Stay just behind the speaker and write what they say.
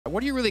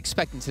What are you really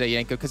expecting today,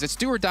 Yanko? Because it's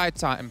do or die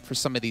time for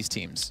some of these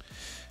teams.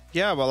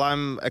 Yeah, well,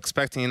 I'm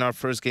expecting in our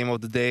first game of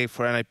the day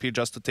for NIP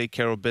just to take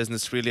care of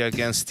business really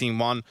against Team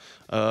 1.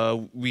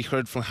 We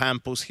heard from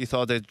Hampus, he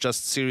thought they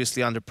just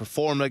seriously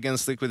underperformed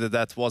against Liquid,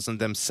 that wasn't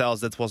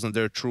themselves, that wasn't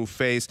their true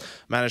face.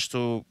 Managed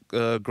to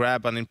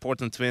grab an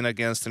important win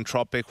against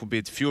Entropiq, who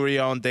beat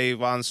Furia on day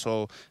 1,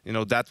 so, you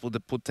know, that would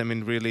have put them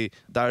in really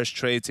dire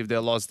straits if they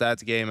lost that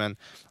game. And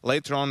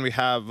later on we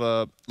have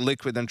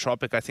Liquid and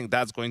Entropiq. I think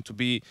that's going to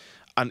be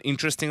an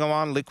interesting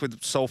one.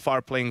 Liquid so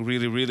far playing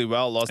really, really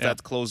well. Lost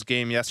that close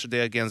game yesterday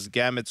against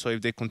Gambit, so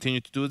if they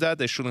continue to do that,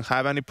 they shouldn't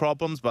have any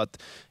problems. But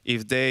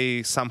if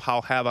they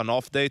somehow have an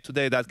off day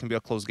today, that can be a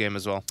close game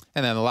as well.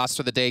 And then the last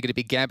of the day going to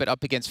be Gambit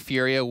up against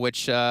Furia,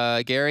 which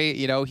Guerri,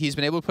 you know, he's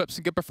been able to put up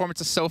some good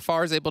performances so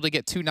far. Is able to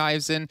get 2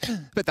 knives in,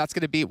 but that's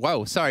going to be,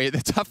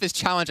 the toughest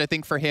challenge I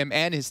think for him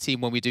and his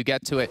team when we do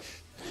get to it.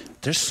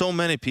 There's so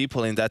many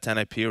people in that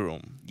NIP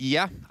room.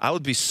 Yeah. I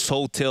would be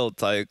so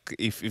tilted, like,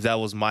 if that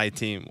was my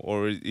team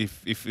or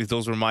if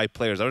those were my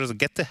players. I would just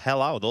get the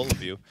hell out, all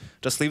of you.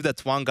 Just leave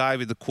that one guy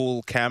with the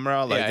cool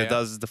camera, like, that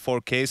does the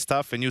 4K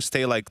stuff, and you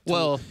stay, like,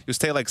 you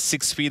stay, like,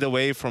 6 feet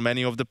away from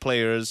any of the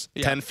players,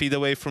 10 feet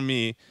away from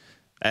me,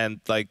 and,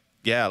 like,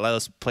 yeah, let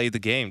us play the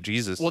game.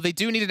 Jesus. Well, they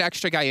do need an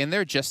extra guy in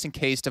there just in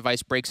case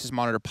device breaks his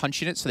monitor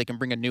punching it so they can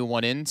bring a new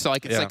one in. So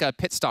like it's like a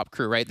pit stop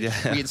crew, right?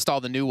 Yeah. We install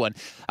the new one.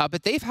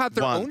 But they've had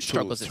their own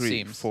struggles, 1, 2, 3, it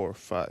seems. 4,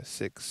 5,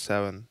 6,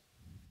 7,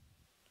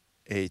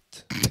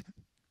 8.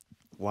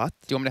 What?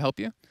 Do you want me to help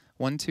you?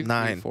 1, 2,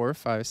 9. 3, 4,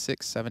 5,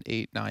 6, 7,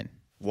 8, 9.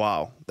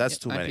 Wow, that's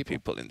too many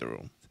people in the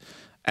room.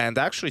 And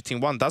actually, Team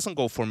 1 doesn't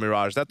go for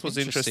Mirage. That was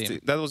interesting.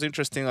 That was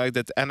interesting. Like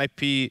that,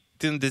 NIP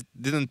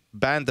didn't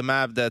ban the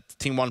map that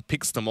Team 1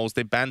 picks the most.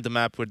 They banned the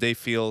map where they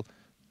feel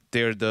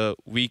they're the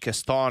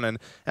weakest on. And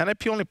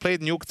NIP only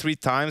played Nuke 3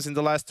 times in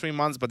the last 3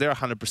 months, but they're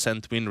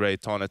 100% win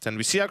rate on it. And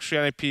we see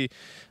actually NIP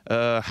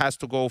has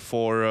to go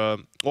for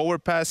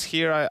Overpass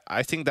here.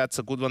 I think that's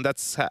a good one. That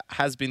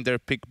has been their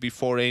pick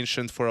before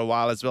Ancient for a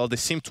while as well. They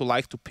seem to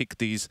like to pick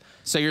these.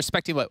 So you're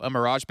expecting what, a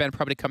Mirage ban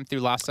probably come through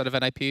last out of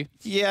NIP?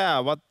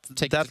 Yeah,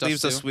 that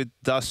leaves us with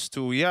Dust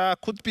 2. Yeah,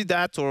 could be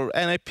that, or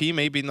NIP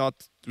maybe not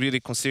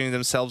really considering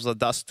themselves a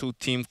Dust 2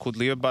 team could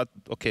leave, but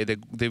okay,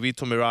 they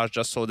veto Mirage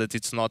just so that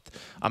it's not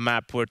a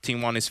map where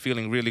Team 1 is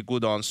feeling really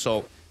good on,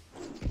 so...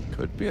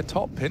 Could be a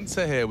top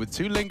pincer here with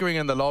 2 lingering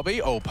in the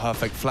lobby. Oh,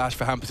 perfect flash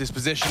for Hampus'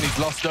 position. He's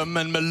lost them,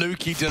 and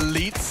Maluki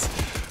deletes.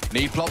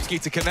 Need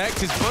Plopsky to connect.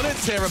 His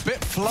bullets here a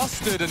bit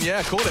flustered, and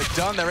yeah, call it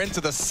done. They're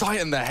into the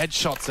site, and the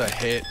headshots are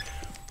hit.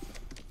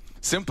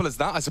 Simple as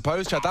that, I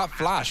suppose, Chad. That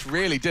flash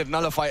really did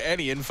nullify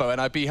any info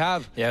NIP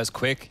have. Yeah, it was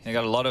quick. They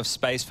got a lot of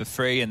space for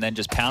free and then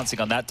just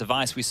pouncing on that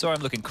device. We saw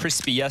him looking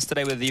crispy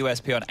yesterday with the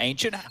USP on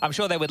Ancient. I'm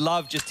sure they would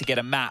love just to get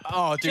a map.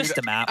 Oh, dude, just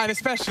a map. And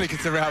especially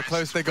considering how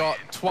close they got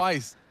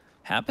twice.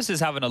 Hampus is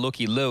having a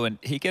looky-loo, and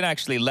he can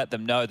actually let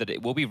them know that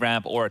it will be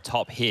ramp or a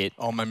top hit.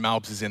 Oh, my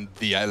Malbs is in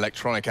the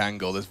electronic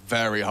angle. That's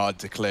very hard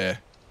to clear.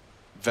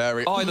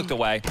 Very... Oh, he looked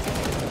away.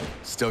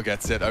 Still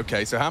gets it.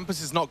 Okay, so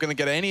Hampus is not going to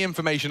get any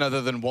information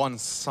other than one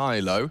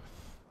silo.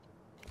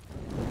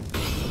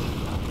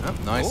 Oh,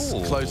 nice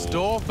closed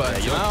door,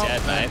 but you're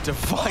dead, mate.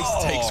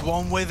 Device takes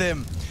one with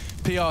him.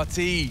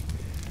 PRT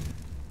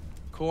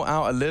caught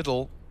out a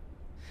little.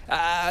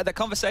 The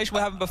conversation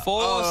we're having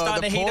before,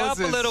 starting to heat up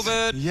a little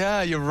bit.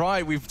 Yeah, you're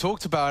right. We've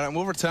talked about it, and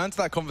we'll return to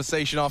that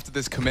conversation after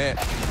this commit.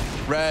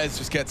 Rez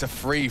just gets a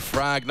free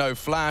frag, no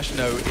flash,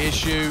 no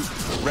issue.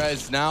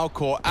 Rez now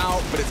caught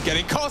out, but it's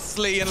getting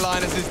costly, and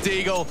Linus is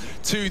Deagle.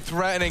 2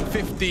 threatening,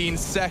 15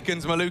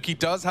 seconds. Maluki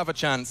does have a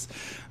chance,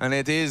 and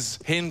it is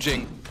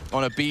hinging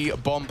on a B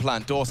bomb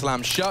plant. Door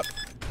slam shut.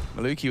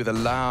 Maluki with a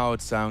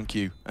loud sound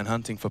cue, and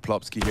hunting for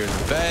Plopsky here in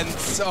the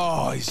vents.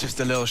 Oh, he's just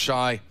a little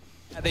shy.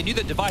 They knew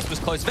that device was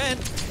close vent.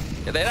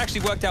 It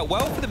actually worked out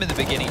well for them in the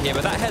beginning here,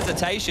 but that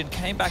hesitation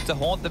came back to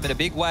haunt them in a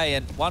big way,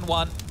 and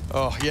 1-1.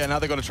 Oh, yeah, now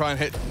they're going to try and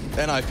hit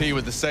NIP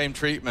with the same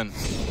treatment.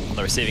 On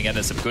the receiving end,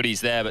 there's some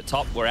goodies there, but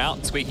top, we're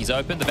out. Squeaky's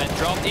open. The vent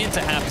dropped into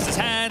Hampus'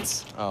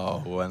 hands.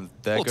 Oh, and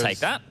there we'll goes take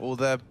that. All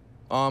their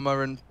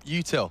armor and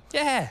util.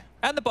 Yeah,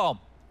 and the bomb.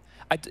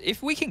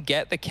 If we can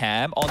get the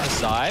cam on the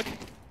side...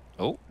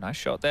 Oh, nice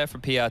shot there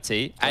from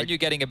PRT. And you're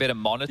getting a bit of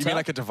monitor. You mean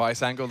like a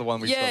device angle, the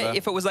one we saw there? Yeah,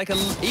 if it was like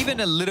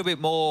even a little bit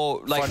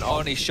more like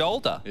on his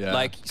shoulder. Yeah,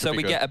 like, so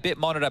we get a bit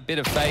monitor, a bit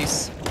of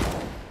face.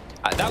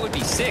 That would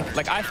be sick.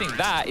 Like, I think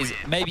that is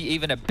maybe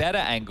even a better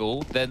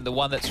angle than the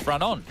one that's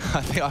front on.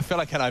 I feel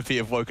like NIP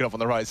have woken up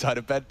on the right side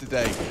of bed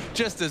today.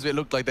 Just as it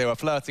looked like they were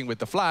flirting with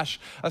the flash,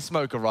 a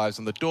smoke arrives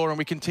on the door, and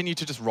we continue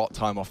to just rot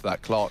time off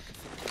that clock.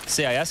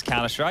 CIS,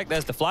 Counter-Strike,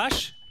 there's the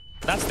flash.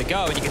 That's the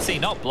go, and you can see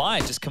not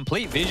blind, just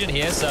complete vision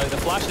here, so the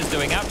flash is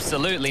doing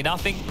absolutely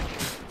nothing.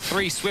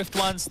 3 swift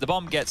ones, the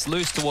bomb gets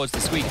loose towards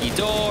the squeaky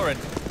door, and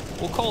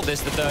we'll call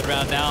this the 3rd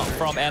round now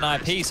from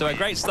NIP, so a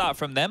great start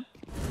from them.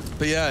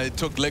 But yeah, it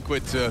took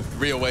Liquid to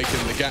reawaken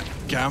the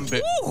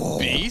Gambit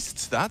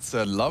Beast. That's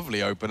a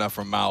lovely opener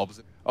from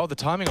Malbs. Oh, the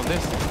timing on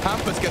this.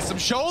 Hampus gets some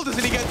shoulders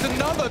and he gets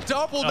another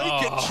double. They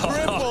get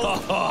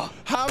triple.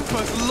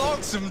 Hampus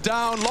locks him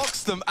down,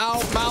 locks them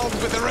out.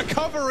 Malbs with a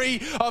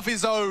recovery of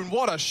his own.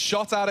 What a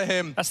shot out of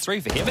him. That's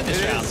 3 for him in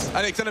this round.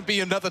 And it's going to be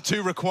another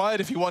 2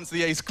 required if he wants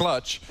the ace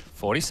clutch.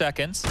 40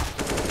 seconds.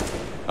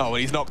 Oh,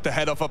 and he's knocked the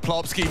head off of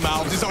Plopsky.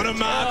 Malbs is on a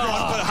mad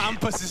run, but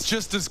Hampus is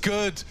just as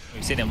good.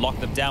 We've seen him lock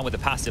them down with the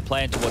passive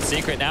play in towards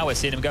Secret. Now we're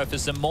seeing him go for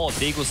some more.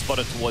 Deagle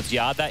spotted towards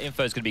Yard. That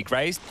info is going to be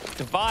grazed.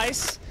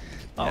 Device.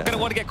 Oh, going to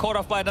want to get caught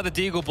off by another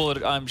Deagle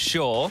bullet, I'm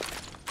sure.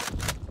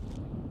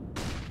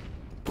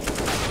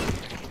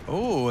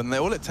 Oh, and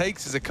all it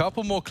takes is a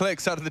couple more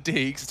clicks out of the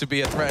Deags to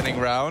be a threatening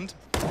round.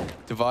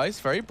 Device,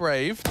 very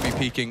brave to be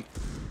peeking,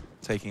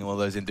 taking all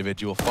those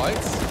individual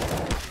fights.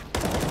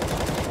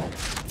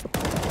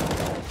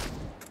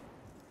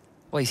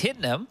 Well, he's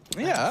hitting them.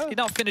 Yeah. He's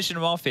not finishing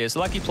them off here,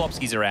 so lucky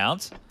Plopsky's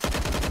around.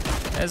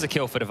 There's a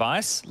kill for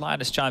Device.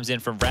 Linus chimes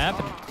in from ramp,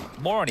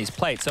 and more on his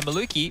plate. So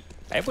Maluki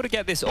able to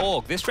get this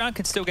AUG. This round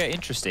can still get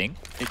interesting.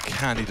 It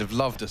can. He'd have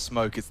loved to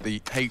smoke. It's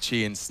the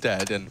HE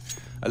instead, and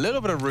a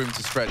little bit of room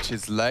to stretch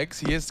his legs.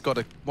 He has got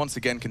to, once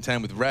again,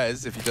 contend with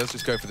Rez. If he does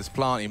just go for this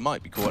plant, he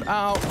might be caught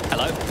out.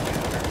 Hello.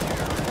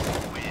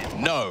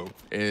 No,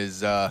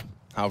 is how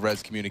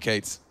Rez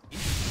communicates.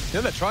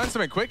 Yeah, they're trying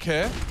something quick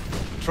here.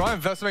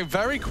 Trying something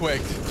very quick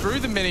through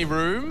the mini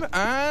room,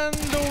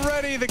 and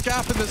already the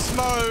gap in the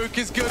smoke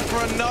is good for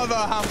another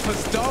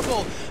Hampus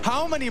double.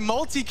 How many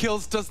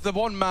multi-kills does the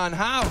one man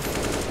have?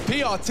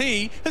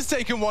 PRT has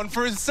taken one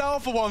for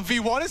himself, a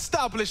 1v1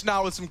 established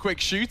now with some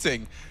quick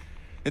shooting.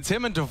 It's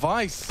him and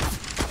Device.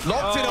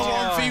 Locked in a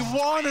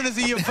 1v1, and as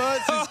he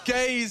averts his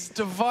gaze,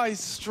 Device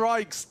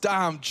strikes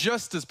down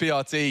just as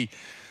PRT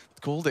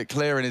called it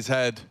clear in his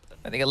head.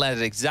 I think it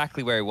landed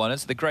exactly where he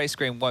wanted, so the grey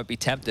screen won't be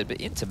tempted, but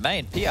into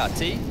main,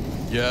 PRT.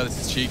 Yeah, this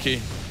is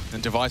cheeky.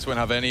 And Device won't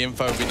have any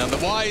info, be none the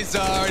wiser,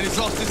 and he's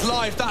lost his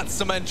life. That's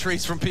some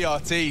entries from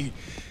PRT.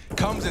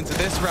 Comes into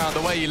this round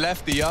the way he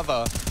left the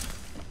other.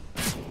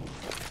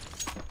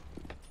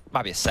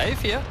 Might be a save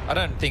here. I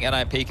don't think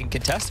NIP can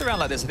contest a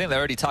round like this. I think they're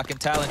already tucking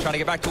tail and trying to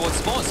get back towards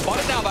spawn.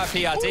 Spotted now by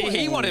PRT. Ooh.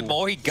 He wanted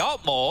more, he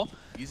got more.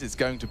 This is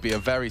going to be a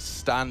very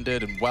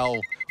standard and well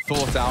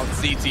thought out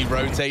CT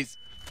rotates.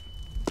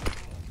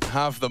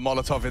 Have the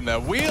Molotov in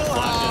their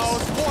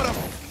wheelhouse. What a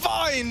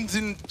find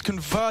and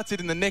converted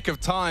in the nick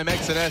of time.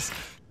 XNS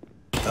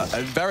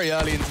very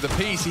early into the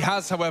piece. He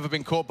has, however,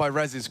 been caught by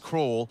Rez's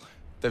crawl.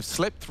 They've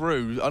slipped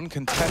through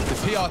uncontested.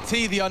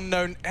 PRT, the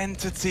unknown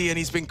entity, and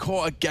he's been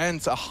caught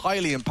against a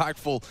highly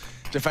impactful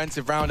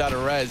defensive round out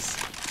of Rez.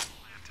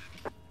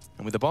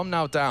 And with the bomb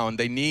now down,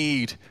 they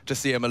need to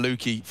see a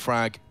Maluki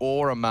frag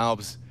or a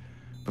Malbs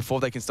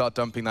before they can start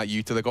dumping that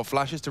Utah. They've got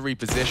flashes to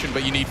reposition,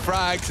 but you need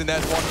frags, and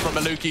there's one from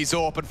Maluki's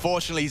AWP.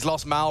 Unfortunately, he's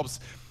lost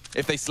Malbs.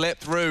 If they slip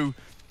through,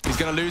 he's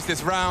going to lose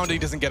this round. He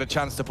doesn't get a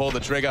chance to pull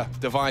the trigger.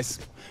 Device,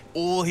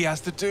 all he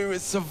has to do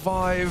is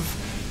survive.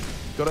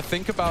 Got to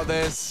think about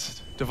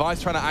this.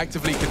 Device trying to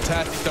actively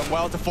contest. He's done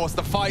well to force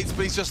the fights,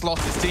 but he's just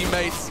lost his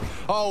teammates.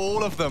 Oh,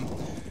 all of them.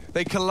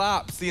 They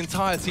collapse. The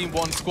entire Team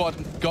 1 squad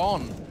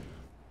gone.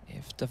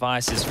 If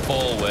Device is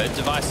forward,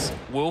 Device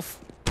will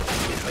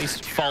at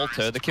least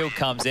falter. The kill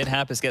comes in.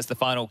 Hampus gets the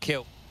final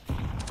kill.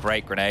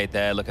 Great grenade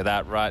there. Look at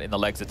that, right in the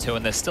legs of 2,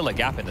 and there's still a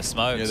gap in the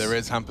smokes. Yeah, there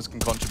is. Hampus can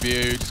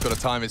contribute. Just got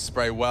to time his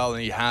spray well,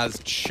 and he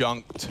has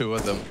chunked 2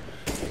 of them.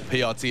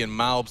 PRT and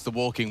Malbs, the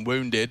walking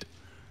wounded.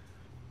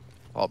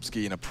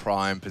 Plopsky in a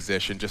prime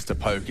position just to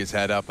poke his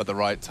head up at the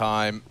right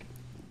time.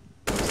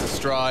 Comes the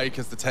strike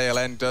as the tail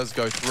end does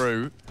go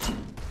through.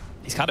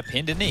 He's kind of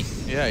pinned, isn't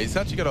he? Yeah, he's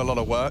actually got a lot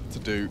of work to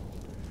do.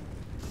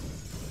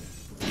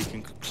 He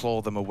can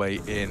claw them away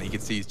in. He can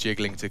see he's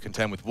jiggling to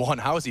contend with 1.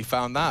 How has he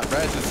found that?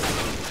 Rez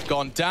has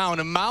gone down,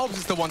 and Malbs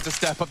is the one to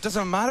step up.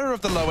 Doesn't matter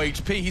of the low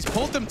HP. He's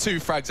pulled them 2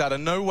 frags out of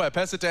nowhere.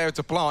 Pesadeo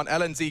to plant.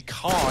 LNZ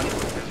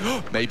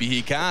can't. Maybe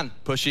he can.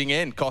 Pushing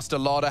in. Cost a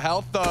lot of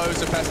health, though.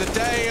 So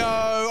Pesadeo.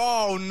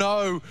 Oh,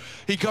 no.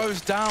 He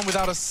goes down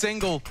without a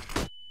single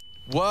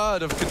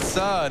word of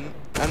concern.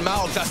 And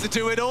Malbs has to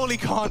do it all. He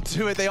can't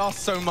do it. They ask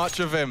so much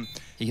of him.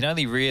 He can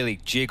only really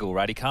jiggle,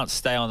 right? He can't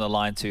stay on the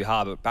line too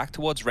hard, but back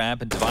towards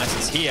ramp, and Device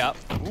is here.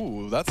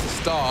 Ooh, that's the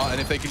start,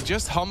 and if they can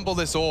just humble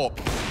this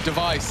AWP,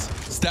 Device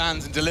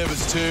stands and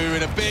delivers 2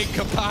 in a big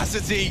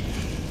capacity.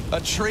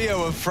 A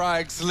trio of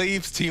frags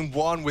leaves Team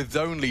 1 with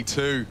only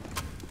 2.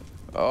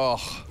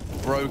 Oh,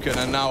 broken,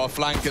 and now a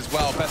flank as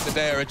well.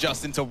 Pesadeo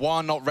adjusting to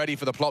 1, not ready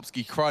for the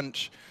Plopsky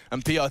crunch.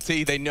 And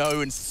PRT, they know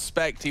and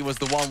suspect he was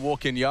the one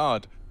walking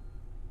yard.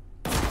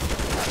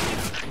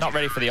 Not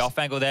ready for the off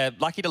angle there.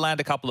 Lucky to land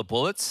a couple of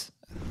bullets.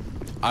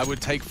 I would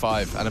take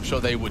 5, and I'm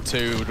sure they would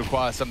too. It would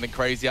require something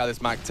crazy out of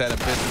this Mac 10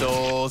 and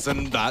pistols,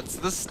 and that's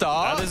the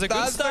start. That is a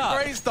good start.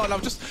 That's a great start. Now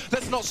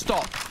let's not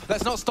stop.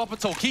 Let's not stop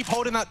at all. Keep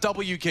holding that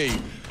W key.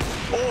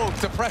 Or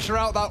to pressure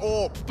out that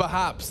AWP,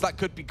 perhaps. That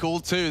could be cool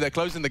too. They're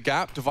closing the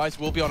gap. Device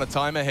will be on a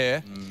timer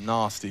here.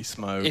 Nasty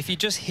smoke. If you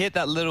just hit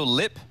that little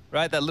lip,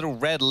 right, that little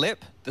red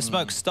lip, the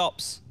smoke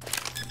stops.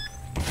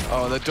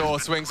 Oh, the door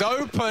swings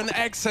open.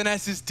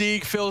 XNS's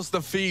Deeg fills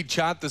the feed.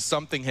 Chad, there's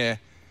something here.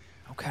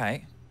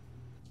 Okay.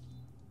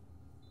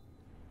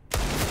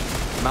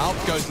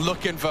 Malp goes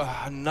looking for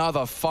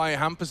another fight.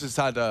 Hampus has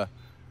had a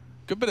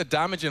good bit of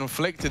damage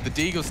inflicted. The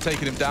Deagle's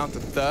taken him down to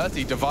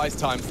 30. Device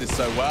times this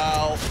so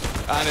well.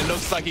 And it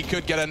looks like he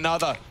could get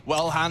another.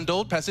 Well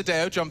handled.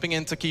 Pesadeo jumping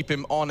in to keep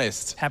him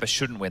honest. Hampus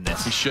shouldn't win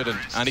this. He shouldn't,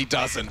 and he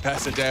doesn't.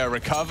 Pesadeo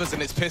recovers,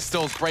 and it's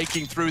Pistols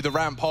breaking through the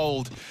ramp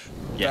hold.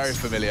 Yes.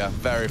 Very familiar,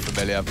 very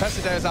familiar.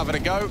 Pesadeo's having a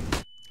go.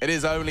 It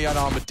is only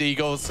unarmored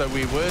Deagles, so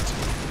we would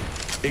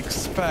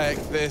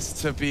expect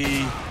this to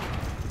be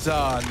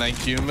done.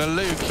 Thank you,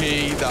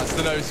 Maluki. That's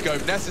the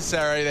no-scope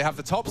necessary. They have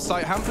the top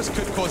site. Hampus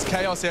could cause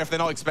chaos here if they're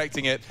not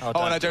expecting it. Oh,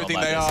 and I don't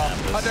think they are.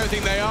 I don't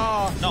think they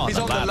are. Not He's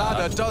on the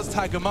ladder, does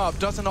tag him up,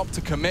 doesn't opt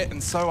to commit,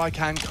 and so I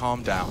can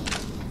calm down.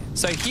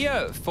 So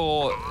here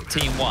for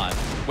Team 1,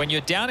 when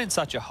you're down in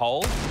such a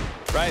hole,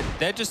 right,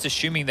 they're just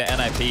assuming that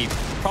NIP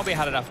probably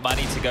had enough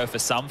money to go for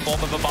some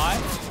form of a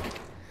buy.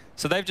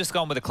 So they've just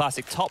gone with a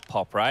classic top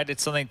pop, right?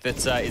 It's something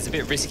that is a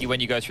bit risky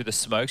when you go through the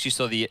smokes. You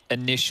saw the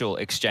initial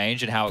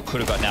exchange and how it could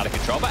have gotten out of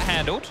control, but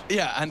handled.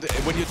 Yeah, and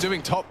when you're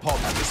doing top pop,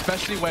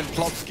 especially when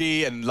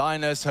Plopsky and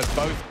Nynjas have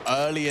both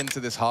early into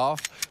this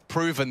half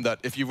proven that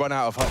if you run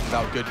out of hut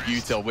without good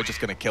util, we're just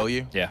going to kill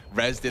you. Yeah.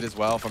 Rez did as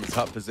well from his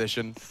hut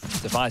position.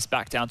 Device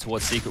back down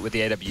towards Secret with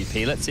the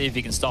AWP. Let's see if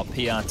he can stop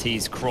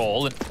PRT's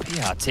crawl. And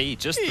PRT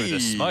just through the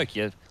smoke.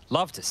 You'd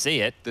love to see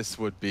it. This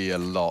would be a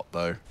lot,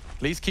 though.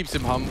 At least keeps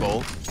him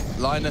humble.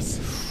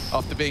 Linus,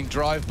 after being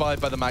drive-by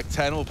the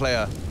Mac-10, will play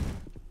a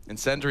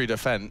incendiary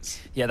defense.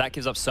 Yeah, that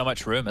gives up so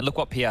much room. And look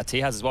what PRT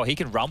has as well. He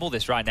can rumble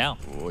this right now.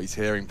 Oh, he's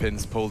hearing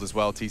pins pulled as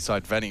well.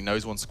 T-side venting,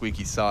 knows one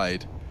squeaky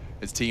side.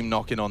 His team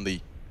knocking on the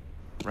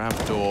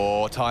ramp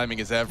door. Timing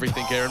is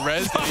everything here. And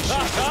Rez, he shoots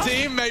his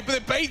teammate, but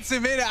it baits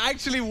him in. It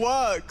actually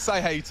works.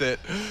 I hate it.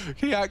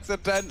 He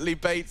accidentally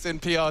baits in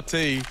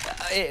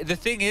PRT. The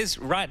thing is,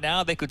 right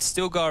now, they could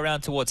still go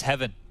around towards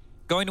heaven.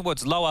 Going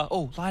towards lower.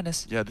 Oh,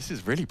 Linus. Yeah, this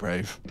is really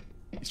brave.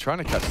 He's trying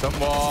to catch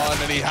someone,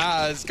 and he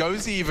has.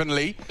 Goes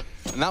evenly.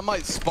 And that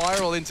might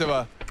spiral into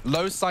a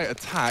low site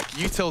attack.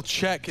 Util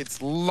check.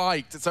 It's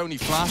light. It's only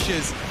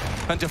flashes.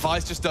 And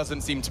Device just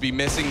doesn't seem to be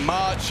missing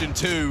much. And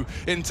 2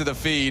 into the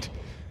feed.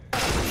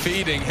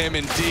 Feeding him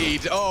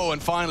indeed. Oh,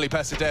 and finally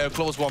Pesadeo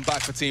claws one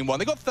back for Team 1.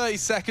 They got 30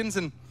 seconds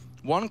and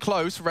 1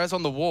 close. Rez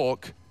on the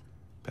walk.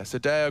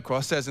 Pesadeo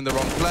crosshairs in the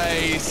wrong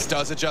place.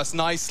 Does adjust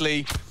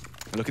nicely.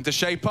 Looking to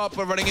shape up,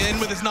 we're running in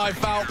with his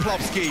knife out.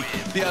 Plopsky,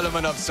 the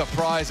element of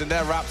surprise, and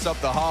there wraps up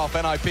the half.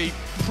 NIP,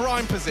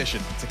 prime position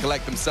to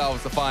collect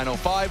themselves the final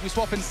 5. We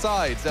swap in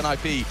sides,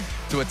 NIP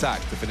to attack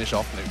to finish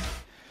off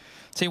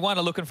Nuke. Team 1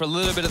 are looking for a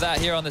little bit of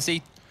that here on the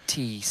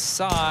CT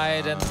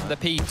side, and the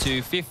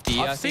P250,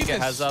 I think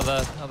it has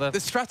other...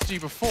 This strategy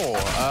before,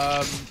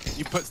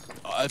 you put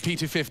a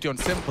P250 on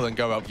simple and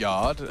go up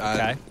yard.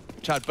 And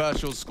Chad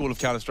Birchall's School of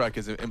Counter-Strike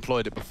has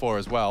employed it before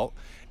as well.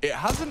 It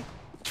hasn't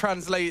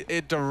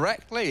translated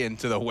directly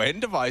into the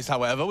win. Device,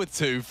 however, with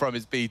 2 from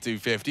his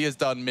B250, has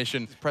done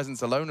mission. His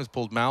presence alone has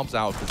pulled Malbs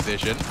out of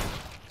position.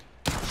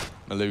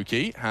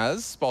 Maluki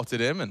has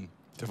spotted him, and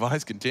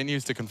Device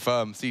continues to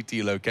confirm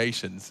CT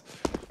locations.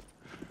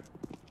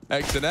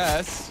 X and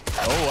S.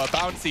 Oh, a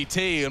bouncy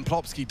T, and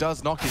Plopsky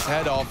does knock his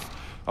head off.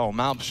 Oh,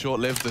 Malbs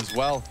short-lived as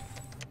well.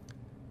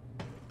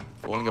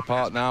 Falling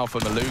apart now for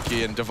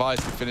Maluki, and Device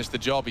to finish the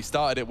job. He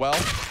started it well,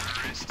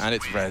 and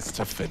it's Rez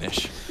to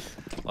finish.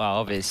 Well,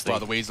 obviously. Well,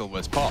 the weasel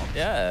was popped.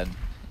 Yeah, and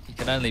you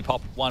can only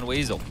pop 1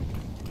 weasel.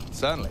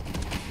 Certainly.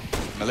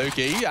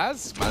 Maluki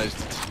has managed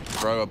to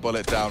throw a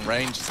bullet down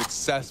range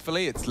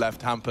successfully. It's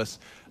left Hampus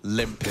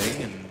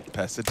limping, and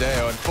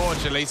Pesadeo,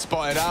 unfortunately,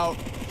 spotted out.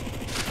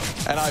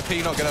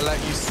 NIP not going to let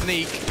you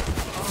sneak.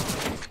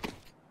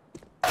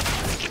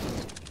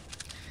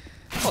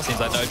 Well, seems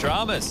like no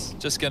dramas.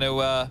 Just going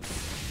to...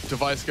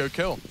 Device go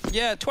kill.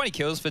 Yeah, 20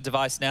 kills for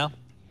Device now.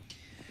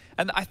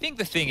 And I think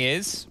the thing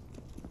is,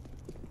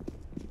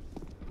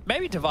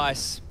 maybe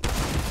Device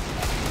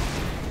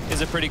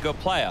is a pretty good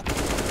player.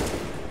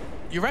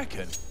 You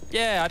reckon?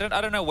 Yeah,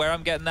 I don't know where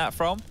I'm getting that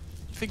from.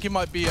 I think he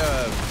might be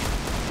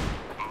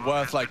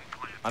worth, like,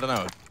 I don't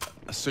know,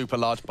 a super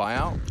large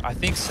buyout? I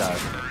think so.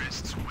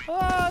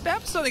 They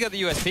have something got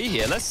the USP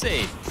here. Let's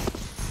see.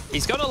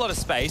 He's got a lot of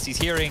space. He's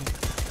hearing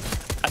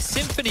a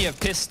symphony of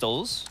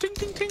pistols, ting,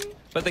 ting, ting,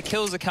 but the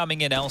kills are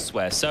coming in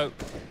elsewhere. So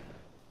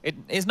it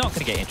is not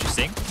going to get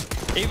interesting.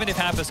 Even if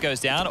Hampus goes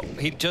down,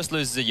 he just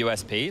loses a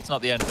USP. It's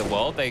not the end of the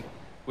world. They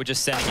were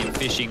just sending him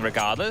fishing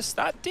regardless.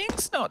 That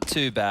dink's not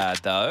too bad,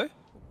 though.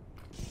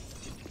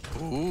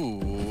 Ooh,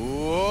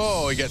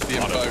 oh, he gets the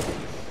info.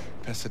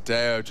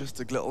 Pesadeo, just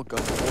a little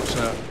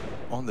unfortunate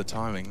on the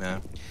timing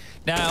there.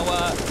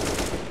 Now,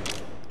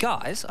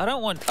 guys, I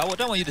don't want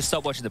you to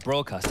stop watching the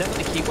broadcast.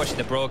 Definitely keep watching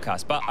the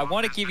broadcast. But I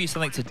want to give you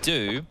something to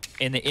do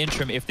in the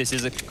interim if this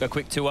is a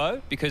quick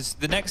 2-0, because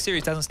the next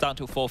series doesn't start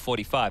until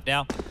 4:45.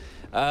 Now,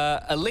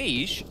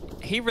 Elige,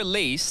 he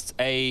released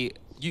a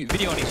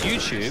video on his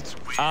YouTube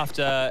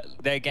after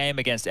their game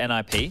against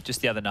NIP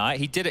just the other night.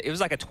 He did it. It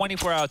was like a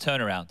 24-hour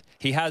turnaround.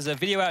 He has a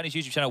video out on his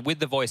YouTube channel with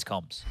the voice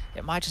comms.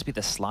 It might just be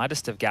the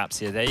slightest of gaps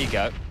here. There you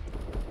go.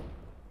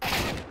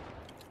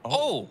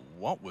 Oh!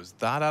 What was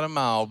that out of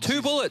Malbs?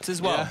 2 bullets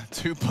as well. Yeah,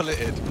 2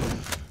 bulleted.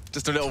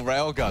 Just a little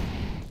railgun.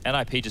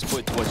 NIP just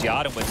put it towards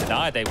Yard and were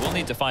denied. They will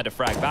need to find a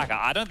frag back.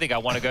 I don't think I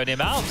want to go near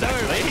Malbs,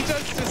 actually. He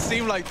does just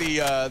seem like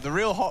the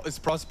real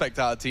hottest prospect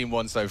out of Team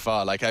 1 so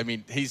far. Like, I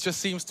mean, he just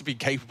seems to be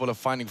capable of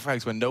finding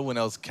frags when no one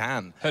else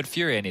can. Heard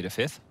Furia need a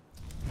 5th.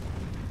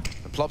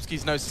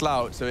 Plopski's no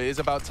slouch, so it is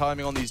about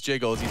timing on these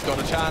jiggles. He's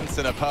got a chance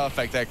and a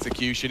perfect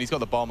execution. He's got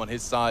the bomb on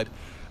his side,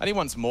 and he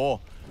wants more.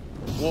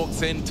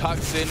 Walks in,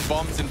 tucks in,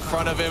 bombs in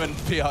front of him, and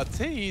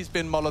PRT's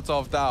been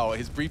Molotov'd out.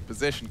 His brief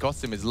position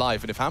cost him his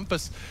life, and if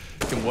Hampus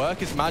can work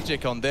his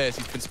magic on this,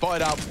 he's been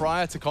spotted out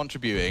prior to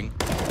contributing.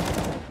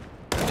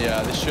 And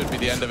yeah, this should be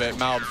the end of it.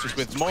 Malbs just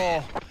with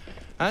more.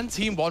 And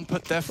Team 1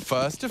 put their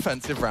first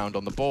defensive round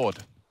on the board.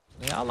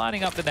 They are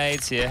lining up the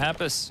nades here.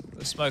 Hampus,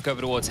 the smoke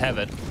over towards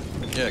Heaven.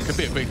 Yeah, it could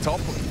be a big top.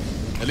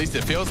 At least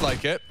it feels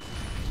like it.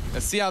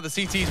 Let's see how the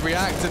CTs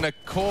react, and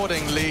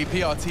accordingly,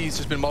 PRT's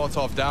just been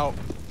Molotov'd out.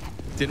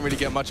 Didn't really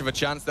get much of a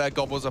chance there.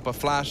 Gobbles up a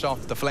flash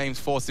after the flames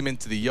force him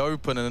into the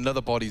open, and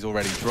another body's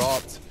already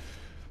dropped.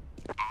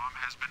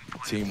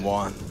 Team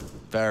 1,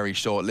 very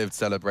short-lived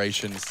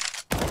celebrations.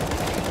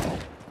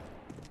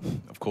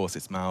 Of course,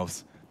 it's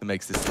Malbs that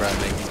makes this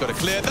threatening. He's got to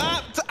clear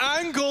that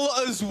angle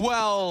as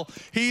well.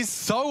 He's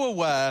so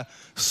aware,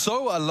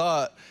 so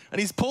alert,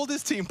 and he's pulled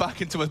his team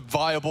back into a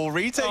viable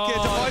retake here.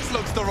 Device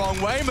looks the wrong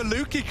way.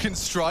 Maluki can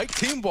strike.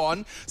 Team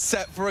 1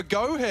 set for a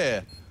go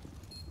here.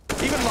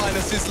 Even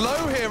Linus is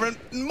low here, and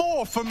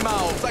more from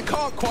Malbs. I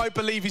can't quite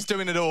believe he's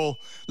doing it all.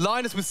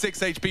 Linus with 6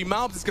 HP.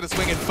 Malbs is going to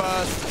swing in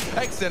first.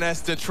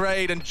 XNS to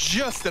trade, and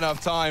just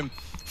enough time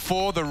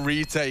for the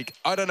retake.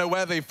 I don't know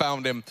where they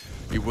found him.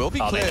 He will be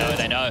cleared.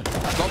 They know.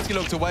 Plopski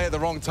looked away at the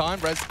wrong time.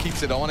 Rez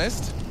keeps it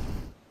honest.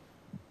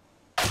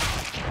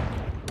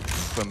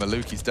 But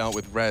Maluki's dealt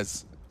with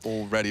Rez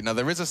already. Now,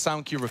 there is a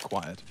sound cue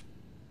required.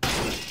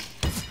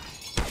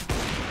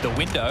 The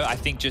window, I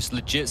think, just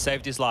legit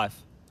saved his life.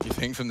 You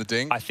think from the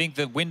ding? I think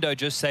the window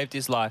just saved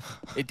his life.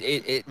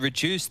 It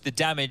reduced the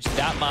damage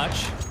that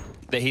much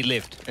that he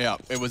lived. Yeah,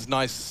 it was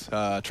nice.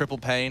 Triple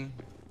pane.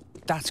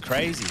 That's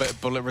crazy. But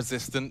bullet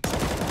resistant.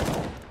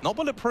 Not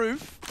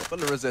bulletproof, but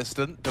bullet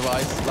resistant.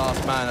 Device,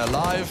 last man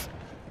alive.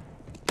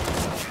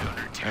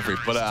 Every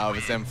bullet out of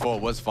his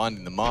M4 was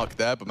finding the mark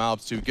there, but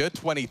Malbs too good.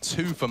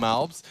 22 for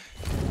Malbs.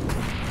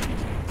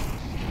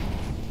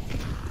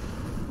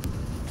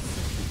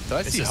 Did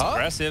I see Hut?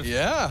 Aggressive.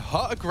 Yeah,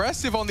 Hut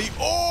aggressive on the...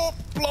 Oh,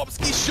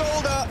 Plopski's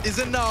shoulder is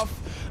enough.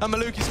 And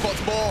Maluki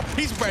spots more.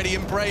 He's ready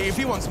and brave.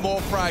 He wants more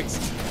frags.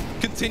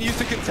 Continues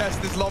to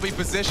contest this lobby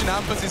position.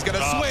 Hampus is going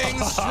to swing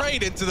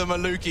straight into the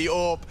Maluki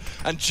AWP.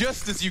 And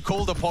just as you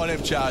called upon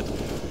him, Chad,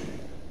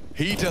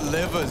 he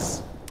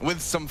delivers with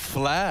some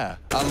flair.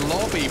 A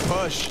lobby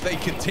push. They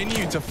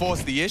continue to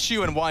force the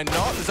issue, and why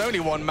not? There's only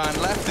one man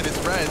left, and it's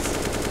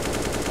Rez.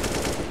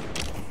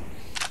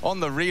 On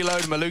the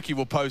reload, Maluki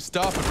will post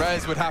up, and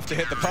Rez would have to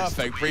hit the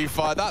perfect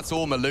pre-fire. That's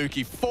all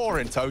Maluki, 4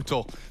 in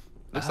total.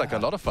 Looks like a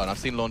lot of fun. I've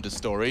seen Launder's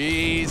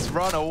stories.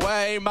 Run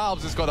away.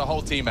 Malbs has got a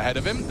whole team ahead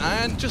of him,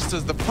 and just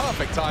as the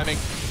perfect timing,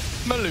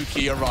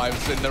 Maluki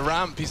arrives in the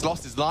ramp. He's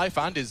lost his life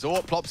and his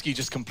AWP. Plopski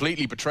just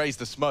completely betrays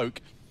the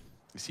smoke.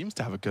 He seems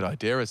to have a good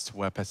idea as to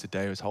where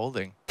Pesadeo is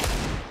holding.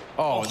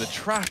 Oh, and the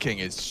tracking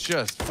is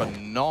just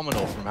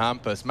phenomenal from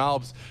Hampus.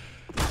 Malbs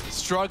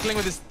struggling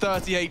with his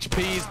 30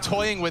 HPs,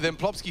 toying with him.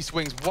 Plopski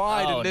swings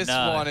wide, and this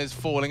one is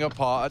falling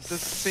apart at the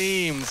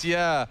seams.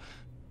 Yeah.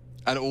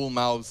 And all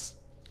Malbs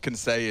can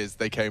say is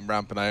they came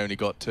ramp and I only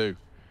got 2.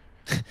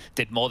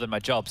 Did more than my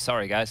job.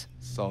 Sorry, guys.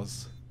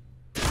 Soz.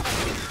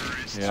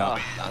 Yeah,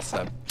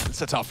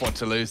 it's a tough one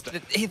to lose. The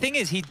thing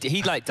is,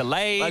 he like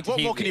delayed. Like,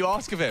 what more can you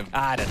ask of him?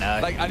 I don't know.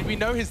 Like, and we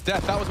know his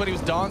death. That was when he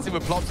was dancing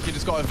with Plopski,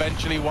 just got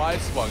eventually wide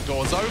swung.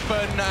 Doors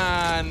open,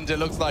 and it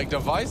looks like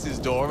Device's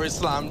door is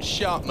slammed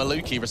shut.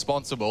 Maluki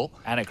responsible.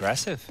 And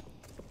aggressive.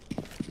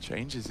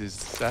 Changes his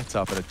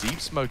setup and a deep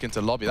smoke into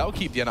lobby. That will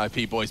keep the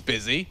NIP boys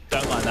busy.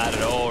 Don't mind that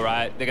at all,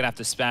 right? They're going to have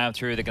to spam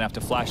through. They're going to have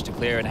to flash to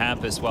clear, and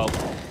Hampus, well,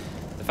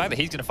 the fact that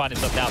he's going to find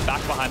himself now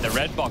back behind the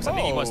red box, I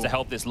think he wants to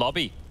help this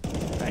lobby.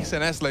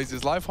 XNS lays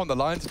his life on the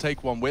line to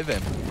take one with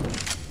him.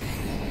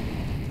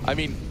 I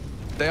mean,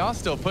 they are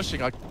still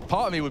pushing. Like,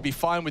 part of me would be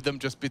fine with them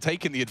just be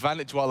taking the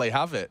advantage while they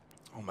have it.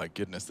 Oh my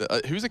goodness.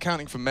 Who's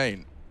accounting for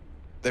main?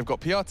 They've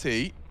got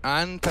PRT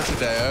and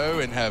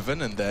Pesadeo in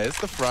heaven, and there's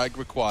the frag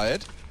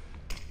required.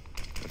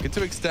 Looking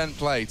to extend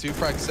play. 2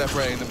 frags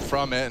separating them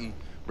from it, and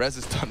Rez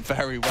has done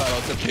very well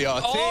onto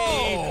PRT.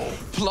 Oh!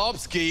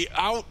 Plopski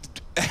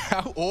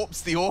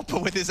out-AWPs the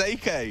AWPer with his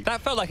AK.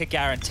 That felt like a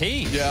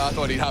guarantee. Yeah, I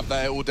thought he'd have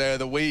that all day of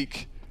the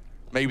week.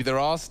 Maybe there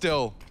are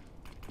still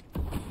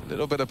a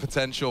little bit of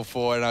potential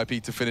for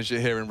NIP to finish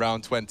it here in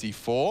round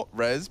 24.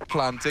 Rez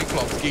planting,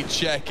 Plopski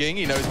checking.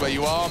 He knows where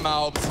you are,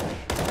 Malbs.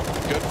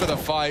 Good for the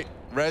fight.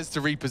 Rez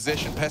to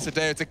reposition,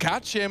 Pesadeo to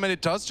catch him, and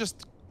it does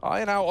just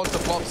iron out onto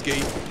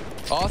Plopski.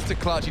 Asked to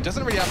clutch. He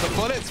doesn't really have the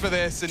bullets for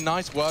this, and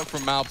nice work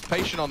from Malbs.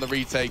 Patient on the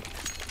retake.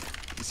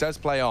 He says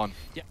play on.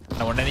 Yeah. I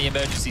don't want any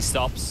emergency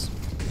stops.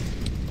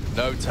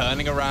 No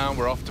turning around.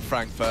 We're off to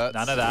Frankfurt.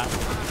 None of that.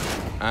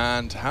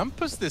 And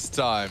Hampus this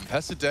time.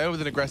 Pesadeo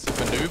with an aggressive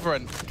maneuver,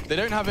 and they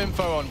don't have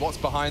info on what's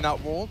behind that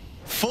wall.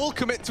 Full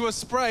commit to a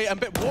spray and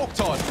bit walked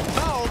on.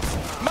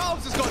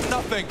 Malbs has got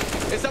nothing.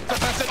 It's up to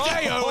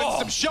Pesadeo and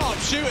some sharp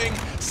shooting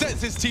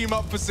sets his team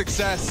up for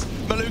success.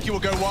 Maluki will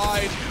go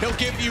wide. He'll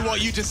give you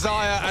what you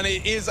desire, and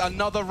it is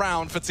another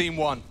round for Team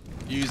 1.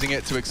 Using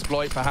it to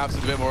exploit perhaps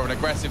with a bit more of an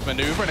aggressive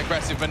maneuver. An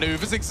aggressive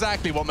maneuver is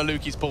exactly what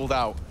Maluki's pulled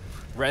out.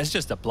 Rez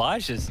just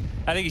obliges.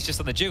 I think he's just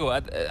on the jiggle.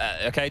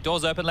 Okay,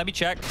 door's open. Let me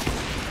check.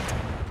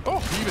 Oh,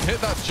 he even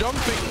hit that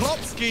jumping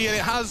Plopsky, and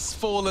it has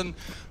fallen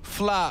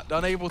flat,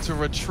 unable to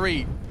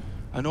retreat.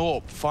 And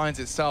AWP finds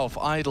itself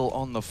idle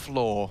on the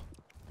floor.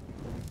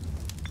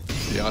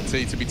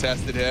 CRT to be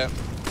tested here.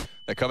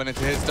 They're coming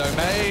into his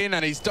domain,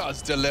 and he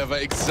does deliver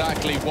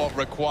exactly what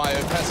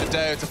required.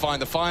 Pesadeo to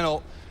find the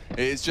final. It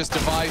is just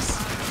Device.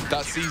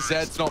 That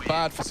CZ's not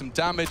bad for some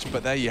damage,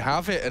 but there you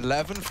have it,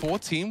 11 for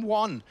Team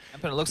 1.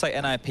 But it looks like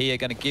NIP are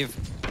going to give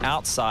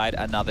Outside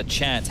another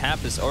chance.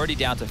 Hampus already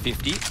down to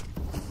 50.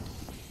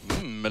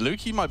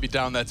 Maluki might be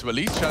down there to at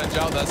least challenge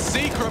out that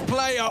secret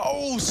player.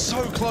 Oh,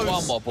 so close.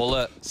 One more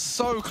bullet.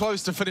 So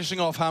close to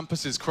finishing off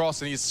Hampus's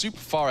cross, and he's super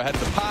far ahead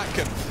of the pack.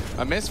 And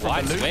a miss from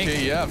Wide Maluki.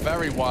 swing. Yeah,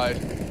 very wide.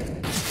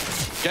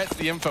 Gets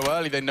the info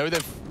early. They know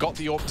they've got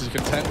the AWP to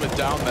contend with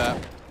down there.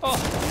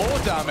 Oh, more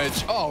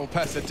damage. Oh,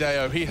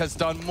 Pesadeo, he has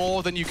done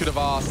more than you could have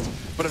asked,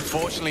 but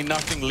unfortunately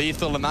nothing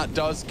lethal, and that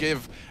does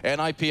give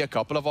NIP a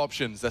couple of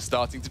options they're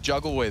starting to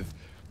juggle with.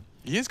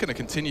 He is going to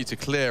continue to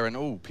clear, and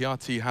oh,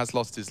 PRT has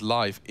lost his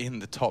life in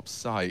the top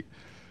site.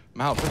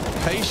 Mal,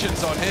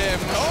 patience on him.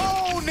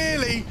 Oh,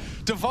 nearly.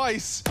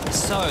 Device.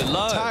 So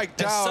low. Tagged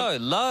down. So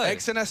low.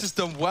 XNS has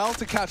done well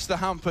to catch the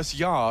Hampus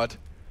yard.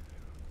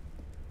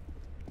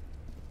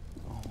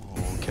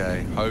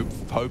 Okay,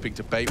 hoping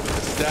to bait with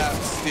the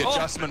steps. The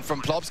adjustment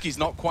from Plopsky's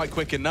not quite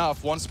quick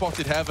enough. One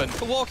spotted Heaven,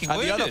 walking and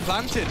wounded. the other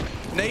planted.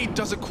 Nade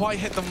doesn't quite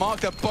hit the mark.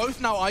 They're both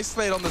now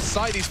isolated on the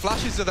side. These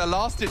flashes are their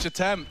last-ditch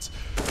attempt.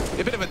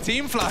 A bit of a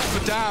team flash,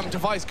 but damn,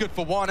 Device good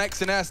for one.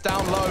 XNS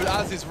down low,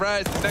 as is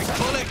Rez. Next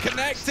bullet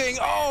connecting.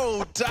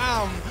 Oh,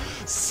 damn.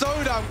 So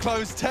damn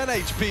close, 10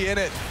 HP in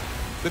it.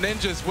 The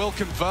Nynjas will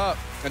convert,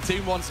 and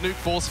Team 1's nuke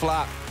falls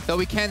flat. Though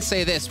we can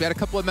say this, we had a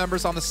couple of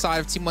members on the side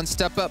of Team 1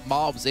 step up.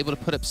 Mob was able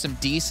to put up some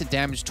decent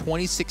damage,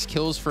 26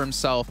 kills for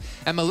himself.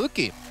 And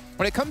Maluki,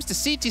 when it comes to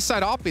CT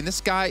side opping,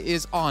 this guy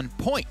is on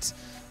point.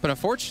 But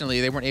unfortunately,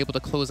 they weren't able to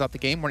close out the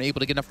game, weren't able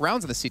to get enough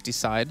rounds on the CT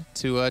side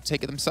to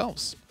take it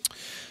themselves.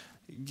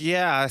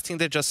 Yeah, I think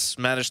they just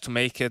managed to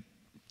make it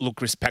look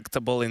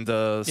respectable in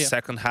the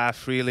second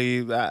half,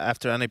 really.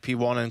 After NIP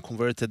won and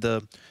converted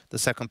the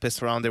second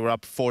pistol round, they were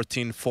up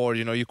 14-4.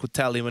 You know, you could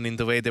tell even in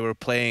the way they were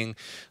playing,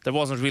 there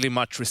wasn't really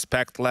much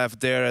respect left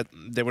there.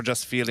 They were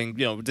just feeling,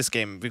 you know, this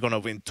game, we're going to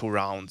win 2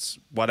 rounds,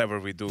 whatever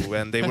we do.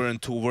 And they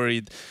weren't too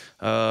worried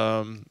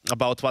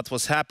about what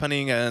was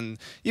happening. And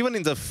even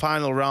in the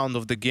final round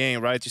of the game,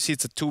 right, you see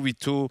it's a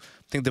 2v2. I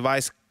think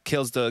Device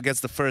gets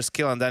the first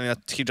kill, and then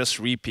he just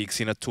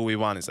repeaks in a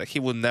 2v1. It's like he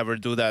would never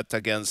do that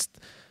against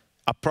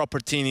a proper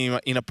team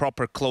in a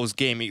proper close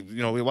game. You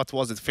know, what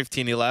was it,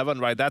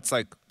 15-11, right? That's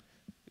like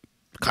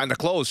kind of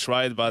close,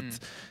 right? But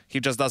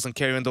he just doesn't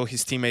care, even though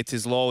his teammate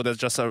is low. That's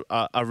just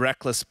a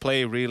reckless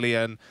play, really,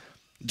 and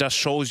just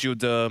shows you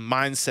the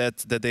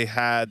mindset that they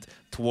had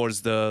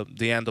towards the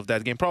end of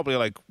that game. Probably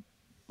like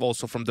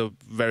also from the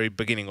very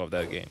beginning of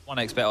that game.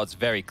 1xBet odds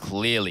very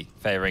clearly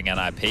favoring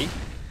NIP.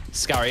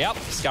 Scurry up,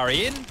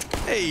 scurry in.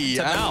 Hey,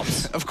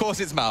 Malbs. Of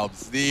course it's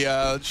Malbs,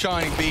 the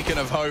shining beacon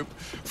of hope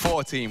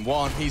for Team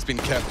 1. He's been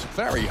kept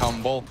very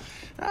humble.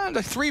 And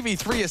a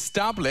 3v3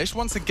 established.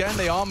 Once again,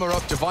 they armor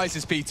up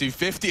Device's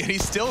P250, and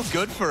he's still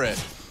good for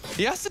it.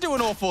 He has to do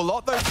an awful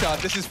lot, though, Chad.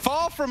 This is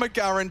far from a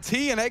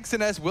guarantee, and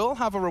XNS will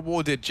have a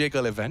rewarded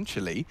jiggle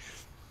eventually.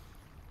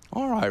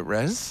 All right,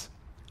 Rez.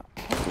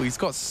 Oh, he's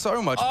got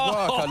so much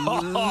work. A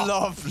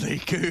lovely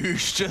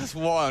goosh. Just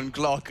one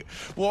Glock,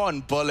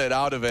 one bullet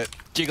out of it.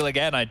 Jiggle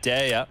again, I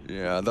dare ya.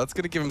 Yeah, that's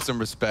going to give him some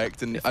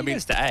respect. And If I he mean,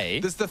 goes to A.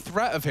 there's the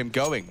threat of him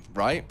going,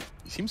 right?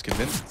 He seems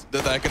convinced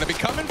that they're going to be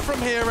coming from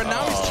here, and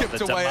now he's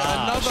chipped away at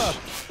another.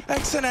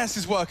 XNS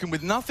is working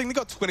with nothing. They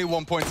got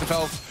 21 points of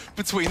health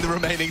between the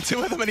remaining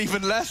 2 of them, and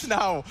even less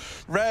now.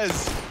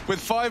 Rez with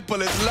 5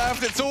 bullets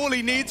left. It's all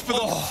he needs for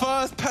the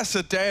first.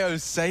 Pesadeo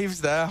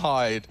saves their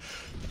hide.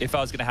 If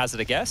I was going to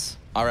hazard a guess.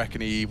 I reckon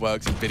he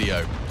works in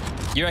video.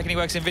 You reckon he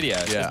works in video?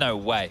 Yeah. There's no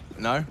way.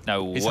 No?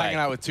 No way. He's hanging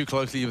out with too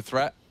closely of a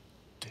threat.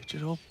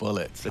 Digital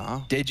bullets, huh?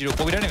 Digital.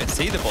 Well, we don't even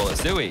see the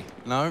bullets, do we?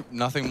 No,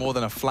 nothing more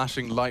than a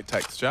flashing light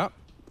texture.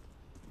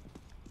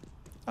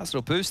 Nice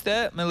little boost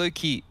there.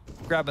 Maluki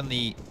grabbing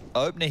the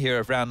opener here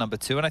of round number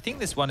 2. And I think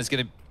this one is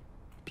going to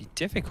be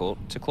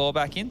difficult to claw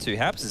back into.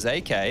 Hampus'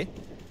 AK.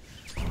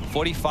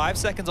 45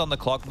 seconds on the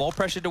clock. More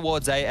pressure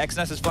towards A.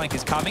 XNS's flank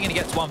is coming, and he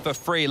gets one for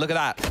free. Look at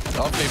that.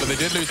 Lovely, but they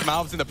did lose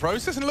Malbs in the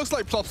process, and it looks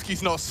like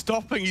Plopsky's not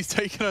stopping. He's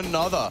taken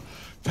another.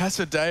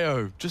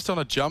 Pesadeo, just on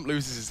a jump,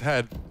 loses his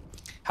head.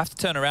 Have to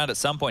turn around at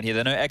some point here.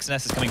 They know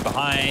XNS is coming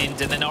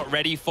behind, and they're not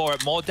ready for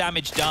it. More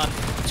damage done.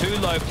 Two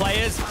low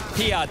players,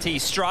 PRT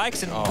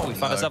strikes, and we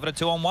find ourselves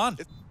at a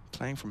 2-on-1.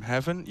 Playing from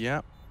heaven,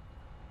 yeah.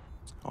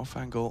 Off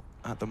angle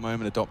at the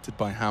moment adopted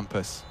by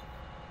Hampus.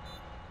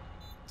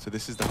 So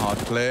this is the hard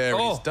clear.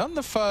 He's done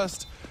the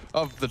first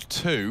of the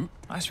two.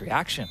 Nice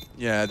reaction.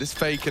 Yeah, this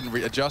fake and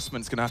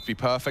adjustment's going to have to be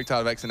perfect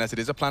out of XNS. It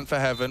is a plant for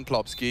heaven.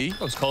 Plopsky.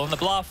 I was calling the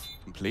bluff.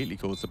 Completely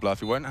calls the bluff.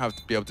 He won't have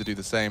to be able to do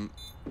the same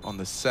on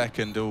the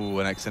second. Ooh,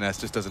 and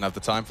XNS just doesn't have the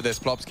time for this.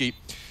 Plopsky,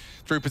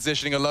 through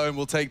positioning alone,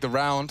 will take the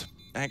round.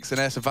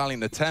 XNS a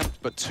valiant attempt,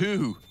 but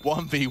 2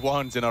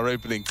 1v1s in our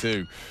opening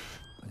 2.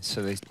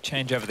 So they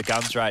change over the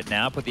guns right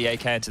now, put the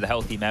AK into the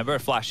healthy member, a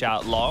flash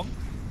out long.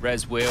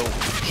 Rez will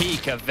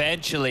peek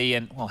eventually,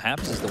 and well,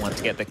 Hampus is the one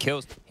to get the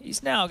kills.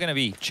 He's now going to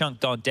be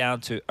chunked on down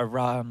to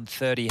around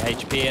 30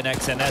 HP, and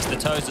XNS, the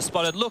toes are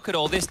spotted. Look at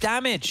all this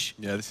damage.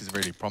 Yeah, this is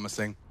really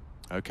promising.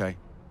 Okay,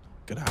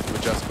 gonna have to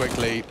adjust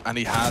quickly, and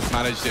he has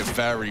managed it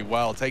very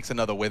well. Takes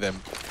another with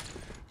him.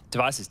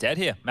 Device is dead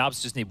here.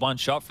 Malbs just need one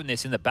shot from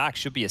this in the back.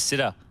 Should be a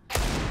sitter,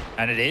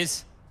 and it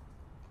is.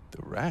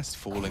 The rest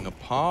falling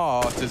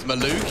apart as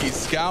Maluki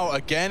scout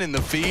again in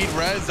the feed.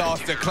 Rez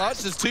after clutch,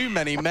 there's too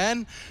many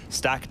men.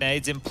 Stack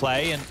nades in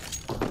play, and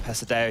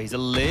Pesadeo, he's a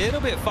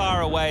little bit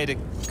far away to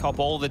cop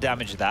all the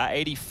damage of that.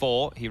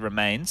 84, he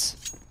remains.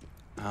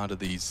 Out of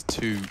these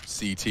two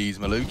CTs,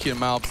 Maluki and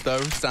Malbs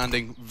though,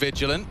 standing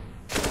vigilant.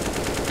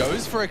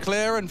 Goes for a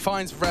clear and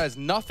finds Rez.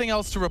 Nothing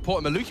else to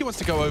report. Maluki wants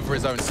to go over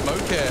his own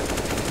smoke here.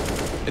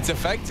 It's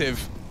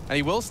effective, and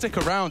he will stick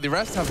around. The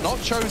rest have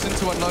not chosen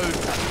to unload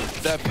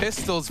their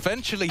pistols.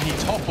 Eventually he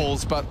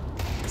topples, but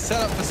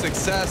set up for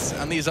success,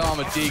 and these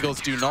armored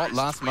deagles do not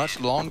last much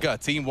longer.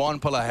 Team 1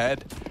 pull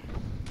ahead.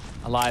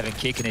 Alive and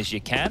kicking as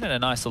you can, and a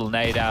nice little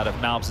nade out of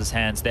Malbs'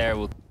 hands there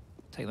will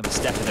take them a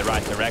step in the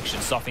right direction,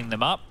 softening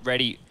them up,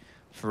 ready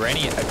for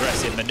any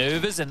aggressive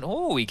maneuvers, and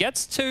oh, he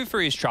gets 2 for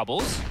his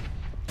troubles.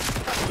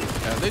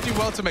 Yeah, they do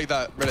well to make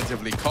that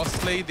relatively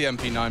costly. The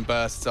MP9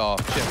 bursts are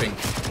chipping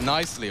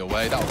nicely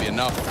away. That'll be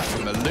enough for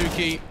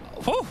Maluki.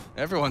 Whew.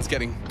 Everyone's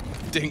getting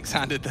dinks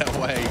handed their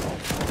way.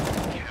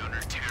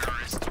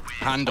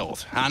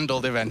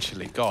 Handled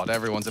eventually. God,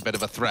 everyone's a bit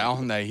of a threat,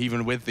 aren't they?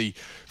 Even with the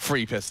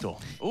free pistol.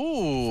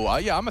 Ooh,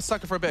 yeah, I'm a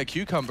sucker for a bit of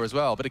cucumber as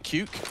well. A bit of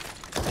cuke.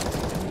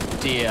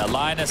 Dear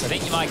Linus, I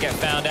think you might get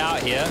found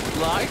out here.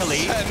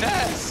 Luckily,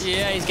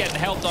 yeah, he's getting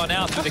helped on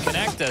out through the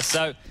connector.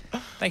 So,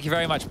 thank you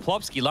very much,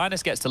 Plopsky.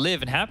 Linus gets to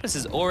live, and Hampus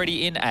is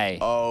already in A.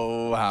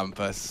 Oh,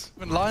 Hampus.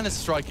 When Linus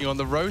striking on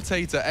the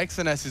rotator,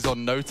 XNS is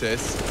on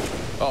notice.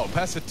 Oh,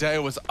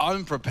 Pesadeo was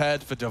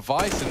unprepared for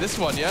Device in this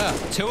one, yeah.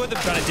 2 of them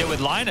trying to deal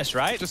with Linus,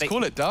 right? Just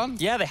call it done.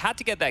 Yeah, they had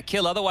to get that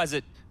kill, otherwise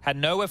it had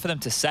nowhere for them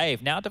to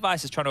save. Now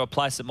Device is trying to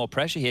apply some more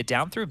pressure here,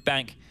 down through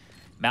bank.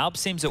 Malb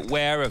seems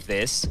aware of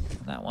this.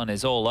 That one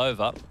is all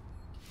over.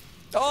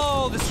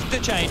 Oh, this is the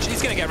change.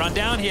 He's going to get run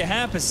down here.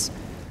 Hampus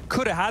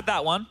could have had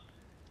that one.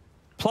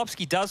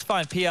 Plopsky does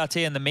find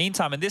PRT in the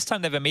meantime, and this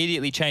time they've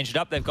immediately changed it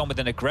up. They've gone with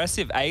an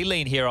aggressive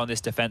A-lean here on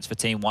this defense for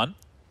Team 1.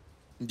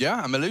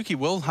 Yeah, and Maluki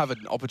will have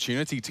an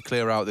opportunity to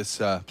clear out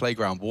this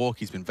playground walk.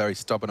 He's been very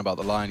stubborn about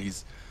the line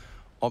he's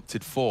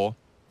opted for.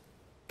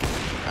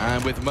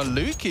 And with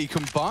Maluki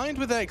combined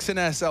with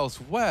XNS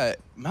elsewhere,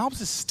 Malbs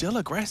is still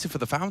aggressive for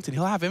the Fountain.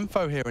 He'll have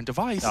info here and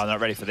Device. No,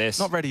 not ready for this.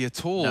 Not ready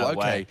at all. No okay,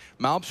 way.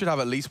 Malbs should have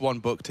at least 1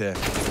 booked here.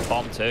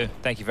 Bomb too.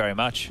 Thank you very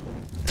much.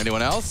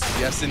 Anyone else?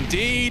 Yes,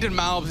 indeed. And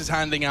Malbs is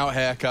handing out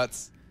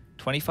haircuts.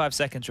 25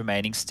 seconds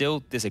remaining.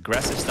 Still this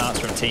aggressive stance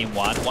from Team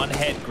 1. 1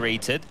 head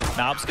greeted.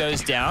 Malbs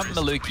goes down.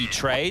 Maluki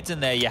trades,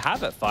 and there you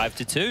have it.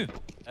 5-2.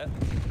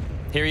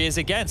 Here he is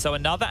again. So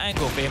another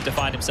angle for him to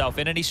find himself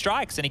in, and he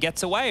strikes and he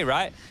gets away,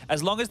 right?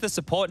 As long as the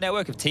support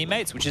network of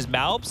teammates, which is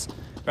Malbs,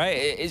 right,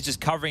 is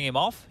just covering him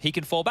off, he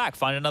can fall back,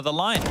 find another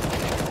line.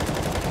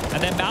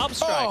 And then Malbs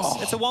strikes. Oh,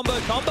 it's a wombo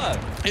combo.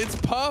 It's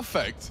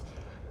perfect.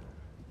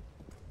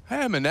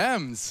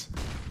 M&M's.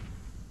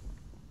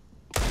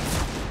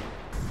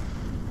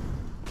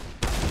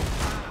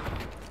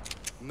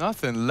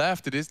 Nothing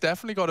left. It is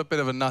definitely got a bit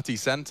of a nutty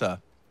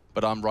center,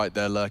 but I'm right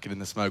there lurking in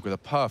the smoke with a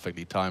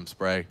perfectly timed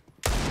spray.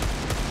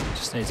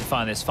 Just need to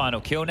find this final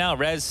kill now.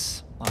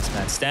 Rez, last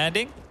man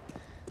standing.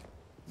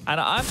 And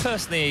I'm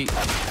personally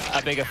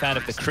a bigger fan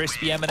of the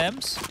crispy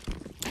M&Ms.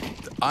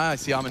 I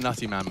see, I'm a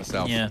nutty man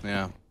myself.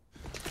 Yeah.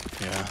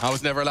 I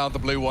was never allowed the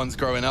blue ones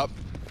growing up.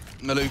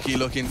 Maluki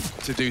looking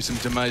to do some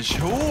damage.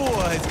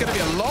 Oh, it's going to be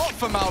a lot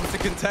for Malbs to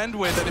contend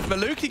with. And if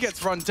Maluki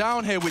gets run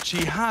down here, which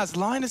he has,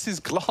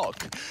 Linus's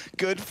Glock,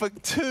 good for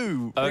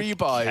 2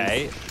 rebuys.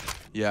 Okay.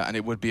 Yeah, and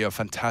it would be a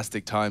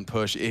fantastic time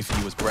push if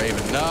he was brave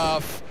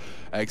enough.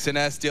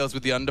 XNS deals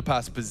with the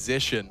underpass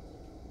position.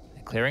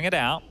 Clearing it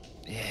out.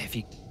 Yeah, if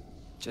he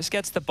just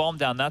gets the bomb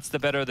down, that's the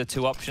better of the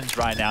 2 options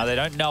right now. They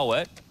don't know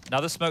it.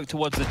 Another smoke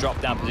towards the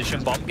drop-down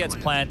position. Bomb gets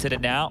planted,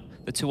 and now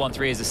the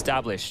 2-on-3 is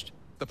established.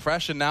 The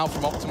pressure now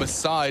from Optimus'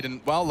 side, and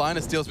while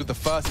Linus deals with the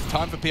first, it's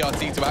time for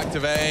PRT to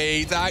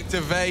activate.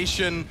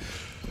 Activation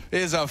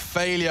is a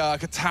failure, a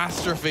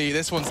catastrophe.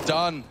 This one's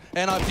done.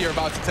 NIP are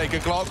about to take a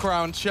Glock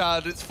round,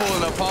 Chad. It's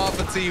falling apart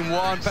for Team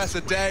 1.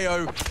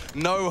 Pesadeo,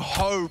 no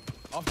hope.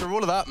 After all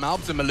of that,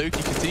 Malbs and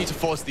Maluki continue to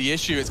force the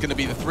issue. It's going to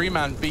be the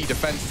 3-man B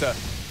defense to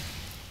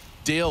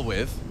deal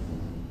with.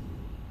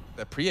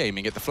 They're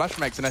pre-aiming it. The flash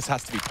from XNS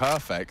has to be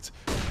perfect.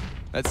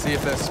 Let's see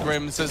if their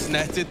scrims has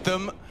netted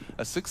them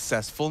a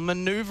successful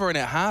maneuver, and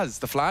it has.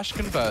 The flash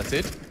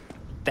converted.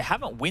 They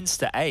haven't winced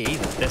to A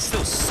either. They're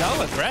still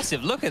so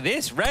aggressive. Look at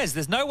this, Rez.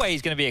 There's no way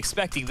he's going to be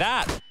expecting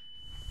that.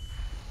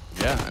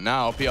 Yeah, and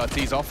now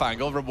PRT's off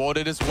angle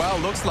rewarded as well.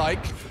 Looks like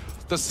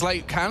the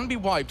slate can be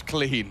wiped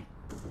clean.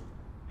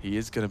 He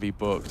is going to be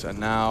booked, and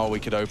now we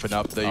could open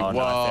up the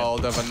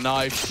world of a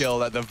knife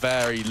kill at the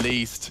very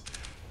least.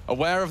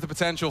 Aware of the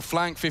potential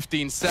flank,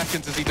 15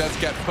 seconds as he does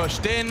get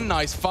pushed in.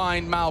 Nice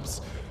find.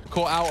 Malbs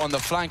caught out on the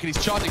flank, and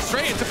he's charging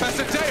straight into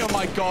Pesadeo. Oh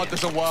my god,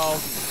 there's a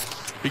world.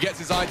 He gets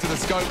his eye to the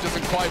scope,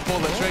 doesn't quite pull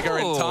the trigger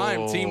in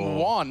time. Team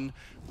 1.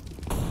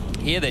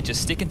 Here they're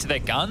just sticking to their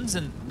guns,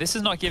 and this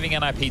is not giving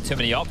NIP too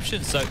many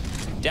options. So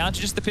down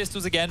to just the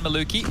pistols again,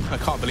 Maluki. I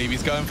can't believe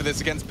he's going for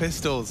this against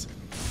pistols.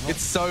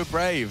 It's so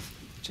brave.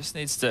 Just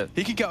needs to...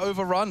 He could get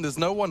overrun. There's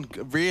no one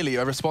really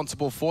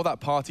responsible for that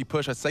party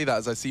push. I say that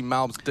as I see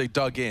Malbs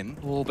dug in.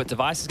 Oh, but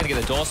Device is going to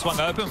get the door swung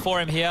open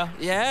for him here.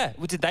 Yeah.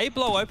 Well, did they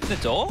blow open the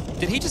door?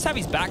 Did he just have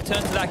his back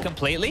turned to that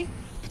completely?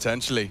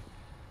 Potentially.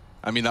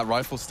 I mean, that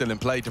rifle's still in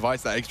play.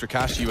 Device, that extra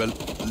cash you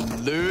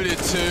alluded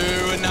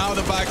to, and now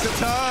the backs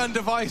are turned.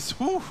 Device,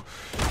 whew,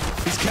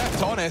 he's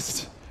kept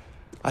honest.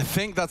 I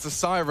think that's a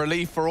sigh of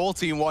relief for all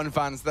Team 1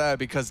 fans there,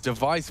 because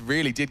Device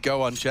really did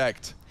go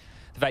unchecked.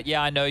 In fact,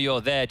 yeah, I know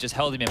you're there, just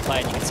held him in play,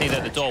 and you can see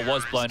that the door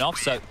was blown off,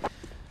 so...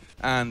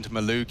 And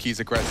Maluki's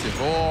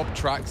aggressive orb,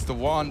 tracks the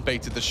one,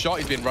 baited the shot,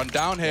 he's been run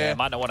down here. Yeah,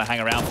 might not want to hang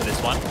around for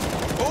this one.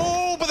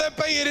 Oh, but they're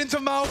baited into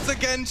Malbs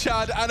again,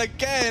 Chad, and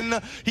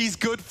again, he's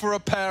good for a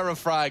pair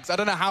of frags. I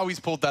don't know how he's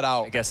pulled that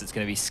out. I guess it's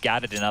going to be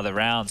scattered in other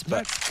rounds,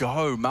 but... Let's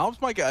go,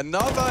 Malbs might get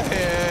another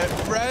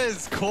hit.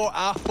 Rez caught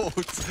out.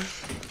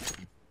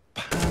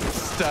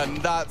 And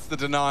that's the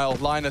denial.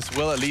 Linus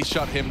will at least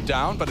shut him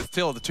down, but it's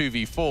still the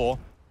 2v4.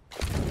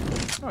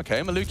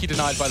 Okay, Maluki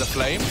denied by the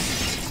flame.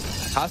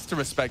 Has to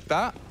respect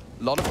that.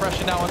 A lot of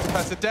pressure now onto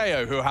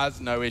Pesadeo, who has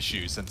no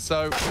issues. And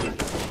so,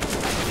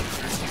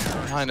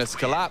 Linus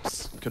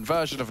collapse.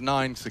 Conversion of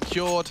 9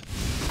 secured.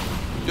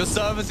 Your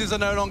services are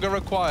no longer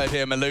required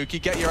here,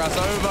 Maluki. Get your ass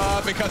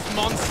over, because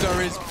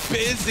Monster is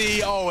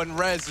busy. Oh, and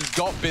Rez has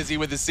got busy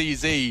with the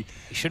CZ. He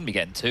shouldn't be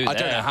getting 2 I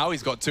don't know how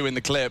he's got 2 in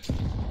the clip.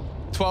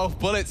 12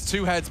 bullets,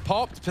 2 heads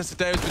popped.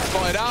 Pesadeo's been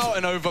spotted out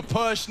and over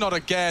push. Not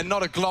again,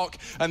 not a Glock,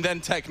 and then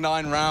Tech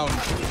 9 round.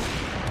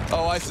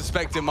 Oh, I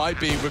suspect it might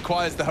be.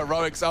 Requires the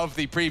heroics of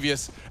the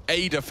previous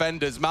A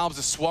defenders. Malbs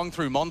has swung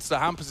through Monster.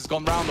 Hampus has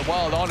gone round the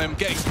world on him.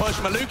 Getting pushed.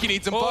 Maluki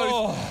needs them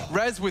both.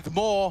 Rez with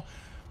more.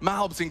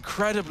 Malbs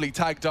incredibly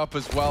tagged up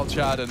as well,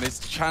 Chad, and his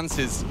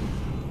chances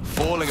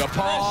falling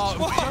apart.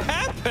 What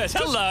happened?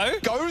 Hello.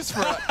 Goes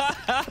for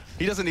it.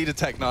 He doesn't need a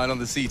Tech 9 on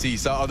the CT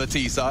side, on the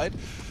T side.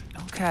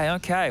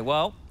 Okay,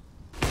 well,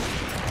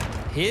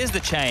 here's the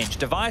change.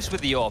 Device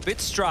with the AWP,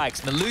 it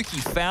strikes. Maluki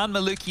found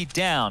Maluki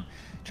down.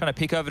 Trying to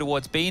pick over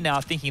towards B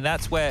now, thinking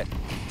that's where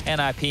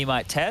NIP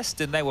might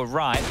test, and they were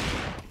right.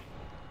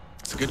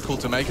 It's a good call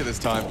to make at this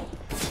time.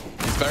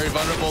 He's very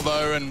vulnerable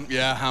though, and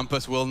yeah,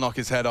 Hampus will knock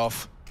his head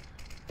off.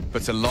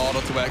 Puts a lot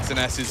onto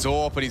XNS's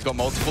AWP, and he's got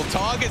multiple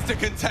targets to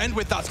contend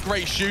with. That's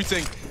great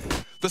shooting.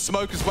 The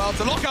smoke as well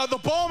to lock out the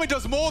bomb. He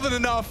does more than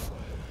enough.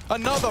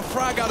 Another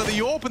frag out of the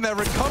AWP, and they're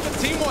recovered.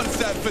 Team 1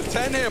 set for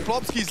 10 here.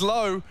 Plopski's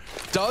low.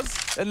 Does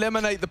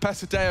eliminate the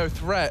Pesadeo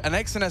threat. And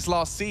XNS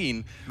last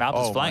seen.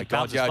 Malbs' flank. My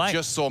God, yeah, I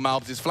just saw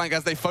Malbs' flank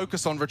as they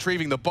focus on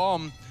retrieving the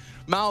bomb.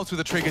 Malbs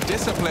with a trigger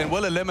discipline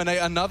will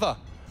eliminate another.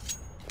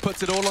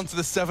 Puts it all onto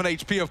the 7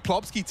 HP of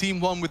Plopski. Team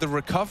 1 with a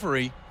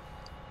recovery.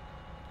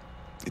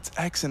 It's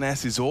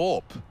XNS's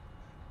AWP.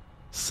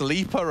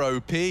 Sleeper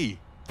OP.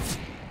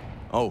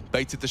 Oh,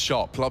 baited the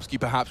shot. Plopski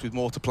perhaps with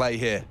more to play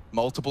here.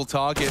 Multiple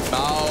targets.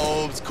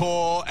 Malbs,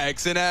 core,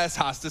 XNS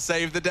has to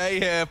save the day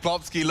here.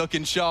 Plopski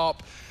looking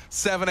sharp.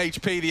 7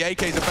 HP. The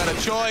AK's a better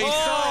choice.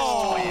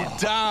 Oh,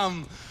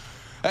 damn.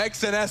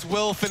 XNS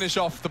will finish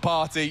off the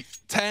party.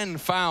 10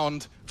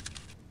 found.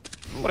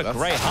 What a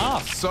great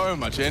half. So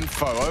much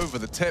info over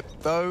the tip,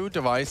 though.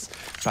 Device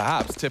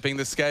perhaps tipping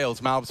the scales.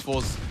 Malbs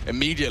falls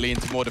immediately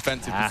into more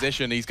defensive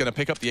position. He's going to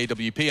pick up the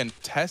AWP, and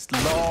Test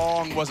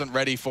Long wasn't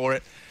ready for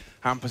it.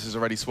 Hampus has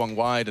already swung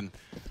wide, and,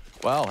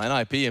 well,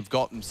 NIP have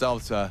got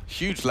themselves a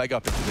huge leg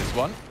up into this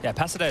one. Yeah,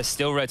 Pesadeo is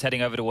still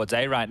rotating over towards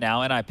A right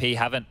now. NIP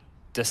haven't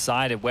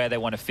decided where they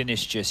want to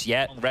finish just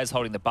yet. Rez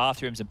holding the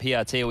bathrooms, and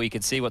PRT, where you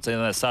can see what's on the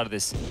other side of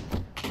this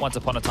once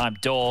upon a time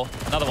door.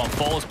 Another one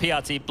falls.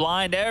 PRT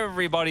blind.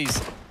 Everybody's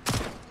a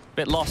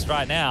bit lost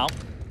right now.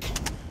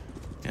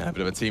 Yeah, a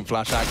bit of a team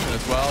flash action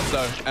as well.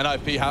 So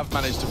NIP have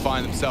managed to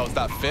find themselves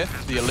that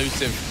 5th, the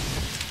elusive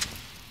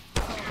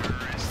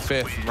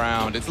 5th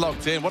round. It's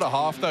locked in. What a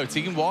half, though.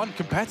 Team 1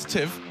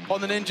 competitive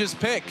on the Nynjas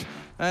pick.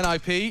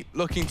 NIP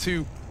looking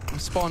to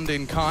respond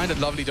in kind. A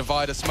lovely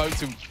divider smoke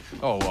to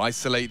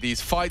isolate these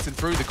fights, and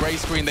through the grey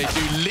screen they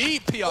do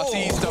leap.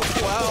 PRT's done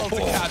well to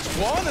catch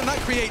one, and that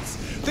creates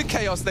the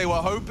chaos they were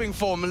hoping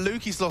for.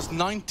 Maluki's lost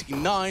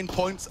 99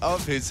 points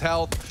of his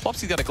health.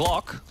 Plopsy's got a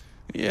Glock.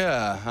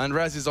 Yeah, and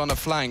Rez is on a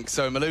flank,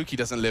 so Maluki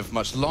doesn't live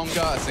much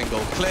longer. A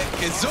single click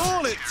is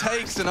all it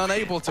takes, and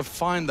unable to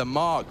find the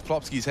mark.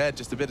 Plopsky's head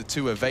just a bit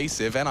too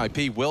evasive.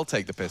 NIP will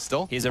take the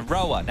pistol. He's a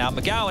rower. Now,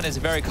 McGowan is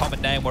a very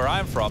common name where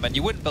I'm from, and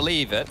you wouldn't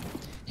believe it.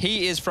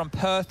 He is from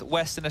Perth,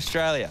 Western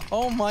Australia.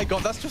 Oh my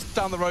God, that's just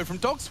down the road from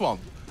Dog Swamp.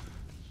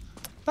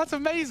 That's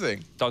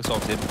amazing. Dog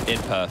Swamp's in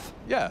Perth.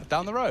 Yeah,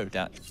 down the road.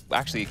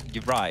 Actually,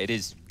 you're right. It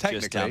is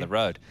just down the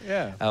road.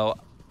 Yeah. Oh,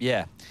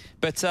 yeah.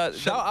 But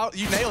shout out,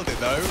 you nailed it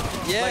though.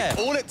 Yeah.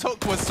 Like, all it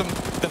took was the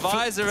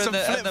visor and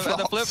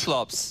the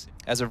flip-flops.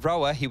 As a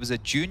rower, he was a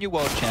junior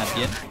world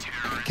champion,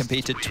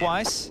 competed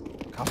twice,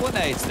 a couple of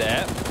nades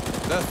there.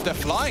 They're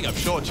flying up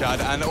short, Chad,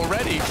 and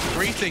already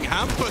greeting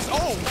Hampus.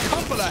 Oh,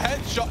 couple of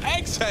headshot.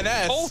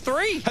 XNS all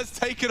three has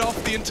taken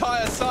off the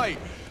entire site,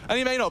 and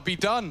he may not be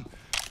done.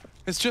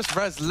 It's just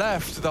Rez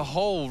left. The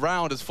whole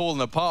round has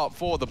fallen apart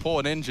for the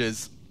poor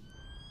Nynjas.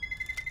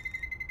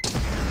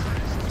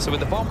 So with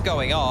the bomb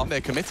going off,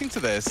 they're committing to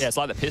this. Yeah, it's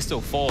like the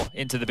pistol 4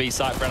 into the B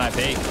site for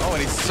NIP. Oh,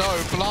 and he's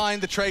so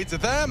blind. The trades are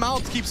there.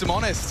 Mount keeps him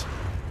honest.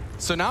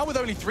 So now with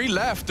only 3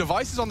 left,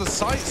 Device is on the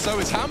site, so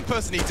is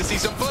Hampus. Need to see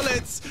some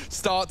bullets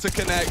start to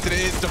connect, and it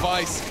is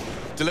Device.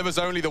 Delivers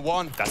only the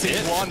one. That's Team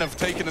it. 1 have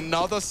taken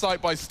another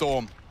site by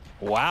storm.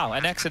 Wow,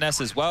 and XNS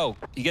as well.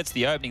 He gets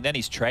the opening, then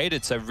he's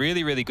traded, so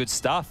really, really good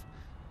stuff.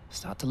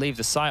 Start to leave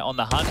the site on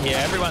the hunt here.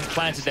 Everyone's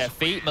planted their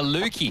feet.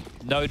 Maluki,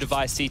 no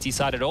Device CT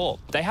site at all.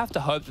 They have to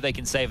hope that they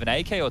can save an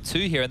AK or 2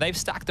 here, and they've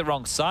stacked the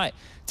wrong site.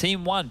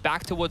 Team 1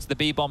 back towards the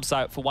B-bomb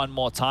site for one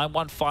more time.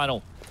 One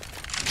final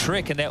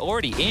trick, and they're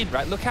already in,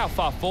 right? Look how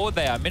far forward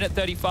they are. Minute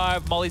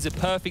 35, mollies are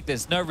perfect.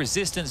 There's no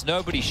resistance.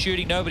 Nobody's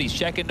shooting. Nobody's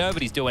checking.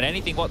 Nobody's doing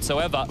anything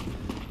whatsoever.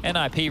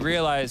 NIP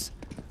realize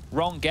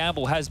wrong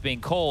gamble has been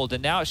called,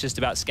 and now it's just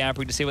about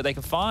scampering to see what they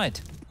can find.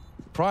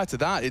 Prior to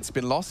that, it's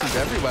been losses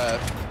everywhere.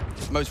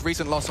 Most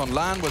recent loss on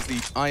LAN was the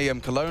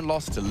IEM Cologne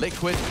loss to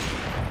Liquid.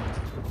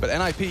 But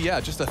NIP, yeah,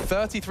 just a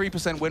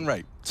 33% win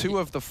rate. 2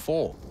 of the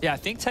 4. Yeah, I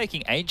think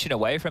taking Ancient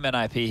away from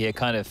NIP here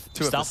kind of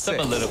stumped them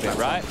a little bit,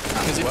 right?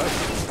 Because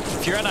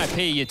if you're NIP,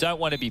 you don't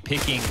want to be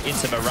picking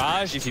into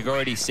Mirage if you've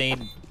already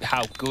seen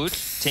how good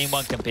Team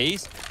 1 can be.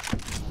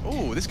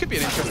 Ooh, this could be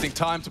an interesting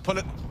time to pull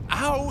it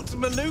out.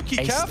 Maluki,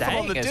 careful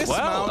on the dismount.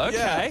 Well.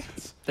 Okay.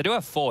 Yeah. They do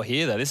have 4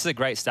 here, though. This is a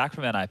great stack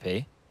from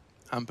NIP.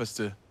 Hampus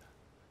to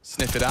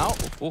sniff it out.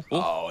 Ooh.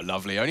 Oh,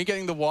 lovely. Only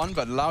getting the 1,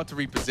 but allowed to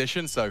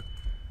reposition, so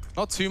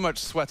not too much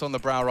sweat on the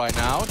brow right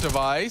now.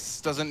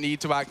 Device doesn't need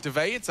to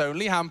activate. It's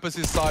only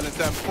Hampus' silence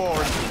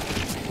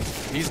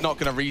M4. And he's not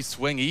going to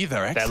re-swing either.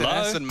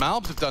 XNS and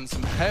Malbs have done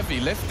some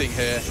heavy lifting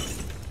here.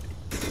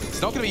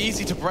 It's not going to be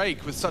easy to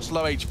break with such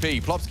low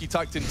HP. Plopsky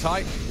tucked in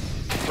tight.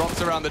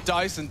 Drops around the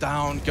dice, and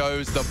down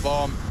goes the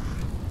bomb.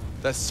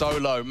 They're so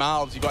low.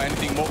 Malbs, you got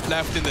anything more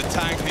left in the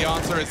tank? The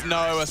answer is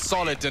no. A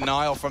solid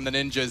denial from the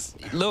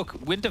Nynjas. Look,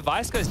 when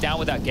Device goes down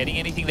without getting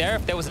anything there,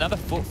 if there was another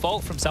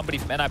fault from somebody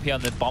from NIP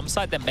on the bomb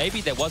site, then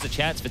maybe there was a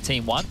chance for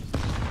Team 1.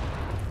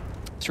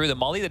 Through the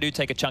molly, they do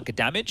take a chunk of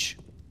damage.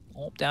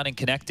 All down in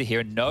connector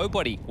here.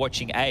 Nobody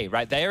watching A,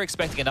 right? They are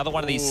expecting another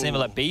one of these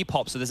similar B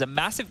pops, so there's a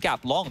massive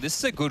gap long. This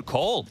is a good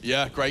call.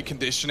 Yeah, great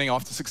conditioning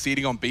after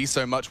succeeding on B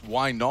so much.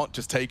 Why not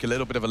just take a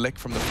little bit of a lick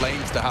from the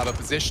Flames to have a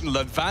positional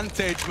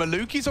advantage?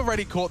 Maluki's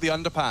already caught the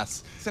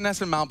underpass.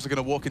 XNS and Malbs are going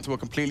to walk into a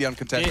completely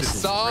uncontested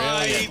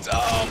side. Brilliant.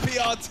 Oh,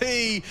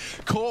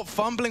 PRT caught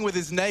fumbling with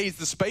his nades.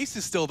 The space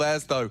is still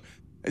theirs, though.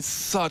 It's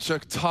such a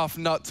tough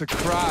nut to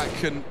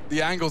crack, and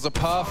the angles are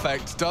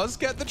perfect. Does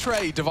get the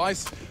trade.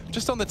 Device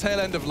just on the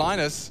tail end of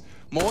Linus.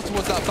 More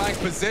towards that bank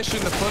position.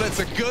 The bullets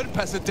are good.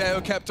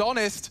 Pesadeo kept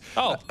honest.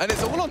 Oh. And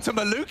it's all onto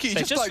Maluki,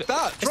 just like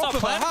that. It's not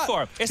planning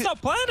for him. It's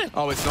not planning.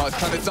 Oh, it's not. It's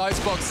kind of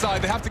Dicebox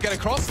side. They have to get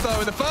across, though.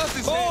 And the first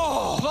is hit.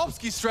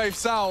 Plopsky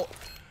strafes out.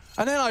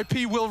 And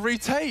NIP will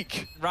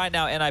retake. Right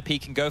now,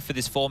 NIP can go for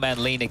this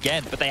 4-man lean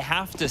again, but they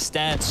have to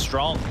stand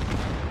strong.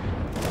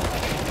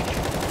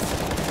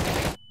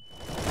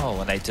 Oh,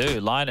 and they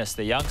do. Linus,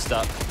 the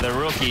youngster, the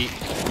rookie,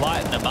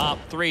 lighten them up.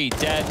 3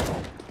 dead.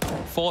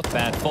 4th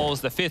man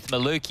falls. The 5th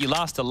Maluki,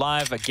 last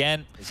alive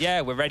again.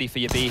 Yeah, we're ready for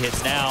your B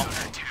hits now.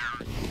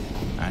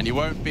 And you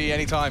won't be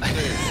anytime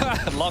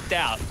soon. Locked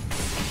out.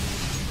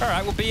 All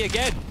right, we'll B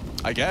again.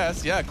 I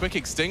guess, yeah. Quick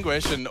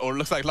extinguish, and or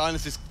looks like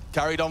Linus is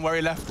carried on where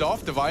he left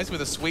off. Device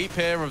with a sweep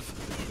here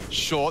of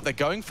short. They're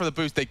going for the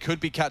boost. They could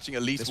be catching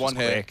at least one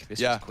here.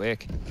 This was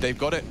quick. They've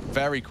got it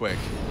very quick.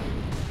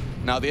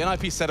 Now, the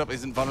NIP setup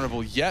isn't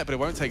vulnerable yet, but it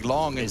won't take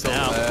long until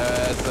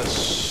there's the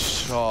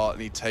shot,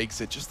 and he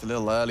takes it just a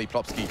little early.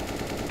 Plopsky.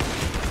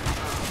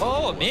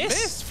 Oh, miss.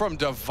 Miss from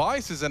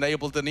Device has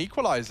enabled an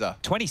equalizer.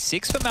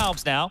 26 for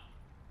Malbs now.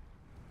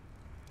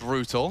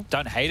 Brutal.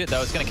 Don't hate it,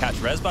 though. It's going to catch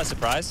Rez by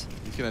surprise.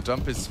 He's going to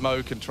dump his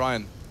smoke and try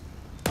and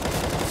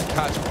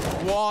catch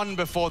one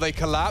before they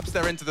collapse.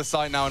 They're into the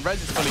site now, and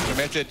Rez is fully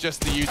committed.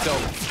 Just the util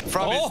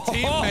from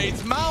his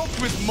teammates. Mount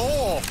with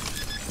more.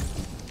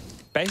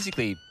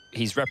 Basically,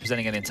 he's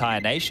representing an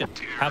entire nation.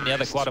 How many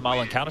other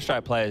Guatemalan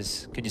Counter-Strike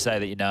players can you say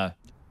that you know?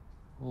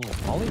 Ooh,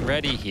 Molly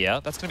ready here.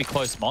 That's going to be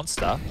close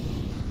monster.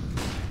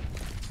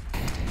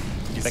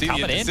 You see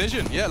the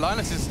indecision. Yeah,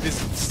 Linus is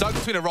stuck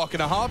between a rock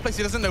and a hard place.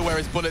 He doesn't know where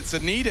his bullets are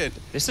needed.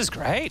 This is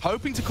great.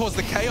 Hoping to cause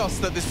the chaos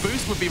that this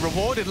boost would be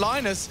rewarded.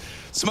 Linus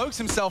smokes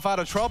himself out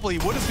of trouble. He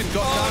would have been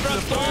got down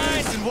to the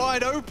boost and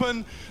wide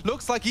open.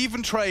 Looks like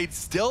even trade.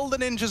 Still the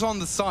Nynjas on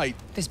the site.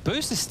 This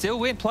boost is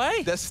still in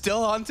play. They're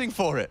still hunting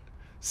for it.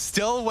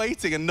 Still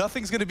waiting, and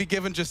nothing's going to be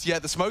given just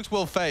yet. The smokes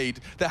will fade.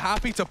 They're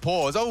happy to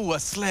pause. Oh, a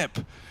slip.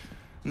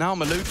 Now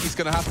Maluki's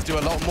going to have to do a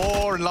lot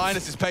more, and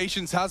Linus's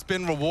patience has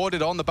been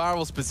rewarded on the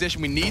barrel's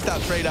position. We need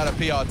that trade out of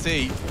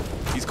PRT.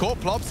 He's caught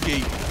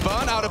Plopsky.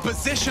 Burn out of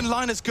position.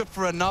 Linus good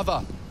for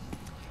another.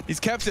 He's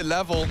kept it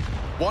level.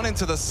 One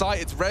into the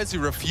site. It's Rez who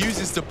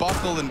refuses to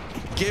buckle and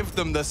give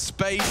them the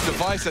space.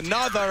 Device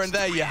another, and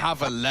there you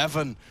have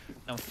 11.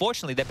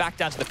 Unfortunately, they're back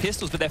down to the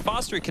pistols, but they're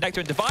fast through Connector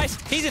and Device.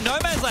 He's in no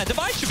man's land.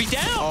 Device should be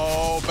down.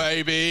 Oh,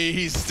 baby.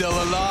 He's still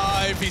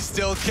alive. He's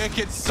still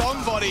kicking.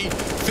 Somebody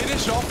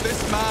finish off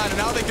this man, and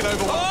now they can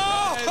overwhelm.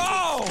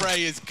 Oh!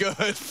 Spray is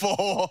good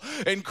for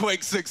in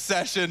quick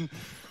succession.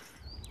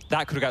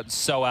 That could have gotten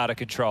so out of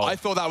control. I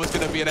thought that was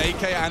going to be an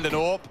AK and an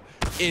AWP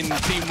in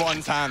Team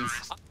 1's hands.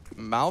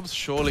 Malv's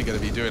surely going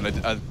to be doing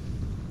a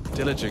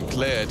diligent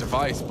clear.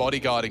 Device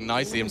bodyguarding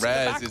nicely, and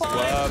Rez is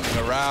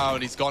worming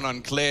around. He's gone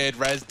uncleared.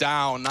 Rez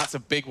down. That's a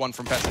big one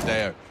from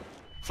Pesadeo.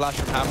 Flash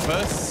from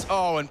Hampus.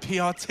 Oh, and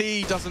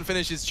PRT doesn't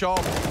finish his job.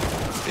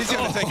 He's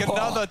going to take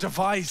another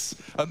Device.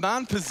 A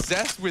man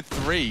possessed with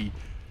 3.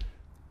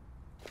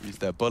 Use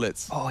their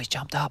bullets. Oh, he's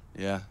jumped up.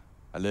 Yeah,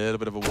 a little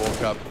bit of a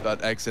walk up,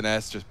 but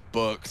XNS just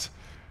booked.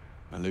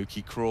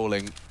 Maluki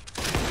crawling.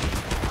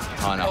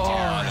 An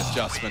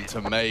adjustment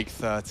to make.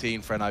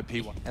 13 for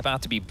NIP.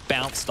 About to be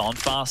bounced on.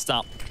 Fast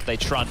up. They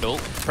trundle.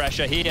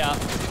 Pressure here.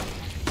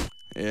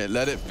 Yeah,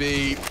 let it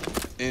be.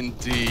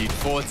 Indeed.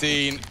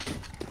 14.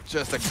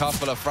 Just a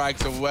couple of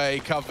frags away.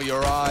 Cover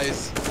your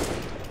eyes.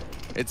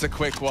 It's a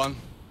quick one.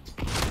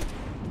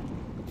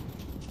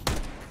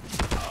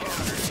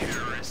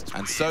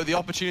 And so the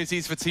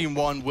opportunities for Team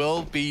 1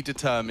 will be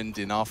determined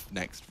in our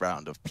next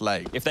round of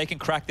play. If they can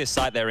crack this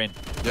site, they're in.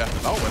 Yeah.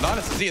 Oh, well,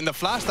 Linus is eating the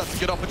flash. That's a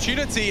good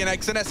opportunity. And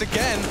XNS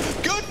again.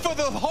 Good for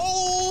the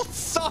whole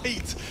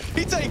site.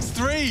 He takes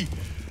 3.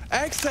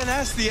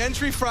 XNS, the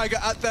entry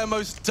fragger, at their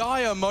most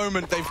dire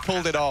moment, they've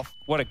pulled it off.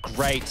 What a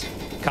great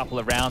couple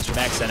of rounds from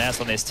XNS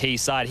on this T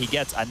side. He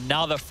gets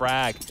another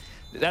frag.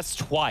 That's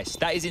twice.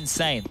 That is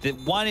insane. The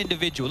one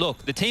individual,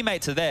 look, the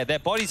teammates are there. Their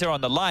bodies are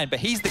on the line, but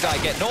he's the guy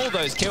getting all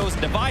those kills.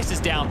 Device is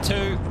down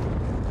 2.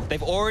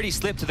 They've already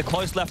slipped to the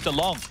close left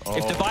along.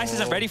 If Device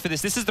isn't ready for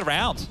this, this is the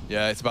round.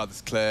 Yeah, it's about this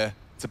clear.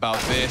 It's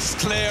about this.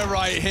 Clear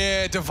right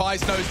here.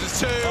 Device knows there's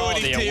 2, and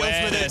he deals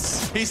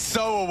with it. He's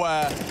so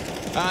aware.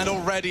 And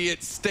already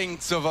it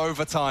stinks of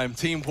overtime.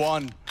 Team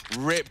 1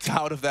 ripped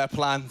out of their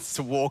plans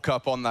to walk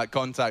up on that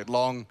contact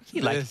long.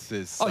 This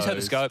is so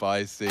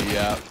spicy.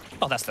 Yeah.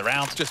 Oh, that's the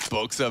round. Just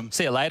books them.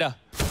 See you later.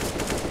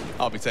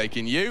 I'll be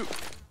taking you.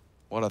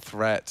 What a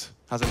threat.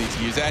 Hasn't need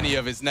to use any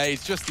of his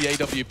nades, just the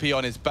AWP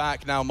on his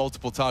back. Now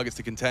multiple targets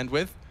to contend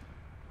with.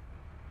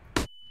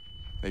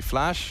 They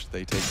flash,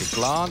 they take a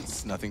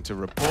glance, nothing to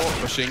report,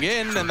 pushing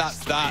in, and that's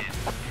that.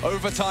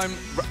 Overtime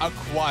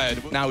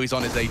acquired. Now he's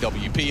on his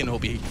AWP, and he'll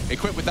be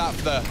equipped with that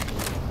for the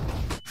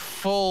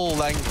full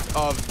length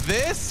of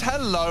this.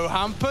 Hello,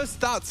 Hampus.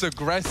 That's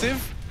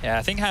aggressive. Yeah,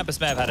 I think Hampus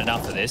may have had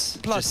enough of this.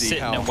 Just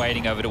sitting and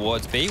waiting over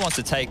towards B. He wants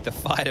to take the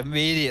fight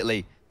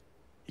immediately.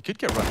 He could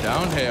get run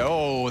down here.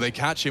 Oh, they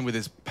catch him with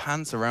his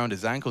pants around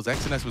his ankles.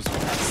 XNS was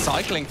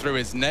cycling through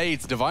his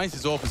nades.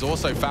 Device's AWP has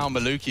also found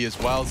Maluki as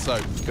well, so...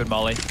 Good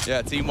molly.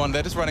 Yeah, Team 1,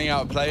 they're just running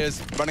out of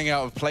players, running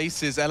out of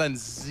places.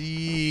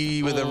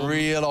 LNZ with a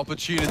real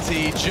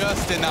opportunity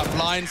just in that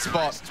blind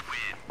spot,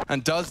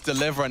 and does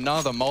deliver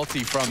another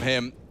multi from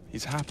him.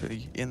 He's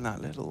happy in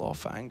that little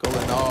off angle,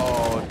 and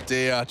oh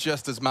dear,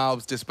 just as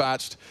Malb's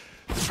dispatched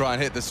to try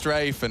and hit the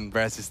strafe, and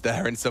Rez is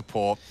there in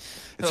support.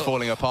 It's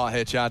falling apart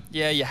here, Chad.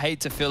 Yeah, you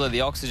hate to feel it.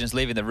 The oxygen's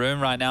leaving the room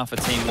right now for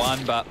Team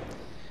 1, but...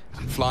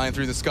 Flying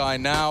through the sky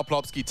now,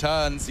 Plopsky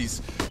turns.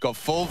 He's got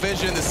full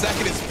vision. The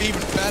second is even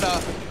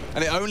better,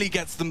 and it only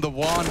gets them the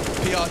 1.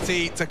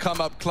 PRT to come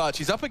up clutch.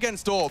 He's up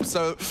against AWP,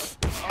 so...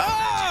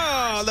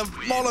 Ah! The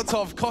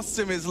Molotov costs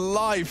him his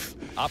life.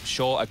 Up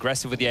short,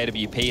 aggressive with the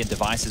AWP, and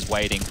Device is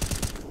waiting.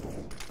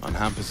 And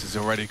Hampus has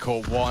already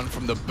caught 1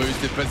 from the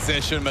boosted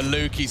position.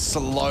 Maluki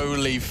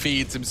slowly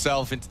feeds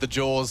himself into the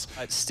jaws.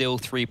 It's still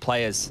 3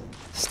 players.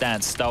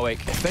 Stand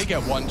stoic. If they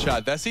get 1,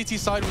 Chad, their CT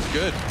side was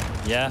good.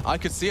 Yeah. I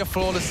could see a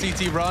flawless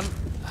CT run.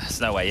 There's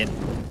no way in.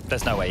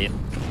 There's no way in.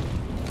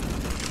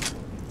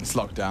 It's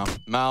locked down.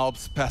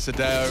 Malbs,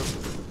 Pesadeo.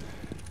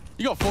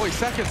 You got 40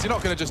 seconds. You're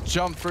not going to just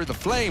jump through the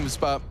flames,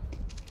 but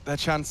their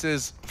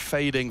chances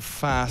fading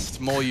fast.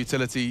 More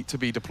utility to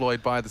be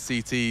deployed by the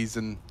CTs,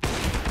 and...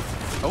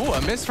 Oh,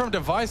 a miss from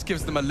Device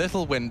gives them a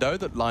little window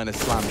that Linus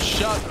slams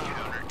shut.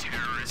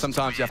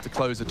 Sometimes you have to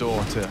close a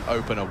door to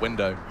open a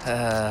window.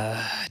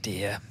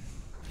 Dear.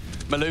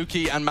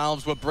 Maluki and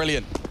Malbs were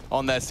brilliant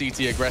on their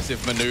CT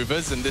aggressive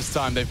maneuvers, and this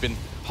time they've been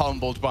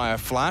humbled by a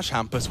flash.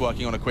 Hampus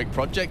working on a quick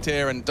project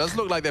here, and does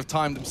look like they've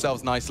timed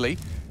themselves nicely.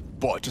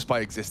 What, just by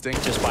existing?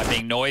 Just by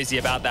being noisy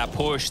about that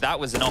push. That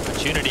was an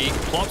opportunity.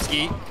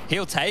 Plopsky,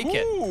 he'll take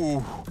it.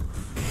 Ooh.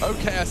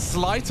 Okay, a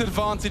slight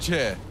advantage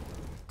here.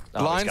 Oh,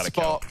 blind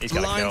spot,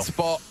 blind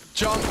spot.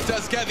 Jump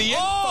does get the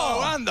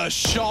info and the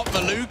shot.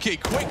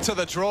 Maluki quick to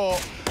the draw.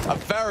 A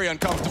very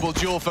uncomfortable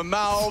duel for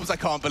Malbs. I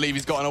can't believe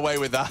he's gotten away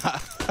with that.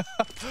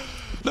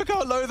 Look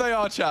how low they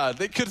are, Chad.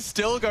 It could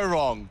still go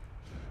wrong.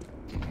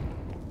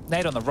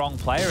 Nade on the wrong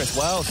player as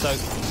well, so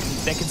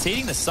they're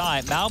conceding the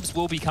site. Malbs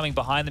will be coming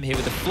behind them here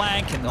with the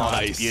flank, and oh,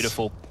 that's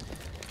beautiful.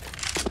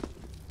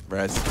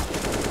 Rez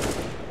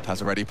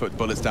has already put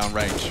bullets down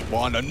range.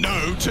 1 and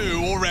no,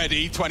 2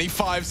 already.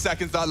 25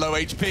 seconds, that low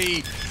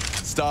HP.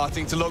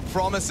 Starting to look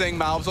promising.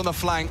 Malbs on the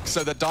flank,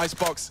 so the dice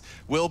box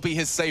will be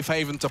his safe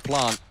haven to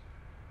plant.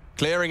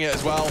 Clearing it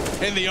as well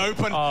in the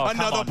open. Oh,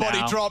 another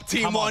body drop.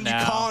 Team 1, you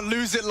can't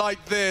lose it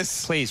like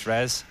this. Please,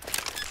 Rez.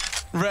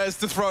 Rez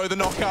to throw the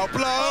knockout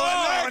blow.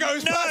 And there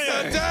goes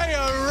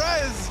Pasadeo.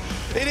 Rez,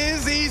 it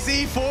is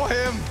easy for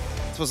him.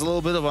 It was a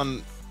little bit of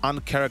an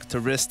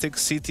uncharacteristic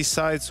CT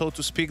side, so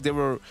to speak. They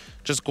were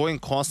just going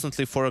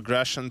constantly for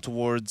aggression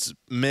towards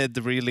mid,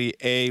 really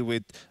A,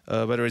 with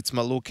whether it's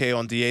Maluke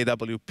on the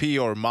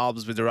AWP or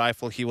Malbs with the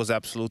rifle. He was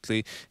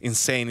absolutely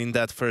insane in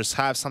that first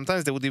half.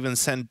 Sometimes they would even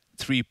send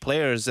 3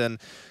 players, and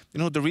you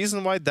know the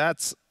reason why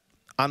that's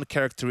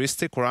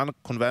uncharacteristic or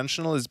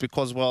unconventional is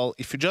because, well,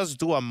 if you just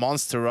do a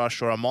monster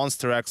rush or a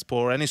monster expo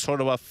or any sort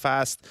of a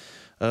fast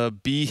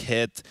B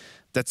hit,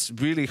 that's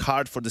really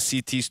hard for the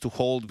CTs to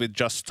hold with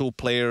just 2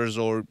 players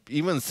or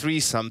even 3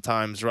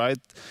 sometimes, right?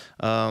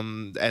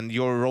 And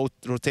your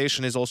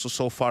rotation is also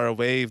so far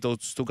away if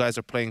those 2 guys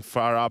are playing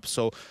far up.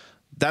 So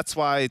that's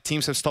why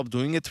teams have stopped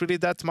doing it really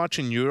that much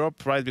in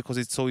Europe, right? Because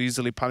it's so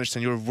easily punished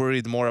and you're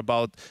worried more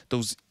about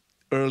those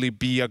early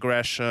B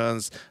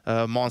aggressions,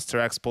 monster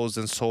expos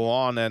and so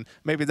on. And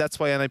maybe that's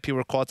why NIP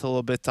were caught a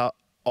little bit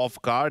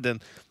off guard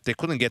and they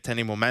couldn't get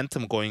any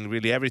momentum going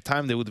really. Every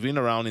time they would win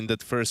a round in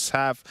that first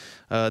half,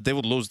 they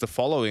would lose the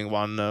following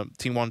one.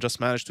 Team 1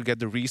 just managed to get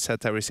the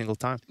reset every single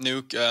time.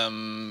 Nuke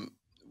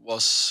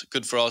was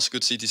good for us,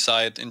 good CT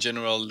side. In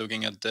general,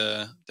 looking at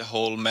the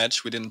whole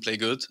match, we didn't play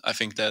good. I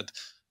think that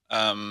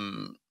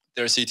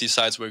their CT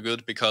sides were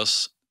good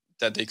because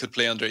that they could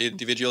play under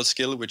individual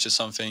skill, which is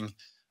something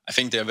I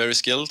think they're very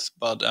skilled,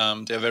 but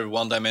they're very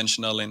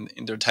one-dimensional in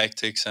their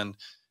tactics and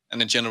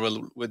in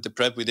general with the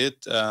prep we did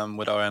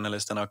with our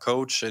analyst and our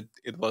coach.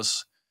 It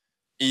was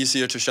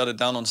easier to shut it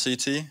down on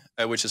CT,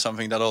 which is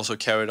something that also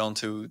carried on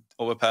to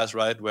Overpass,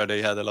 right, where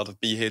they had a lot of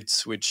B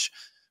hits, which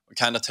were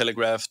kind of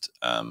telegraphed.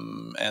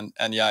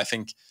 And yeah, I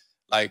think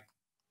like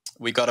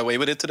we got away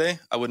with it today.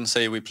 I wouldn't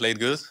say we played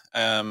good.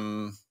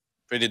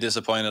 Pretty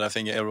disappointed. I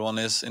think everyone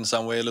is in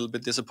some way a little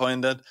bit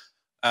disappointed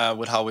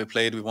with how we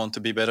played. We want to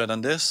be better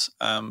than this.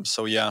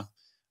 So yeah,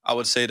 I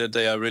would say that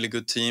they are a really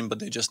good team, but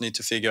they just need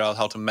to figure out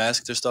how to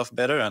mask their stuff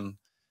better.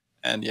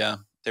 And yeah,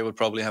 they would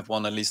probably have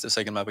won at least the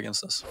second map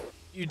against us.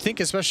 You'd think,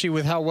 especially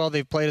with how well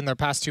they've played in their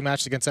past 2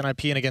 matches against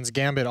NIP and against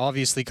Gambit,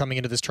 obviously coming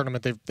into this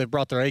tournament, they've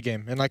brought their A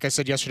game. And like I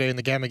said yesterday in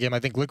the Gambit game, I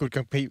think Liquid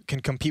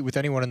can compete with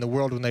anyone in the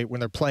world when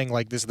they're playing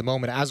like this at the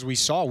moment, as we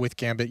saw with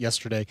Gambit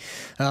yesterday.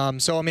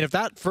 So I mean, if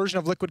that version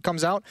of Liquid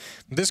comes out,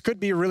 this could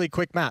be a really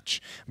quick match.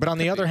 But on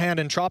the other hand,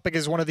 Entropiq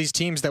is one of these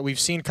teams that we've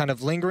seen kind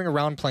of lingering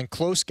around, playing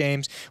close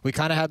games. We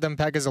kind of had them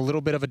pegged as a little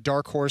bit of a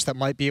dark horse that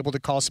might be able to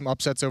cause some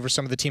upsets over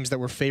some of the teams that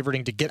were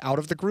favoriting to get out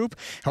of the group.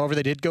 However,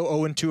 they did go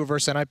 0-2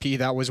 versus NIP.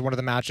 That was one of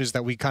the matches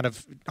that we kind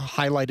of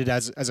highlighted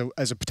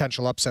as a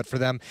potential upset for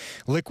them.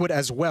 Liquid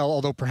as well,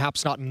 although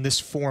perhaps not in this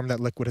form that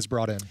Liquid has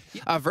brought in.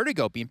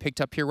 Vertigo being picked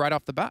up here right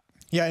off the bat.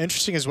 Yeah,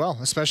 interesting as well,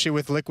 especially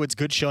with Liquid's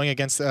good showing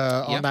against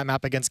on that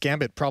map against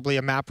Gambit. Probably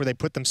a map where they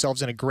put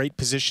themselves in a great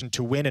position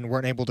to win and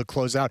weren't able to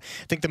close out.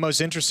 I think the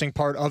most interesting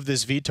part of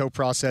this veto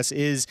process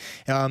is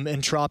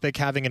Entropiq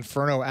having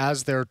Inferno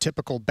as their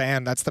typical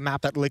ban. That's the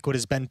map that Liquid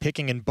has been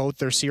picking in both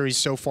their series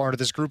so far into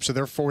this group, so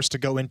they're forced to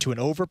go into an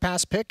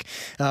Overpass pick.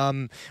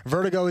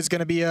 Vertigo is going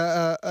to be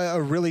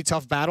a really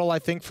tough battle, I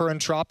think, for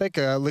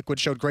Entropiq. Liquid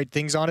showed great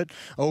things on it.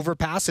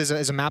 Overpass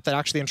is a map that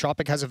actually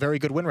Entropiq has a very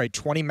good win rate.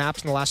 20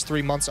 maps in the last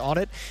 3 months on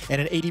it, and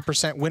an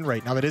 80% win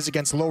rate. Now that is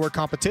against lower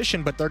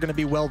competition, but they're going to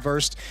be well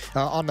versed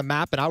on the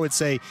map, and I would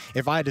say,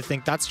 if I had to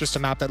think, that's just a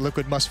map that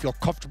Liquid must feel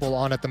comfortable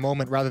on at the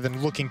moment rather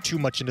than looking too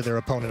much into their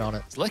opponent on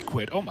it.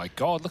 Liquid, oh my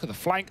god, look at the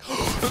flank.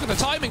 Look at the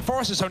timing.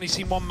 Forrest has only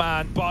seen 1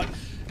 man, but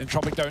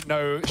Entropiq don't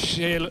know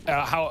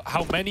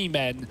how many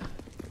men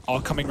are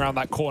coming around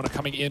that corner,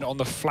 coming in on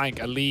the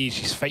flank. Elise,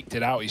 he's faked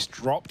it out. He's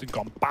dropped and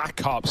gone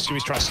back up.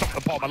 Stewie's trying to stop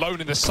the bomb alone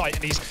in the site,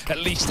 and he's at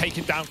least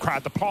taken down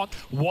Crad. The plant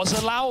was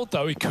allowed,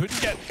 though. He couldn't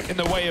get in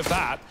the way of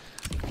that.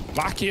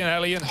 Lackey and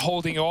Elian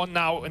holding on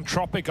now.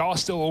 Entropiq are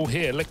still all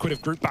here. Liquid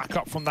have grouped back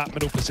up from that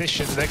middle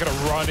position. They're going to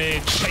run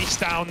in, chase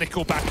down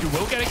Nickelback, who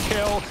will get a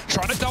kill.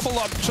 Trying to double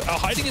up,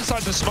 hiding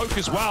inside the smoke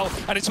as well.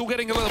 And it's all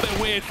getting a little bit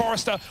weird.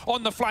 Forrester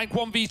on the flank,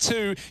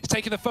 1v2. He's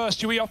taking the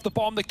first Dewey off the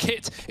bomb. The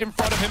kit in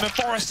front of him, and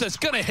Forrester's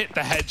going to hit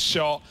the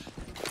headshot.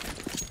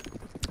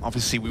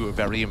 Obviously, we were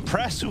very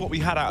impressed with what we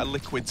had out of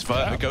Liquid's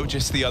Vertigo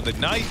just the other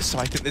night, so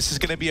I think this is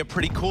going to be a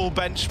pretty cool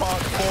benchmark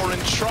for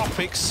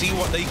Entropiq, see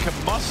what they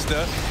can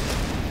muster.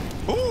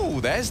 Ooh,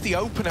 there's the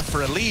opener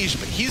for Elige,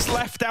 but he's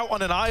left out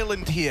on an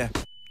island here.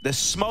 The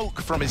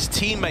smoke from his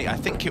teammate, I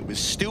think it was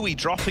Stewie,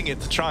 dropping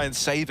it to try and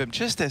save him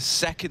just a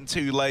second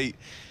too late.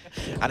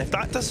 And if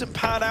that doesn't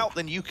pan out,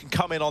 then you can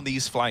come in on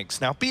these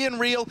flanks. Now, being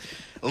real,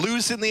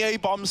 losing the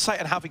A-bomb site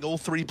and having all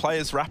 3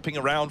 players wrapping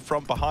around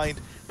from behind,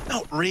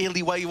 not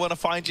really where you want to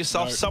find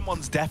yourself. No.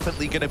 Someone's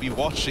definitely going to be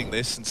watching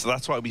this, and so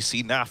that's why we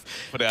see Naf.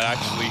 But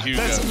actually, Hugo.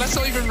 Let's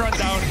not even run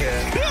down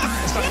here.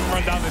 Let's not even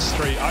run down this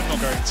street. I'm not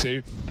going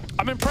to.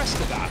 I'm impressed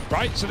at that,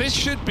 right? So this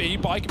should be,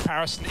 by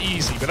comparison,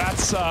 easy, but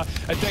that's a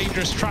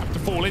dangerous trap to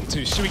fall into.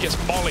 Stewie gets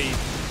mollied.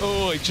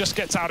 Oh, he just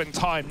gets out in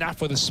time. Naf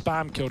with a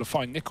spam kill to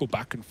find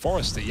Nickelback, and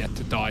Forrester, yet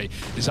to die,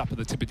 is up at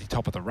the tippity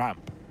top of the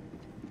ramp.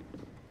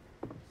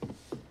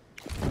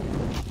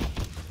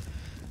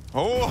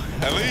 Oh,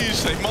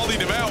 Elige, they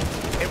mollied him out.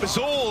 It was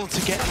all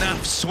to get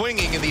Naf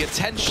swinging and the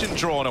attention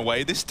drawn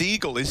away. This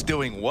Deagle is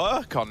doing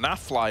work on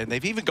Nafly, and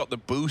they've even got the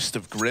boost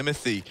of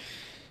Grimothy.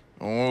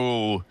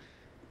 Oh,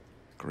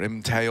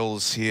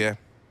 Grimtails here.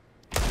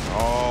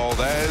 Oh,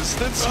 there's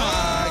the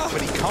tag,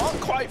 but he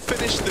can't quite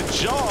finish the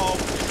job.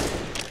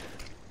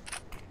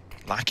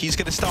 Lackey's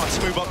going to start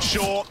to move up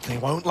short. They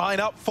won't line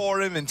up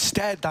for him.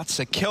 Instead, that's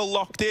a kill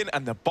locked in,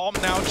 and the bomb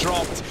now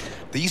dropped.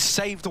 These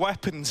saved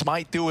weapons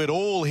might do it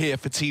all here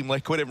for Team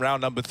Liquid in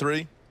round number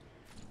 3.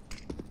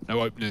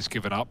 No openers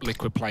given up.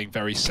 Liquid playing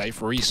very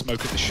safe.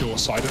 Re-smoke at the short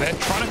side. And they're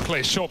trying to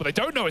clear short, but they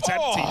don't know it's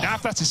empty.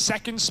 Naf, that's a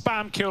second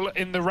spam kill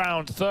in the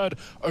round. 3rd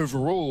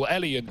overall.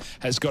 Elian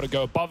has got to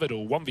go above it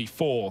all.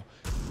 1v4.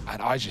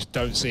 And I just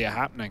don't see it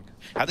happening.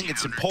 I think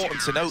it's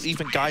important to note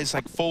even guys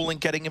like Fallen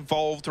getting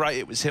involved, right?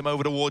 It was him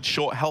over towards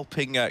short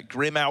helping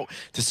Grim out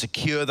to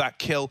secure that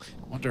kill.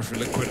 I wonder if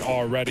Liquid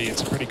are ready.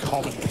 It's a pretty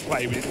common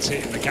play. We didn't see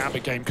it in the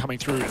Gambit game coming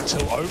through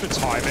until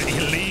overtime. And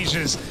Elige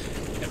is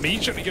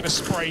immediately going to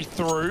spray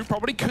through.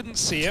 Probably couldn't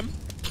see him,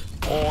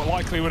 or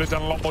likely would have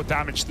done a lot more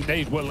damage than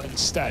Nade will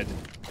instead.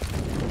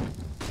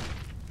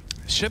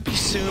 Should be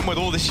soon with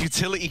all this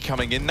utility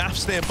coming in.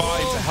 Naf's nearby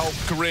to help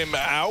Grim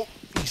out.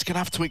 He's going to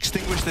have to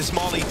extinguish this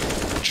molly,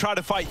 try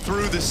to fight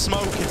through the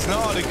smoke. It's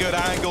not a good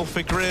angle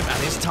for Grim,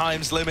 and his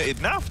time's limited.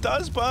 Naf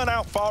does burn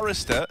out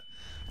Forrester.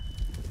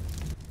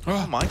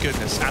 Oh my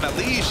goodness, and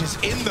Elige is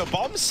in the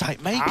bomb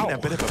site, making a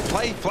bit of a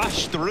play.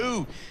 Flash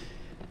through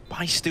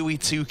by Stewie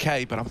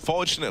 2K, but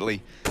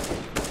unfortunately,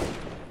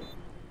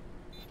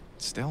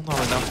 still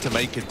not enough to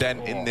make a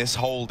dent in this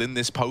hold, in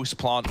this post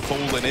plant.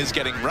 Fallen is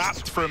getting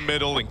wrapped from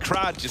middle, and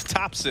Krad just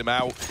taps him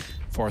out.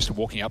 Forrester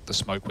walking up the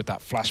smoke with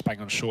that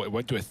flashbang on short. It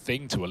won't do a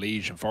thing to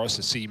Elige, and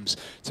Forrester seems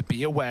to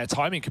be aware.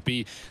 Timing could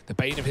be the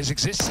bane of his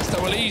existence,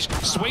 though. Elige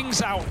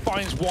swings out,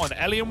 finds one.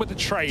 Elian with the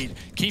trade,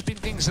 keeping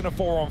things in a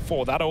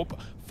 4-on-4. That up,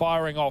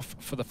 firing off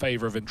for the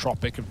favor of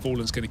Entropiq, and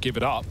Fallen's going to give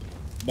it up.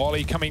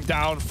 Molly coming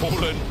down,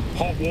 Fallen,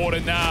 hot water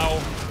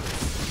now.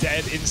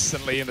 Dead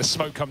instantly, and the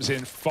smoke comes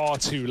in far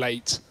too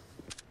late.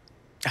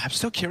 I'm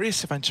still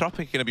curious if Entropiq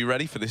are going to be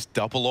ready for this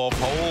double AWP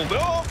hold.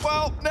 Oh,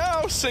 well,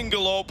 now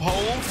single AWP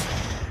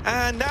hold.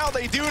 And now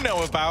they do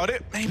know about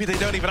it. Maybe they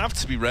don't even have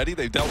to be ready.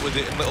 They've dealt with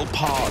it in little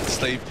parts.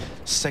 They've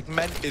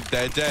segmented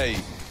their day.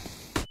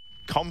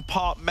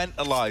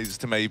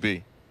 Compartmentalized,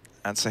 maybe.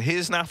 And so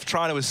here's Naf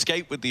trying to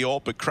escape with the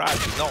AWP, but Krad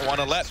does not want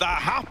to let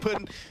that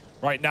happen.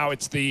 Right now,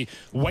 it's the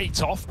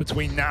weight off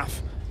between Naf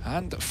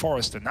and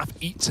Forrester. Naf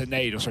eats a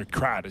nade, or sorry,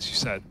 Krad, as you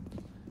said.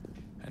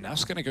 And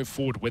Naf's going to go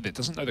forward with it.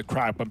 Doesn't know the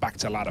Krad went back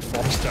to ladder.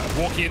 Forrester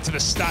walking into the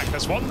stack.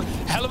 There's one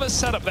hell of a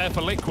setup there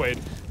for Liquid.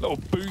 Little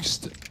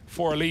boost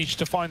for Elige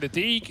to find the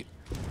Deeg.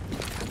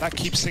 And that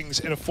keeps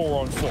things in a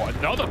 4-on-4.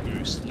 Another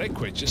boost.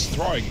 Liquid just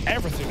throwing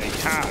everything they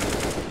can.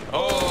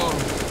 Oh,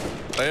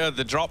 they had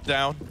the drop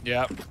down.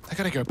 Yeah, they're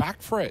going to go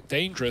back for it.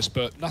 Dangerous,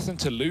 but nothing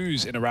to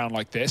lose in a round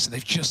like this. And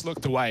they've just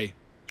looked away.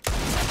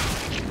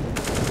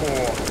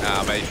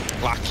 Ah, mate,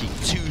 Lackey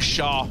too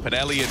sharp, and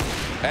Elliot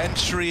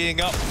entering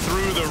up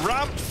through the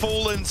ramp.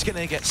 Fallen's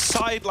gonna get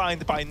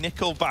sidelined by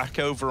Nickelback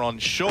over on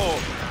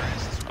short.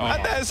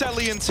 And there's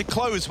Elian to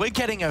close. We're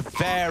getting a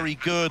very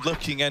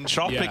good-looking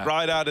Entropiq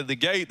right out of the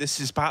gate. This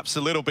is perhaps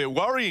a little bit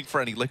worrying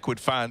for any Liquid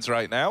fans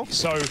right now.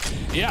 So,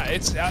 yeah,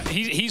 it's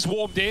he's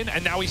warmed in,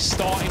 and now he's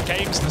starting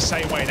games the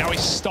same way. Now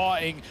he's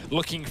starting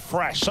looking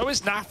fresh. So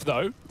is Naf,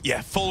 though. Yeah,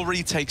 full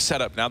retake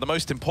setup. Now, the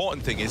most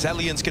important thing is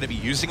Elian's going to be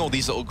using all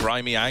these little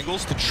grimy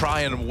angles to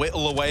try and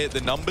whittle away at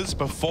the numbers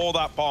before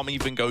that bomb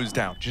even goes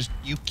down. Just,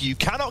 you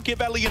cannot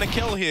give Elian a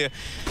kill here.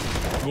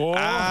 Whoa.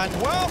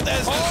 And, well,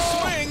 there's the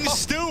swing.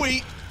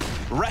 Stewie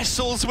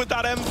wrestles with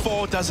that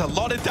M4, does a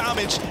lot of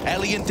damage.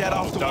 Elian dead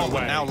after one,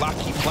 but now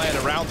Lackey playing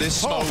around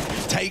this smoke,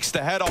 takes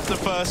the head off the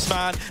first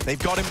man. They've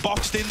got him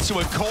boxed into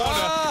a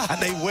corner,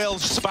 and they will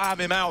spam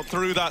him out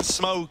through that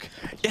smoke.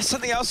 Yeah,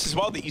 something else as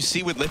well that you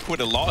see with Liquid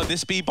a lot of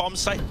this B-bomb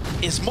site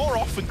is more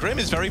often Grim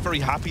is very, very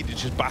happy to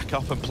just back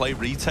up and play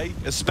retake,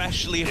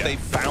 especially if they've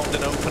found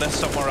an opener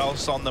somewhere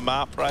else on the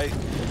map, right?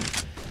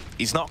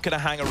 He's not going to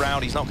hang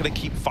around. He's not going to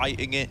keep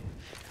fighting it.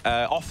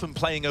 often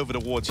playing over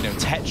towards, you know,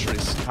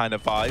 Tetris kind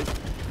of vibe.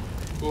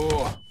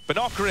 Oh. But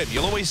not Grim.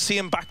 You'll always see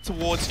him back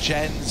towards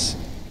gens,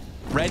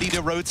 ready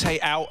to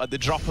rotate out at the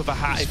drop of a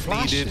hat if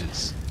needed.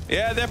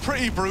 Yeah, they're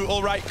pretty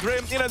brutal, right,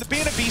 Grim? You know,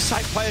 being a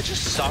B-side player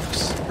just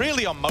sucks,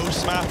 really, on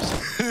most maps.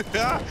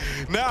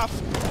 Naf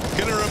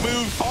gonna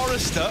remove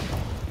Forrester.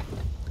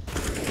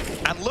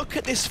 And look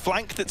at this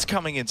flank that's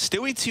coming in.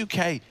 Stewie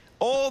 2K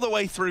all the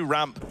way through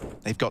ramp.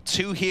 They've got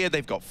 2 here.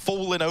 They've got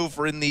Fallen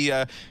over in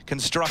the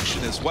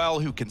construction as well,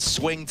 who can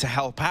swing to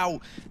help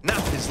out.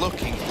 Naf is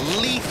looking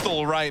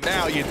lethal right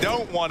now. You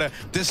don't want to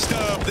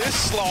disturb this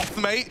sloth,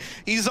 mate.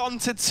 He's on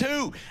to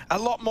 2. A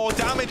lot more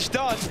damage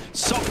done,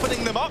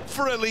 softening them up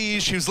for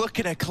Elige, who's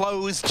looking to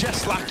close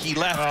just like he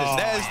left. As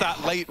there's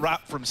that late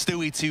wrap from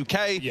Stewie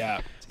 2K. Yeah.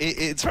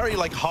 It's very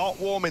like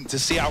heartwarming to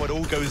see how it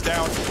all goes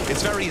down.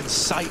 It's very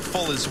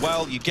insightful as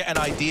well. You get an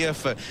idea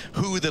for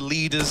who the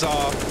leaders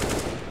are.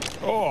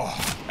 Oh,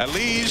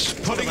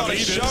 Elige putting on a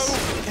show.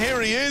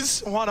 Here he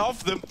is, one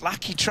of them.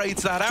 Lackey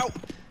trades that out.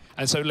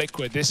 And so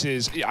Liquid, this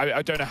is,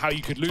 I don't know how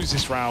you could lose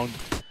this round.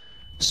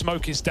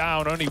 Smoke is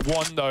down, only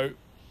 1 though.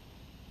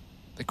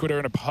 Liquid are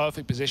in a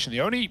perfect position.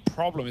 The only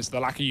problem is the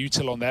lack of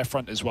util on their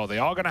front as well. They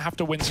are going to have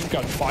to win some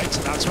gunfights,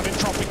 and that's when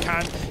Entropiq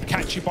can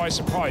catch you by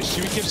surprise.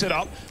 Stewie gives it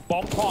up.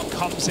 Bomb plant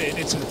comes in.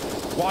 It's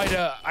a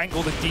wider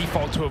angle than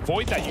default to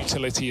avoid that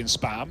utility and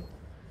spam.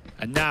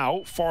 And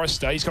now,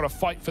 Forrester, he's got to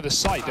fight for the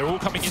site. They're all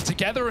coming in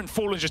together, and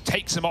Fallen just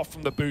takes him off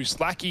from the boost.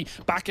 Lackey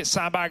back at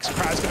sandbags.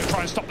 Krad's going to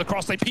try and stop the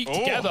cross. They peek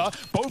together.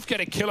 Both get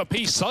a kill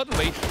apiece.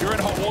 Suddenly, you're in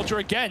hot water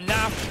again.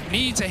 Naf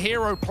needs a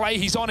hero play.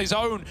 He's on his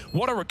own.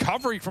 What a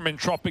recovery from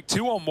Entropiq.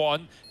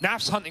 2-on-1.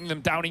 Naf's hunting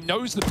them down. He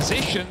knows the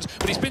positions,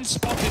 but he's been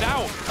spotted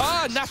out.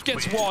 Naf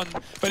gets 1,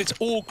 but it's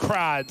all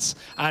Krads.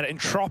 And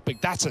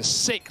Entropiq, that's a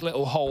sick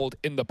little hold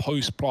in the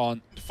post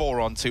plant.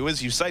 4-on-2,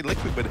 as you say,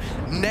 Liquid, but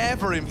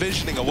never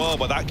envisioning a world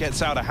where that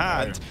gets out of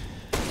hand.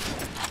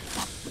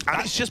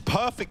 And it's just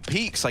perfect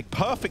peaks, like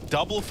perfect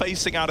double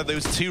facing out of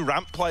those 2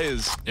 ramp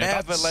players. Yeah,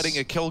 never letting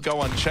a kill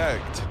go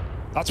unchecked.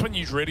 That's when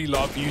you'd really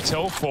love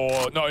util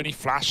for not only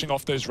flashing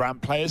off those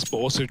ramp players, but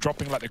also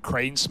dropping like the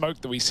crane smoke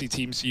that we see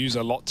teams use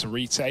a lot to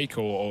retake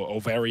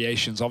or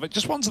variations of it.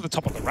 Just ones at the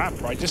top of the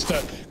ramp, right? Just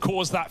to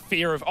cause that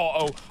fear of,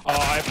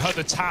 I've heard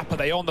the tap. Are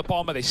they on the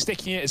bomb? Are they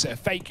sticking it? Is it a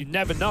fake? You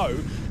never know.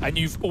 And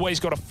you've always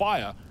got to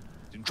fire.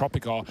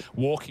 Entropiq are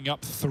walking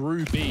up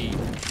through B.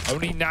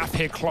 Only Naf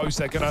here close.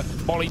 They're going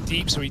to molly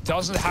deep, so he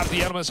doesn't have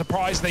the element of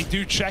surprise. They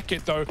do check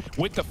it, though,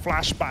 with the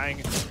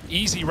flashbang.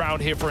 Easy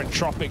round here for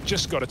Entropiq.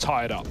 Just got to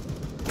tie it up.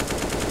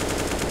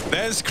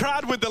 There's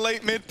Krad with the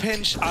late mid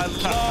pinch. I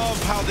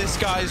love how this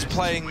guy's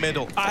playing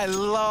middle. I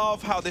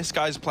love how this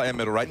guy's playing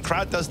middle, right? And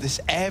Krad does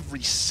this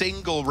every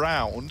single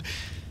round.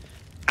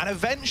 And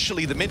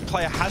eventually the mid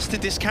player has to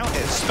discount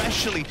it,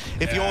 especially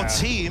if your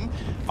team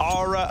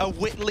are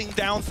whittling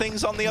down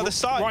things on the other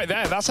side. Right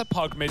there, that's a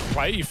pug mid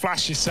play. You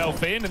flash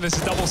yourself in and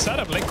there's a double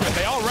setup. Liquid,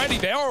 they are ready,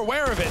 they are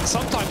aware of it. And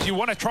sometimes you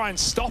want to try and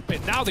stop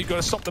it. Now they've got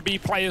to stop the B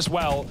play as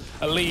well.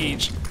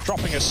 Elige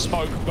dropping a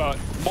smoke, but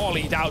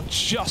mollied out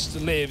just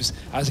lives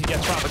as he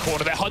gets around the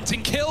corner. They're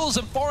hunting kills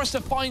and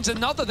Forrester finds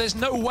another. There's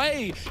no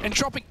way.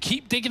 Entropiq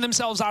keep digging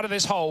themselves out of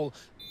this hole.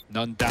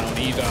 None down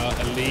either.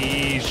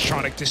 Elige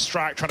trying to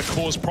distract, trying to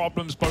cause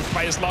problems. Both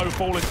players low.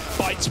 Fallen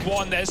bites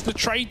 1. There's the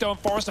trade though, and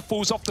Forrester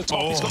falls off the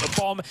top. He's got the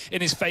bomb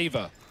in his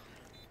favor.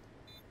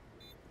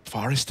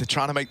 Forrester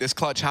trying to make this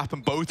clutch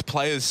happen. Both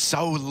players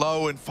so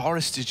low, and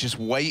Forrester's just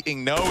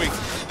waiting, knowing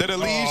that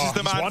Elige is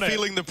the man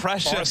feeling the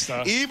pressure.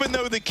 Forrester. Even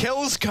though the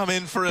kills come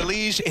in for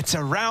Elige, it's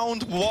a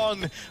round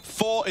 1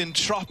 for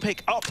Entropiq,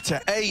 up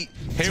to 8.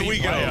 Here we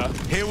go.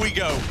 Here we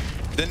go.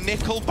 The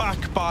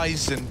Nickelback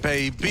Bison,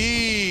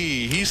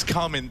 baby. He's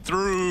coming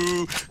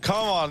through.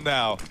 Come on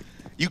now.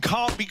 You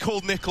can't be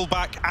called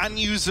Nickelback and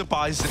use a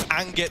Bison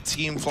and get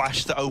Team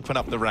Flash to open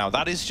up the round.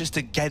 That is just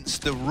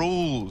against the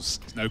rules.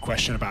 No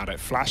question about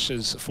it. Flash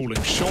has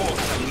fallen short.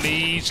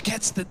 Elige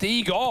gets the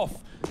dig off.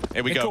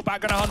 Here we go.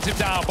 Nickelback gonna hunt him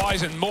down.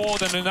 Bison more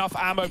than enough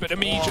ammo, but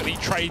immediately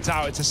trades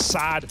out. It's a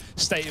sad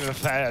state of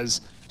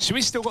affairs.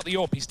 Stewie's still got the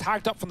AWP. He's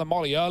tagged up from the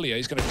molly earlier.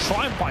 He's going to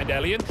try and find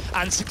Elian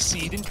and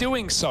succeed in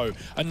doing so.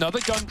 Another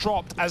gun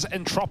dropped as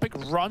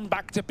Entropiq run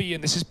back to B,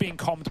 and this is being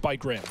calmed by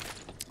Grim.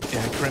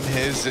 Yeah, Grim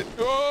here's it.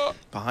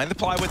 Behind the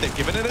plywood, they've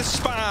given it a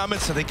spam, and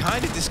so they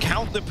kind of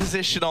discount the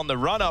position on the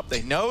run-up.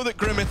 They know that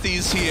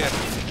Grimithy's here,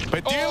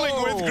 but dealing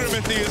with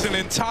Grimithy is an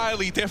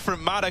entirely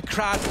different matter.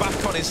 Krad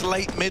back on his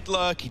late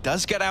mid-lurk. He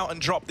does get out and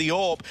drop the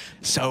AWP.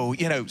 So,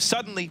 you know,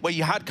 suddenly, where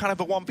you had kind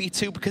of a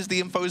 1v2 because the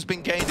info's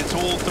been gained, it's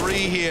all 3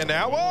 here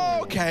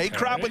now. Okay,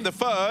 Krad with the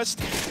first.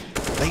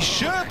 They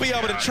should be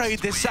able to trade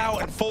this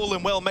out, and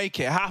Fallen will make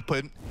it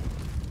happen.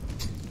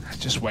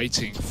 Just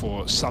waiting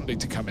for something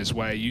to come his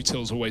way.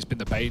 Util's always been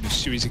the bane of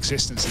Stewie's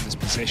existence in this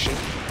position.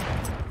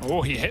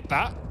 Oh, he hit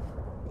that.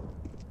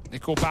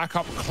 Nickelback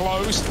up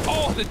close.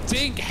 Oh, the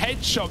dink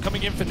headshot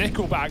coming in for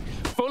Nickelback.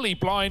 Fully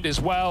blind as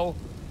well.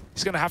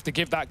 He's going to have to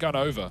give that gun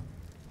over.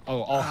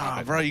 Oh, I'll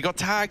have it. Bro, you got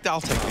tagged.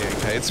 I'll take it,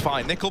 okay? It's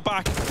fine.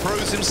 Nickelback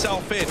throws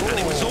himself in, and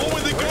it was all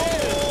with the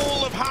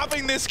goal of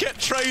having this get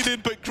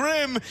traded, but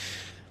Grim,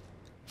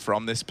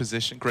 from this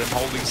position, Grim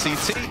holding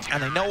CT,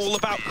 and they know all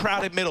about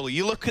crowded middle.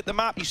 You look at the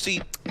map, you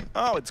see,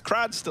 oh, it's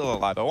Crad still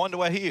alive. I wonder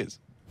where he is.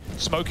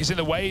 Smoke is in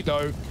the way,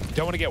 though. You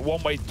don't want to get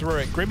one way through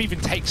it. Grim even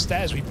takes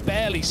stairs. We've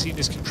barely seen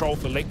this control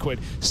for Liquid.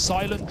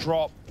 Silent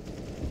drop,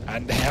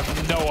 and they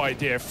have no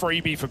idea.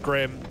 Freebie for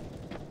Grim.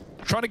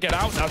 Trying to get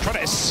out now, trying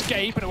to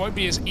escape, and it won't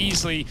be as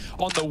easily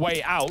on the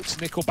way out.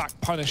 Nickelback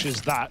punishes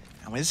that.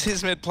 Now is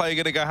his mid play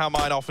going to go how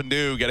mine often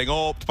do, getting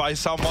AWP'd by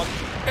someone?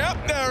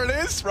 Yep, there it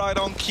is, right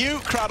on cue.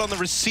 Crad on the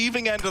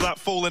receiving end of that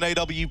fallen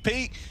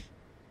AWP.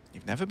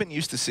 You've never been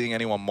used to seeing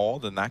anyone more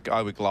than that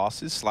guy with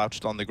glasses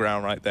slouched on the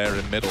ground right there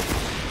in middle.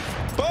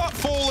 But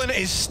Fallen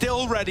is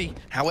still ready.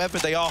 However,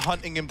 they are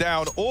hunting him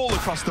down all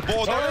across the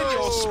board. They're in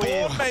your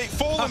spawn, mate.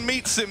 Fallen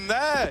meets him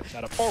there.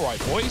 All right,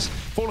 boys.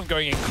 Fallen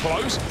going in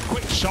close,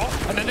 quick shot,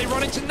 and then they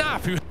run into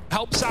Naf, who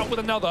helps out with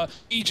another.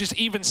 Aegis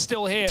even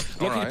still here,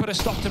 looking to put a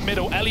stop to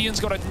middle.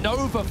 Elian's got a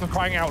Nova for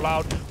crying out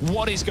loud.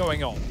 What is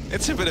going on?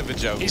 It's a bit of a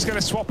joke. He's going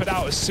to swap it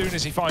out as soon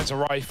as he finds a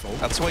rifle.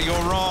 That's where you're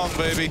wrong,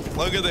 baby.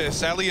 Look at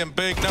this. Elian,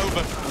 big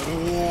Nova.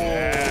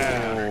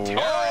 Yeah.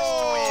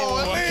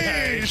 Oh,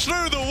 Elian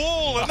through the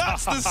wall, and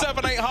that's the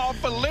 7-8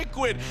 for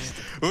Liquid.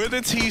 With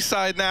the T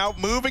side now,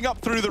 moving up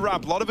through the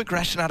ramp. A lot of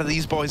aggression out of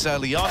these boys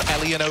early on.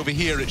 Elian over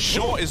here at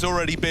short has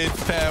already bid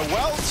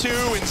farewell to,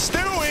 and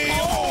Stewie.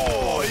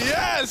 Oh,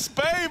 yes,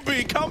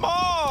 baby, come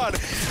on.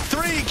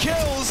 3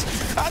 kills,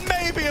 and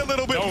maybe a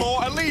little bit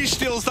more. Elian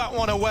steals that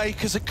one away,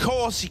 because of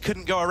course he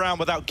couldn't go around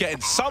without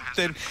getting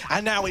something,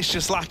 and now it's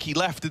just Lackey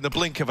left in the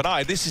blink of an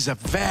eye. This is a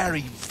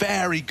very,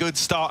 very good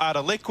start out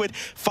of Liquid.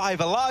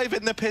 5 alive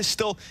in the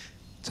pistol.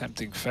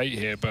 Tempting fate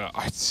here, but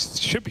it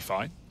should be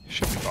fine.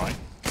 Should be fine.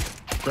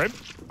 Grim.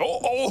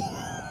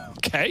 Oh,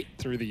 okay.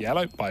 Through the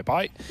yellow.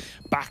 Bye-bye.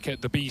 Back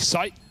at the B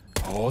site.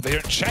 Oh, they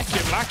don't check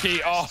him. Lackey.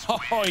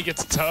 Oh, he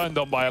gets turned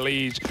on by a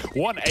Liege.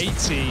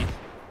 180.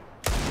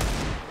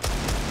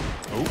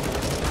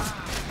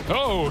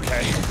 Oh,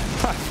 okay.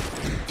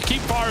 If you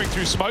keep firing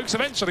through smokes,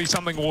 eventually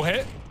something will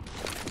hit.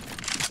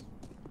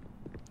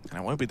 And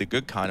it won't be the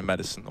good kind of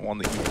medicine, the one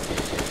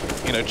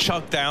that you know,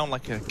 chug down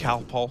like a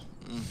Calpol.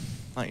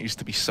 That used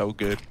to be so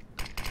good.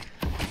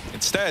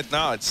 Instead,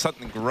 no, it's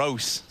something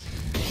gross.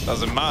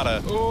 Doesn't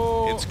matter.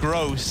 Oh. It's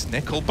gross.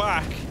 Nickel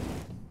back.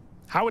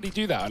 How would he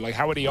do that? Like,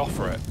 how would he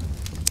offer it?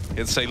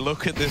 He'd say,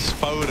 look at this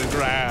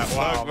photograph.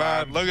 Wow, look,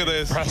 man, look at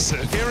this.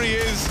 Impressive. Here he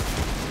is.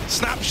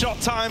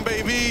 Snapshot time,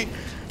 baby.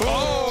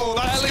 Oh,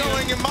 that's Elian.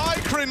 going in my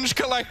cringe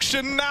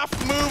collection. Naf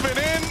moving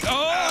in.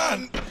 Oh.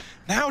 And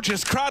now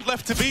just Crad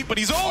left to beat, but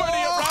he's already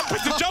at ramp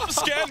with the jump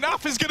scare.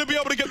 Naf is going to be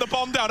able to get the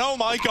bomb down. Oh,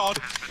 my God.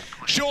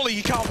 Surely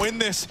he can't win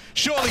this.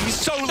 Surely he's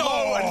so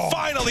low, and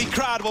finally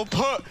Crad will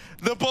put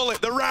the bullet,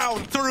 the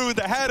round, through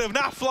the head of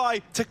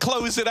Nafly to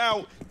close it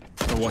out.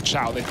 But watch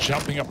out, they're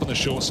jumping up on the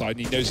short side,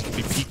 and he knows he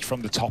can be peeked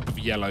from the top of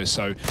yellow,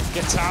 so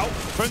gets out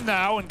for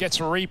now and gets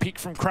a re-peek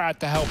from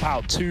Crad to help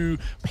out. 2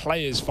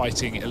 players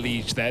fighting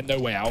Elige there, no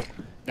way out.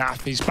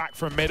 Naf, he's back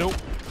from middle.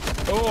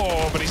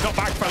 Oh, but he's not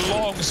back for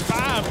long.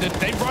 Spammed, and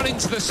they run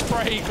into the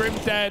spray. Grim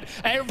dead.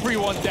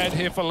 Everyone dead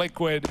here for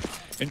Liquid.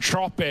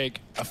 Entropiq,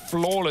 a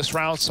flawless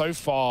round so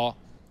far.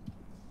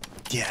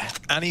 Yeah,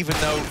 and even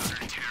though,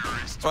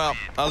 well,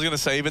 I was going to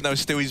say, even though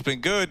Stewie's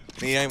been good,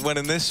 he ain't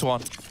winning this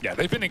one. Yeah,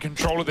 they've been in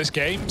control of this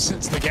game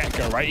since the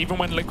get-go, right? Even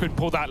when Liquid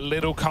pulled that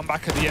little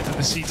comeback at the end of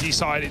the CT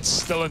side, it's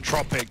still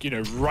Entropiq, you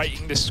know,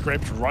 writing the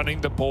script, running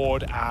the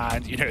board,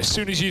 and, you know, as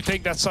soon as you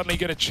think that's suddenly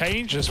going to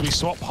change, as we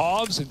swap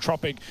halves,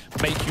 Entropiq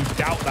make you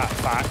doubt that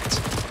fact.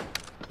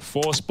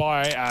 Force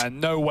buy,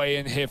 and no way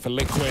in here for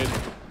Liquid.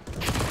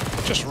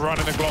 Just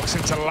running the Glocks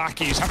into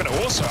Lackey. He's having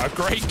also a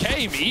great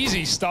game.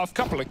 Easy stuff.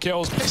 Couple of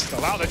kills.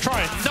 Pistol out. They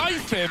try and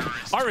knife him.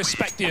 I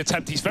respect the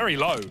attempt. He's very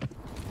low.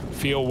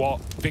 Feel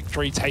what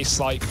victory tastes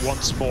like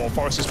once more.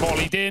 Forrest is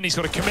volleyed in. He's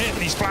got to commit,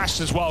 and he's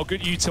flashed as well.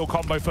 Good util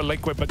combo for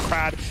Liquid, but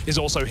Crad is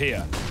also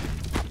here.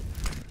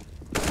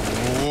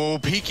 Oh,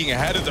 peeking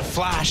ahead of the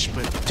flash,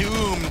 but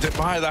doomed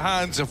by the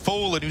hands of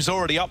Fallen, who's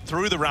already up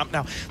through the ramp.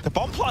 Now, the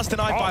bomb blast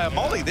denied by a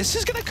molly. This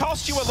is going to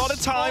cost you a lot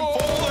of time.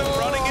 Fallen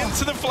running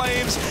into the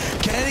flames,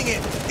 getting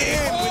it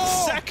in with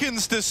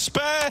seconds to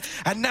spare,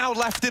 and now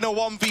left in a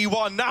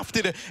 1v1. Naf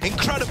did an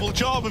incredible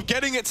job of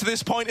getting it to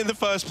this point in the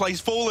first place.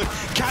 Fallen,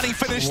 can he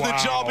finish the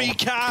job? He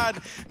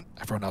can.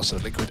 Everyone else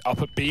at Liquid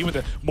up at B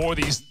with more of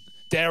these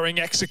daring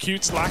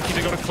executes. Lackey,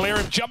 they've got to clear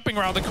him, jumping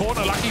around the corner.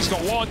 Lackey's got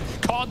 1,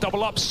 can't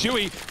double up.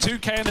 Stewie,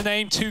 2K in the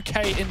name,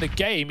 2K in the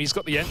game. He's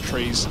got the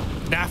entries.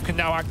 Naf can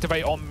now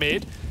activate on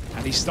mid,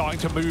 and he's starting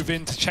to move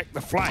in to check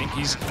the flank.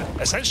 He's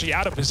essentially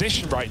out of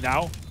position right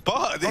now.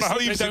 But this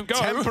leaves a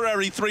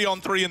temporary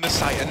 3-on-3 in the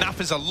site, and Naf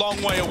is a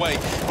long way away.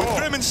 With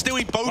Grim and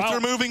Stewie both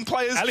removing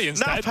players,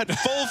 Naf had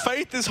full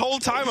faith this whole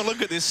time, and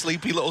look at this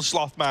sleepy little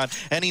sloth man.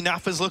 Any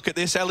Naffers look at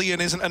this, Elian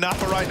isn't a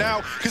Naffer right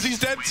now, because he's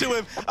dead to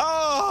him.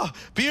 Ah,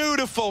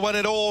 beautiful when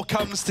it all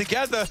comes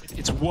together.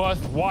 It's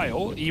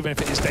worthwhile, even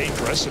if it is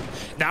dangerous. And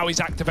now he's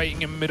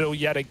activating in middle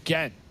yet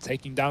again,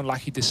 taking down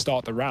Lackey to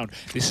start the round.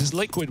 This is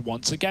Liquid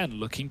once again,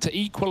 looking to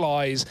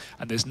equalize,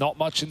 and there's not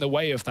much in the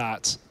way of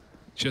that.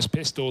 Just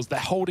pistols. They're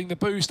holding the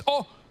boost.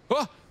 Oh!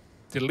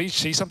 Did Leech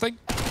see something?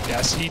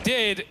 Yes, he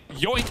did.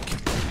 Yoink!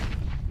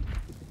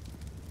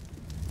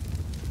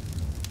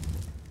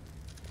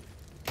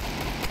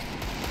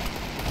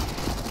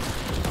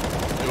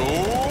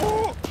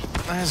 Oh!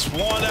 There's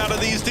one out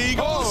of these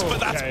Deagles, but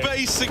that's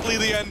basically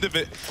the end of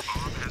it.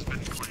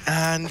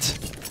 And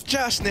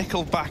just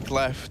Nickelback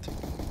left.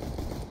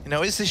 You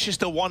know, is this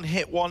just a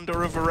one-hit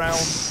wonder of a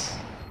round?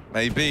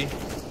 Maybe.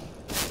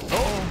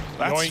 Oh,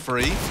 that's Yoink.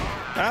 Free.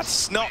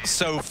 That's not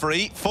so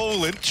free.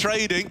 Fallen,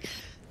 trading.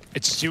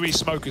 It's Stewie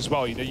smoke as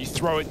well. You know, you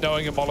throw it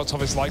knowing a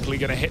Molotov is likely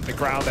going to hit the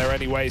ground there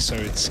anyway, so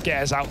it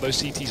scares out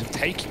those CTs of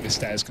taking the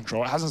stairs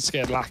control. It hasn't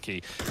scared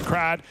Lackey.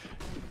 Crad,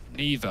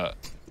 neither.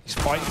 He's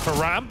fighting for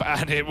ramp,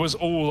 and it was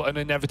all an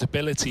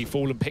inevitability.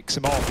 Fallen picks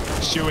him off.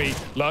 Stewie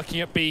lurking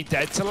at B,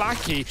 dead to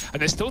Lackey.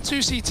 And there's still two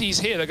CTs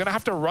here. They're going to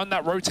have to run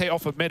that rotate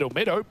off of middle.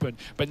 Mid open,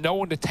 but no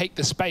one to take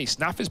the space.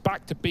 Naf is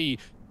back to B.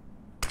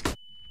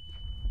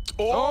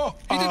 Oh,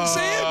 he didn't see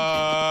him.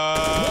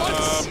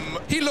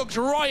 What? He looked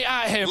right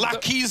at him.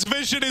 Lackey's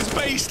vision is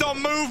based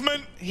on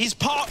movement. He's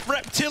part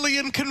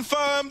reptilian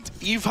confirmed.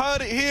 You've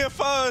heard it here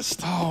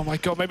first. Oh my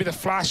God, maybe the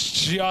flash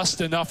just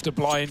enough to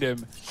blind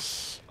him.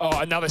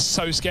 Oh, and now they're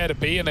so scared of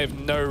B, and they have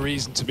no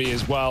reason to be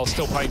as well.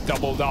 Still playing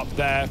doubled up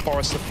there.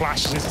 Forrester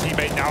flashes his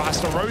teammate now, has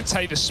to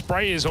rotate. The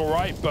spray is all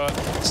right, but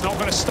it's not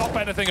going to stop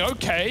anything.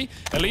 Okay,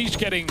 Elige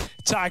getting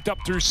tagged up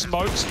through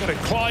smokes, going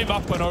to climb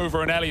up and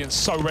over, and Elian's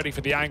so ready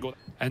for the angle.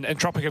 And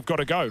Entropiq have got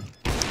to go.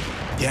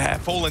 Yeah,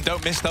 Fallen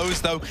don't miss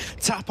those though.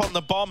 Tap on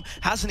the bomb,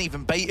 hasn't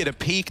even baited a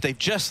peek. They've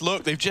just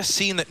looked, they've just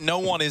seen that no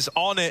one is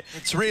on it.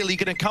 It's really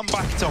going to come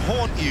back to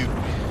haunt you.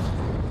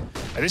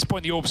 At this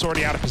point, the orb's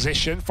already out of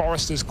position.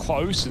 Forrester's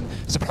close, and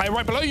there's a player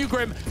right below you,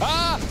 Grim.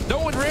 Ah, no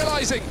one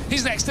realizing.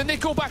 He's next to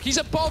Nickelback. He's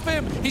above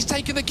him. He's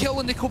taking the kill,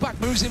 and Nickelback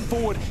moves him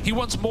forward. He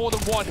wants more than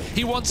one.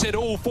 He wants it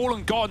all.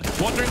 Fallen gone,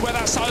 wondering where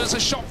that silencer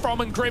shot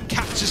from, and Grim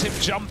catches him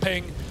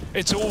jumping.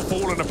 It's all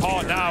falling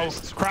apart now.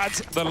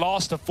 Krad's the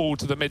last to fall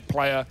to the mid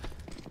player.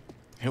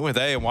 Who are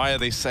they, and why are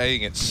they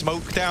saying it?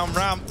 Smoke down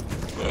ramp.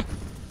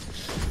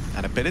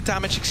 And a bit of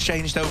damage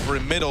exchanged over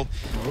in middle.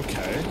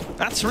 Okay.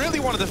 That's really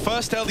one of the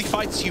first early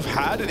fights you've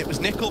had, and it was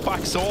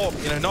Nickelback's orb,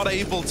 you know, not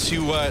able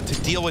to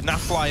deal with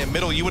Nafly in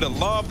middle. You would have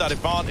loved that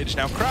advantage.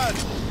 Now, Krad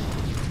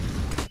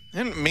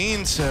didn't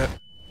mean to...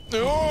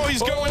 Oh,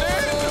 he's going in!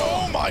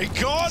 Oh my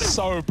God!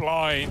 So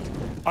blind.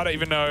 I don't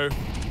even know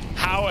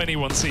how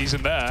anyone sees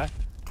him there.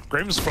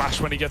 Grim's flash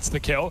when he gets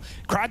the kill.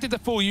 Krad did the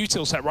full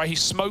util set, right? He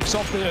smokes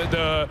off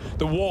the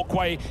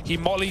walkway, he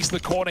mollies the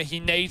corner, he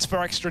nades for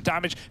extra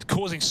damage,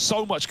 causing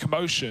so much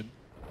commotion.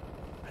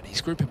 And he's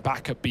grouping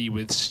back at B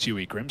with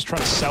Stewie. Grim's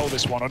trying to sell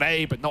this one on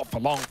A, but not for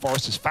long.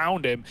 Forrest has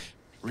found him.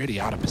 Really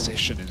out of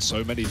position in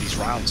so many of these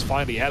rounds.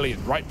 Finally,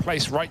 Elian, right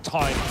place, right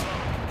time.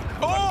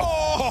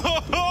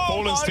 Oh!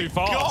 Fallen's too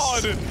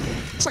fast. God.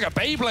 It's like a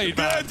Beyblade,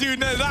 man. Yeah, dude,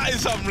 no, that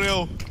is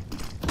unreal.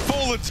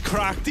 Fallen's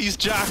cracked, he's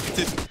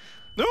jacked.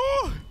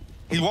 Oh!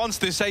 He wants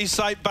this A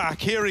site back.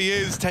 Here he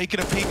is, taking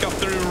a peek up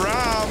through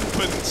ramp,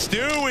 and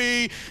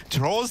Stewie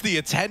draws the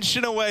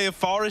attention away of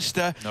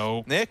Forrester.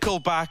 No.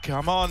 Nickelback,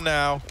 come on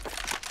now.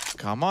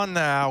 Come on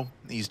now.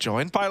 He's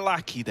joined by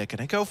Lackey. They're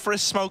going to go for a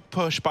smoke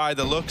push by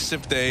the looks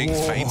of things.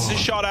 Whoa. Feints a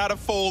shot out of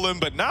Fallen,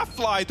 but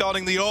Nafly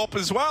donning the AWP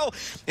as well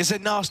is a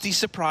nasty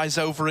surprise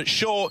over at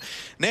short.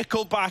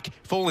 Nickelback,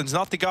 Fallen's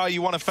not the guy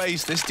you want to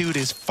face. This dude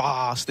is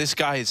fast. This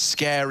guy is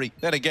scary.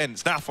 Then again,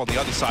 it's Naf on the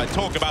other side.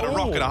 Talk about a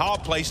rock and a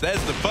hard place.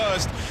 There's the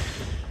first.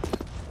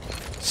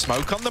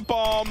 Smoke on the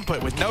bomb,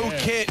 but with no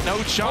kit,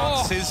 no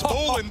chances.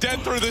 Fallen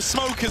dead through the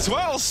smoke as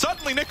well.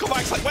 Suddenly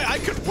Nickelback's like, wait, I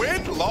could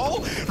win,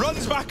 lol.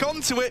 Runs back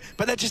onto it,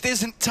 but there just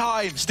isn't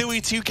time.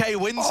 Stewie 2K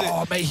wins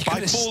it by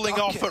falling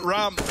off at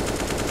ramp.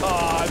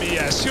 I mean,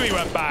 yeah, Stewie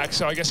went back,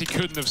 so I guess he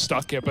couldn't have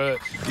stuck it, but...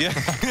 Yeah,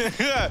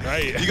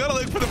 right. You gotta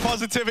look for the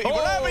positivity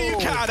wherever you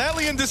can.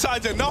 Elian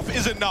decides enough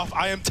is enough.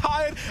 I am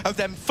tired of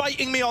them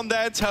fighting me on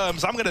their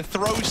terms. I'm gonna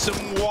throw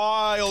some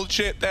wild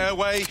shit their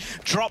way.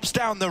 Drops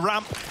down the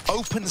ramp,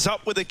 opens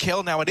up with a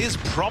kill. Now it is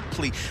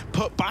promptly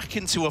put back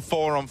into a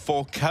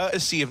 4-on-4,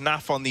 courtesy of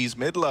Naf on these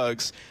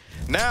mid-lurgs.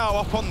 Now,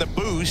 up on the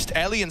boost,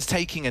 Elian's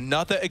taking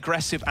another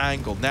aggressive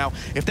angle. Now,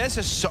 if there's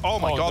a... Oh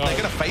my God, they're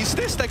going to face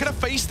this? They're going to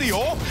face the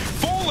AWP?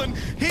 Fallen,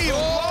 he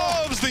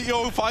loves that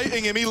you're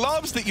fighting him. He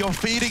loves that you're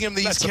feeding him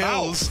these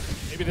kills.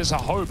 maybe there's a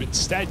hope.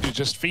 Instead, you're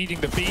just feeding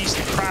the beast.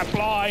 The crab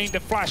blind. The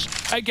flash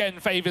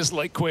again favors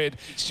Liquid.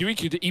 Stewie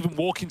could even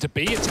walk into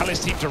B and tell his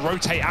team to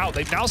rotate out.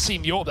 They've now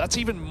seen the AWP. That's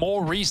even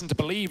more reason to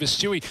believe as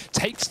Stewie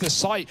takes the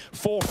site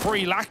for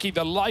free. Lackey,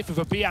 the life of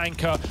a B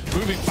anchor,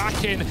 moving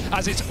back in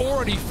as it's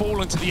already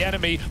fallen to the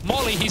enemy.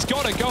 Molly, he's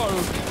got to go.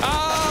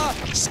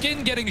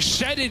 Skin getting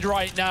shedded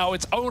right now.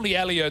 It's only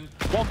Elian.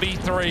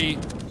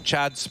 1v3.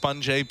 Chad,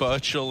 Sponge,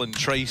 Birchall, and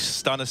Trace,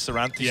 Stunner,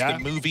 Sarantis, Yeah. the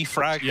movie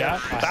frag. Yeah,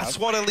 That's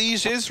what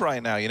Elige is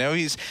right now, you know?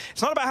 It's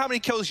not about how many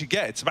kills you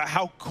get, it's about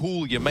how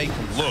cool you make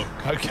him look.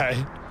 Okay.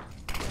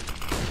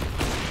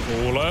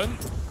 Fallen,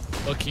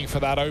 looking for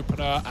that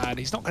opener, and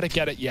he's not going to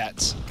get it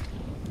yet.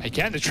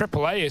 Again, the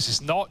AAA is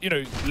just not, you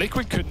know,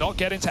 Liquid could not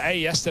get into A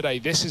yesterday.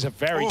 This is a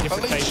very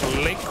different day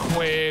for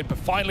Liquid. But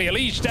finally,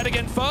 Elige dead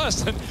again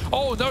first. And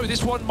oh no,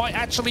 this one might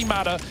actually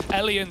matter.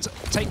 Elian's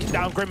taking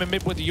down Grim and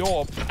mid with the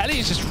AWP.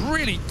 Elian's just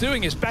really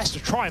doing his best to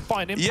try and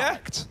find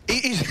impact.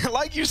 Yeah,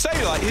 like you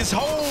say, like his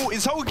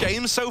whole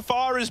game so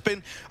far has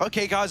been,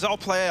 okay guys, I'll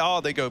play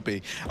A, they go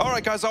B. All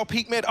right guys, I'll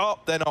peek mid,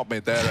 they're not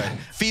mid, they're A.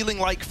 Feeling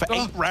like for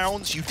 8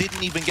 rounds, you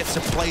didn't even get to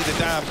play the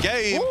damn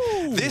game.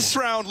 Ooh. This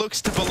round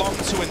looks to belong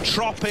to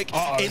Entropiq.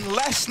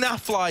 Unless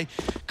Nafly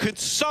could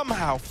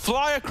somehow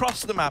fly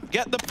across the map,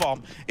 get the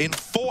bomb in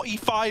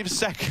 45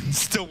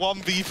 seconds to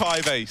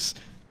 1v5 ace.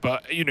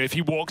 But, you know, if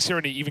he walks here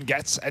and he even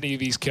gets any of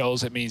these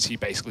kills, it means he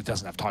basically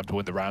doesn't have time to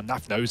win the round.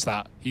 Naf knows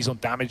that. He's on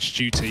damage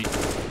duty.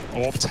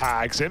 AWP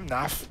tags him,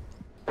 Naf.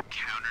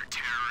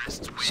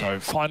 So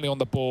finally on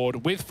the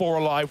board with 4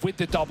 alive, with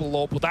the double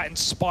AWP. Will that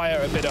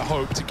inspire a bit of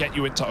hope to get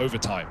you into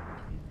overtime?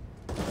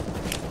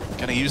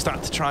 Going to use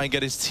that to try and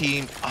get his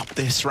team up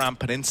this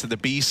ramp and into the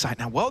B side.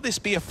 Now, will this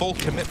be a full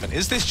commitment?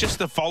 Is this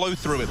just a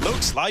follow-through? It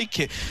looks like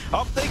it.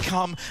 Up they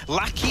come.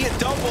 Lackey at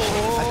double.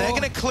 And they're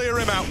going to clear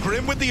him out.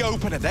 Grim with the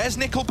opener. There's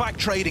Nickelback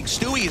trading.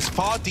 Stewie is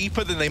far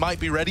deeper than they might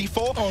be ready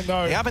for. Oh,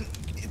 no.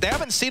 They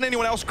haven't seen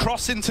anyone else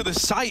cross into the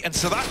site, and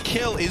so that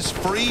kill is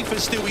free for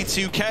Stewie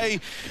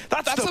 2K.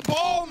 That's the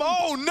bomb!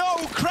 Oh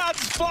no,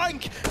 Krad's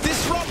flank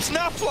disrupts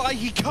Nafly.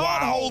 He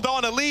can't hold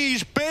on.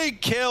 Elige,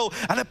 big kill,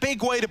 and a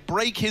big way to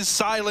break his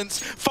silence.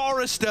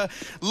 Forrester,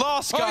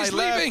 last guy he's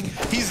left. leaving.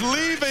 He's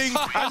leaving,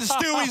 and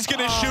Stewie's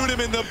gonna shoot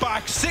him in the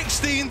back.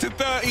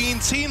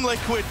 16-13, Team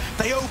Liquid.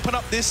 They open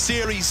up this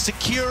series,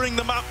 securing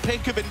the map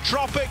pick of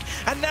Entropiq,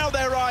 and now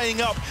they're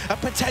eyeing up a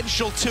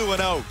potential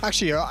 2-0.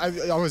 Actually,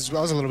 I was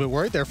a little bit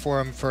worried there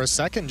for him for a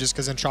second, just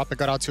because Entropiq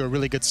got out to a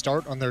really good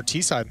start on their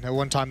T side. At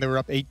one time they were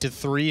up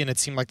 8-3, and it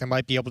seemed like they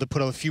might be able to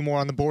put a few more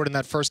on the board in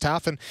that first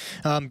half, and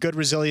good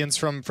resilience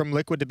from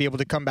Liquid to be able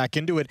to come back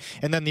into it.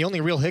 And then the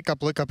only real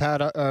hiccup Liquid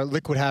had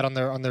on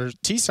their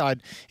T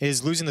side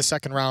is losing the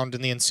second round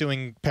and the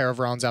ensuing pair of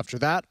rounds after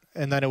that.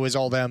 And then it was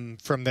all them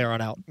from there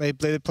on out. They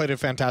played a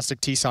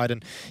fantastic T side,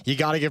 and you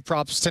got to give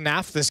props to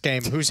Naf this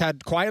game, who's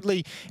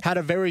quietly had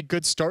a very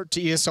good start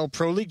to ESL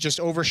Pro League,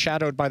 just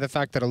overshadowed by the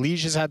fact that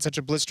Elige has had such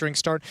a blistering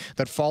start,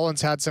 that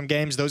Fallen's had some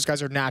games. Those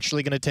guys are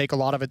naturally going to take a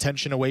lot of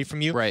attention away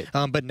from you. Right.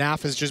 But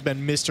Naf has just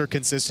been Mr.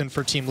 Consistent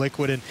for Team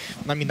Liquid, and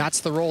I mean that's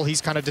the role he's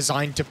kind of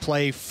designed to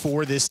play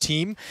for this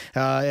team.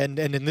 And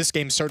in this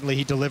game, certainly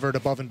he delivered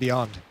above and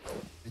beyond.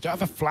 They don't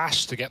have a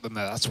flash to get them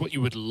there. That's what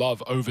you would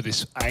love over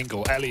this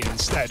angle. Ellie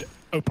instead,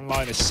 open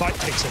line of sight,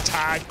 takes a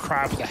tag,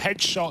 Crab with a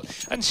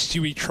headshot, and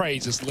Stewie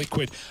trades as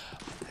Liquid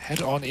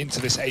head on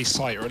into this A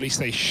site, or at least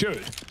they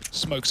should.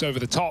 Smokes over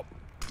the top.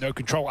 No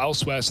control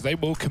elsewhere, so they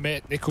will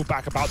commit.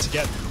 Nickelback about to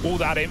get all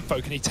that info.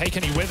 Can he take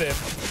any with him?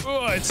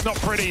 Oh, it's not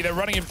pretty. They're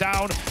running him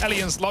down.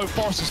 Elian's low.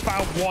 Forrest has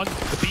found one.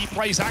 The B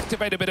play's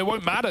activated, but it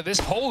won't matter.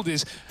 This hold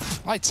is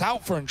lights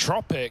out for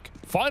Entropiq.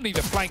 Finally,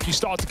 the flank you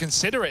start to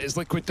consider it as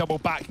Liquid double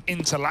back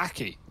into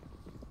Lackey.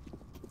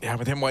 Yeah,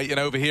 with him waiting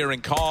over here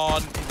in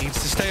Khan, he needs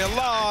to stay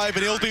alive,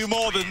 and he'll do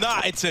more than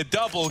that. It's a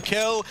double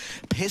kill.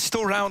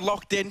 Pistol round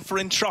locked in for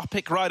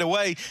Entropiq right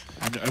away.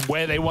 And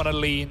where they want to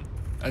lean.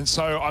 And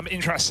so I'm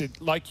interested,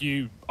 like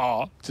you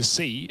are, to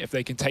see if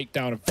they can take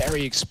down a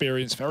very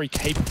experienced, very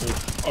capable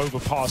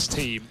overpass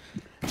team.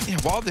 Yeah,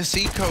 while this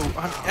eco,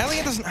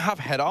 Elian doesn't have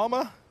head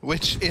armor,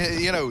 which,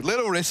 you know,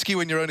 little risky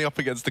when you're only up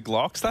against the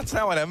Glocks. That's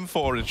now an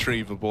M4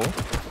 retrievable.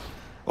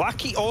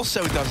 Lackey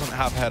also doesn't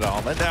have head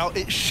armor. Now,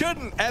 it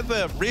shouldn't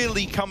ever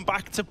really come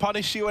back to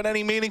punish you in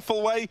any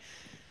meaningful way.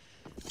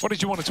 What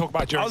did you want to talk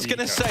about during I was going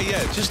to say,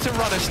 yeah, just to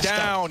run us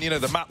down, you know,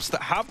 the maps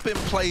that have been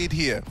played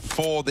here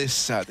for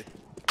this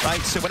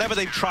right, so whenever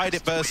they've tried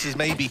it versus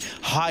maybe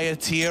higher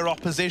tier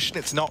opposition,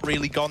 it's not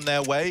really gone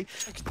their way.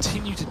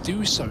 Continue to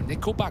do so.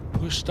 Nickelback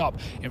pushed up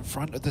in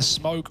front of the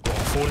smoke. Oh,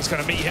 Fallen's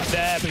going to meet him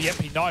there, but the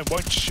MP9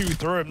 won't shoot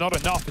through him. Not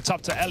enough. It's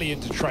up to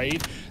Elian to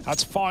trade.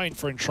 That's fine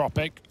for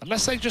Entropiq,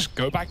 unless they just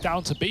go back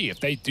down to B. If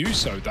they do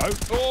so, though,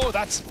 oh,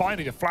 that's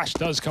finally the flash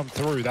does come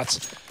through.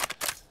 That's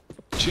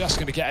just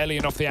going to get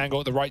Elian off the angle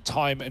at the right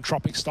time.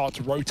 Entropiq start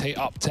to rotate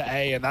up to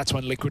A, and that's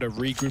when Liquid are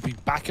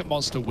regrouping back at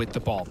Monster with the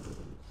bomb.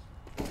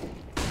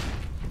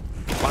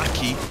 Lackey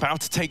Lucky about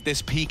to take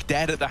this peak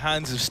dead at the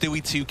hands of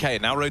Stewie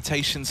 2K. Now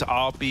rotations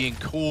are being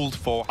called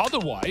for.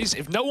 Otherwise,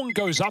 if no one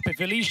goes up, if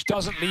Elish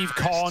doesn't leave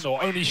Khan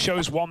or only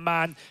shows one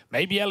man,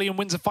 maybe Elian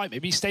wins a fight,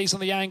 maybe he stays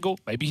on the angle,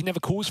 maybe he never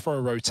calls for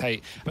a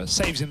rotate, but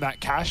saves him that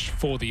cash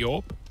for the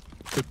AWP.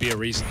 Could be a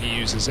reason he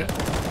uses it.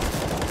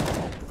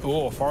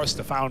 Oh,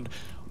 Forrester found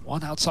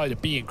one outside of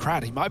B and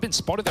Crad. He might have been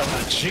spotted there on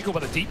that jiggle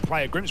by the deep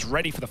player. Grim's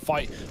ready for the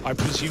fight, I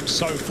presume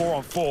so.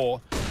 4-on-4.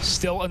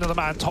 Still another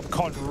man, top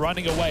con,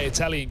 running away. It's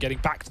Elian getting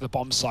back to the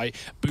bomb site.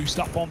 Boost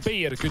up on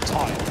B at a good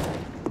time.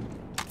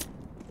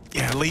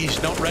 Yeah,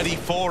 Leash not ready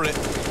for it.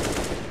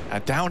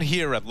 Down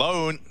here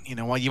alone, you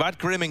know, while you had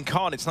Grim and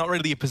Khan, it's not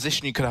really a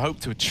position you could have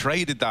hoped to have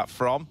traded that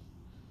from.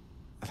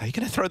 Are they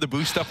going to throw the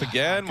boost up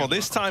again? Well,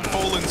 this time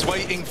Fallen's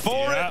waiting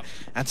for it.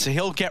 And so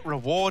he'll get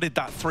rewarded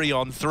that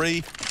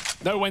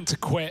 3-on-3. Know when to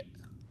quit.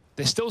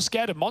 They're still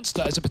scared of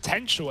Monster as a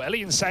potential.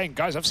 Elian's saying,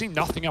 guys, I've seen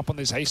nothing up on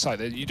this A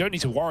site. You don't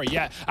need to worry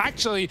yet.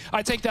 Actually,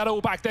 I take that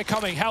all back. They're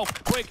coming.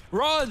 Help. Quick.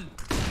 Run.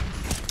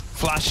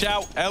 Flash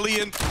out.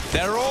 Elian.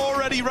 They're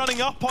already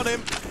running up on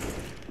him.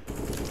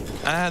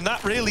 And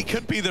that really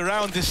could be the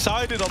round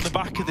decided on the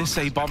back of this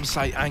A bomb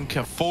site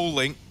anchor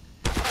falling.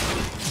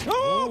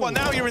 Oh, well,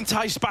 now you're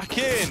enticed back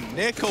in.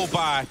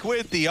 Nickelback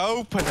with the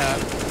opener.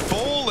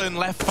 Fallen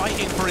left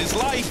fighting for his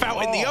life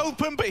out in the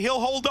open, but he'll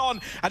hold on.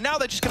 And now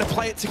they're just going to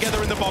play it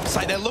together in the bomb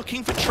site. They're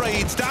looking for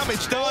trades.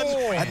 Damage done.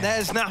 And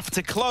there's Naf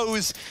to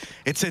close.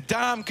 It's a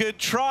damn good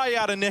try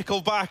out of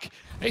Nickelback.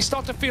 They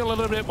start to feel a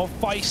little bit more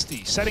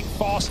feisty, setting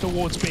fast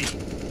towards B.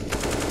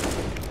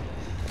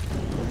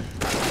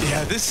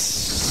 Yeah,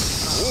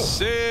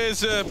 this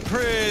is a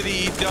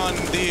pretty done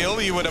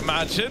deal, you would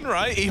imagine,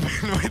 right? Even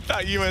with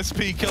that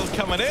USP kill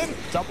coming in.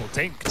 Double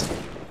dinked.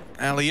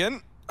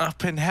 Elian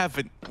up in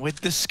heaven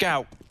with the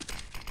scout.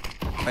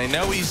 They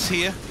know he's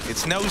here.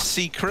 It's no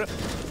secret.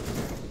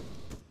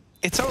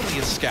 It's only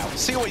a scout.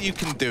 See what you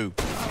can do.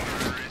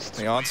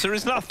 The answer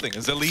is nothing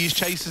as Elise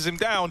chases him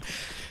down.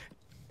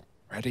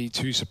 Ready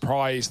to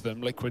surprise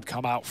them. Liquid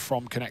come out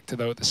from connector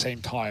though at the same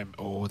time.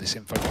 Oh, this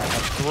info can come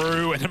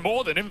through, and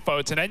more than info,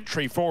 it's an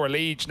entry for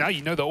Elish. Now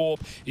you know the AWP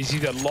is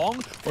either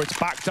long or it's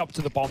backed up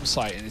to the bomb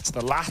site, and it's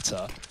the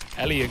latter.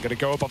 Elian gonna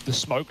go above the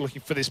smoke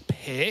looking for this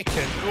pick,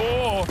 and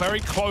oh,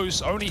 very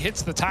close. Only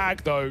hits the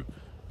tag though.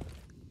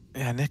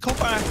 Yeah,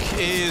 Nickelback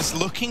is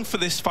looking for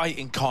this fight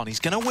in Con.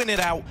 He's gonna win it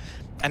out,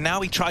 and now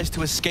he tries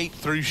to escape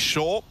through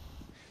short.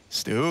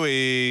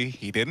 Stewie,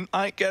 he didn't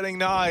like getting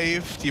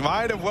knifed. You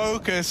might have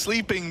woke a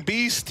sleeping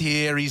beast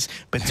here. He's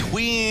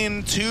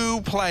between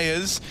two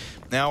players.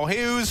 Now,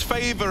 whose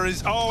favor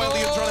is... Oh,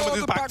 Elian's running with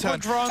his back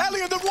turn.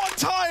 Elian, the one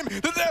time!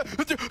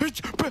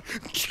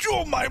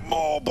 Oh, my...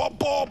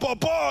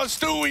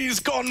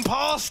 Stewie's gone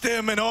past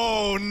him, and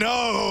oh, no.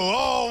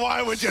 Oh,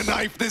 why would you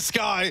knife this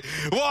guy?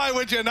 Why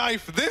would you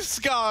knife this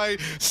guy?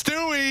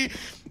 Stewie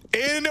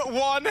in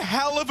one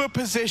hell of a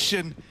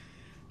position.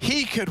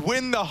 He could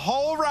win the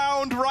whole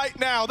round right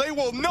now. They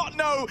will not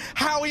know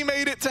how he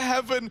made it to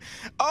heaven.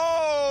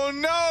 Oh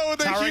no,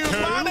 the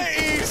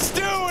humanity!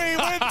 Stewie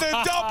with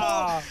the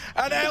double!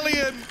 And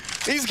Elian,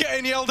 he's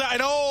getting yelled at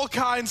in all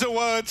kinds of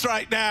words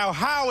right now.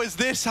 How has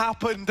this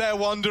happened, they're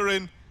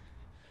wondering.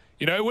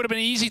 You know, it would have been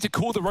easy to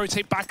call the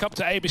rotate back up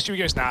to A, but Stewie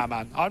goes, nah,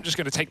 man, I'm just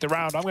going to take the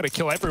round. I'm going to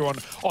kill everyone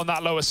on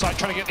that lower side,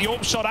 trying to get the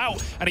AWP shot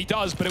out. And he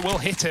does, but it will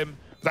hit him.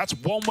 That's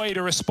one way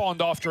to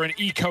respond after an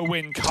eco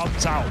win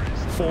comes out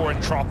for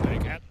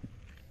Entropiq.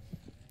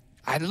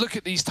 And look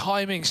at these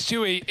timings.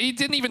 Stewie, he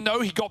didn't even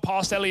know he got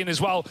past Elian as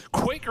well.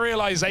 Quick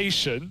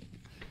realization.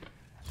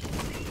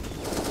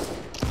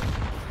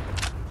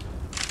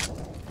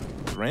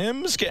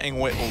 Grim's getting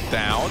whittled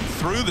down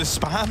through the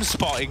spam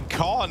spot in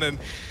Con, and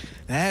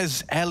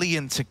there's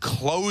Elian to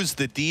close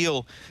the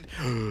deal.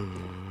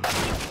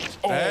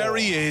 There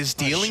he is,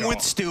 dealing with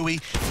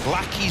Stewie.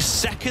 Blacky's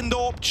second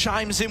AWP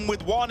chimes in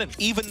with one, and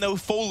even though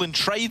Fallen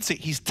trades it,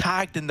 he's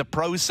tagged in the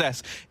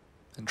process.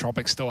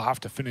 Entropiq still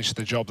have to finish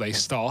the job they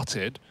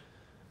started.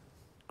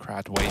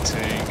 Crad waiting,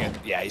 and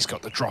yeah, he's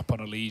got the drop on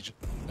a lead.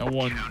 No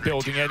one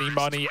building any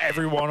money,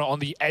 everyone on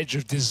the edge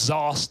of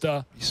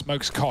disaster. He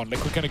smokes Con.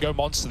 Liquid gonna go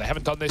monster. They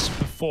haven't done this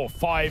before.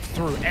 5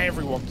 through,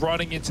 everyone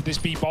running into this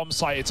B bomb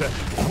site. It's a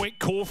quick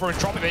call for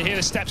Entropiq. They hear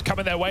the steps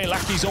coming their way.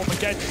 Lucky's up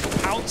again,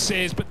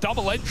 pounces, but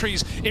double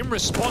entries in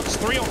response.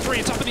 3-on-3,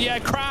 it's up in the air.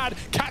 Crad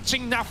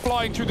catching Naf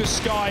flying through the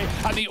sky,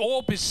 and the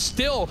AWP is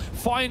still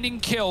finding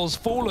kills.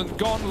 Fallen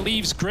gone,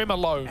 leaves Grim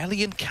alone.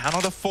 Elian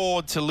cannot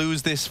afford to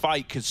lose this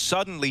fight, because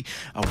suddenly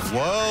a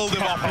world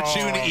of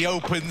opportunity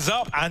opens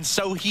up, and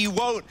so he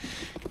won't.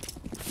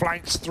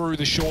 Flanks through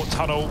the short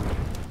tunnel.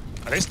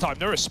 And this time,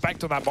 no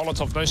respect on that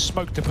Molotov, no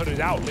smoke to put it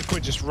out.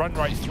 Liquid just run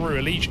right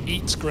through. Elish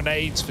eats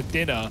grenades for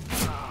dinner.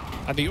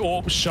 And the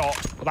AWP shot,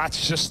 well,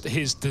 that's just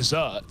his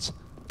dessert.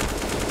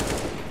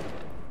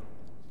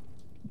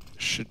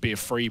 Should be a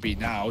freebie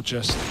now,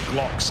 just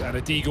Glocks and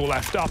a Deagle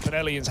left up, and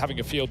Elian's having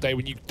a field day.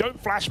 When you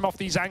don't flash him off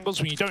these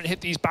angles, when you don't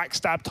hit these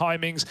backstab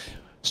timings,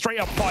 straight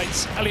up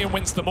fights, Elian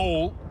wins them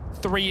all.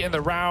 3 in the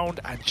round,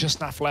 and just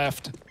Naf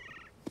left.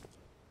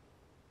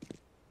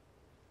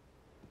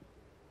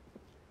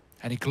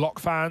 Any Glock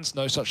fans?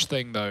 No such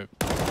thing, though.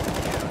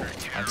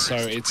 And so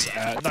it's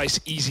a nice,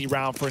 easy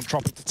round for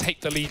Entropiq to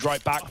take the lead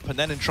right back. And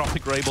then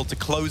Entropiq were able to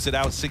close it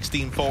out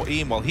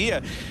 16-14. Well,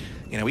 here,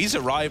 you know, he's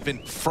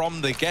arriving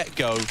from the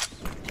get-go.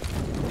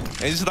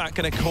 Is that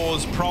going to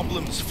cause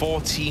problems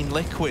for Team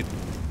Liquid?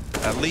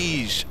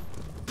 Lige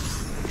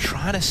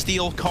trying to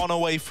steal Con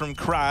away from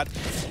Krad.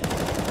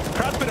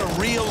 Krad's been a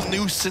real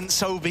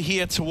nuisance over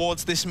here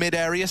towards this mid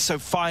area, so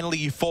finally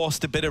you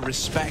forced a bit of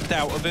respect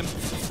out of him.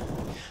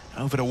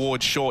 Over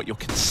towards short, you're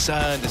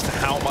concerned as to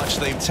how much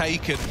they've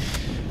taken.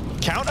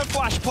 Counter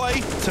flash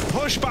play to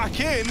push back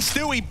in.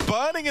 Stewie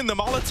burning in the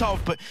Molotov,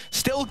 but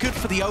still good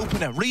for the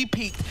opener.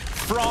 Repeat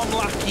from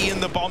Lucky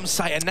in the bomb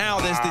site, and now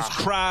there's this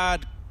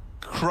Krad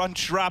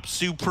Crunch Wrap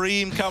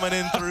Supreme coming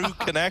in through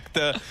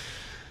connector.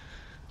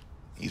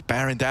 He's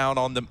bearing down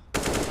on them.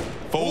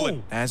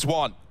 Fallen, there's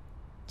one.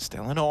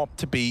 Still an AWP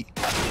to beat.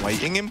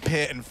 Waiting in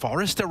pit, and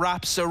Forrester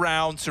wraps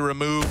around to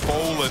remove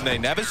Fallen. They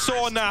never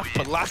saw Naf,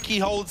 but Lucky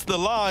holds the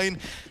line.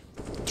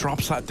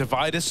 Drops that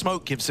divider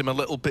smoke, gives him a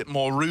little bit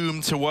more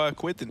room to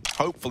work with, and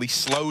hopefully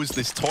slows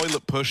this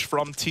toilet push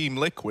from Team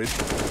Liquid.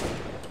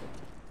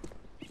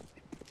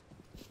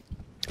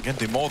 He's gonna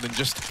do more than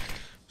just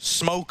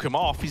smoke him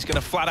off. He's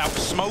gonna flat out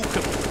smoke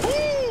him.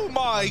 Oh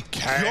my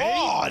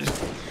God!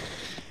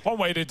 One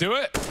way to do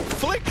it.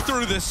 Flick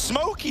through the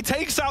smoke, he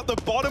takes out the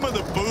bottom of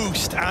the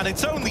boost, and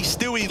it's only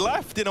Stewie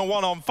left in a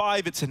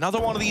 1-on-5. It's another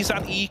one of these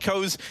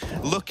anti-ecos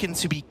looking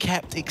to be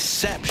kept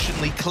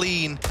exceptionally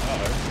clean.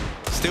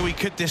 Stewie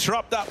could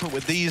disrupt that, but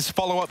with these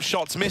follow-up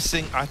shots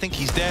missing, I think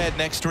he's dead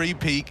next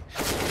Repeat.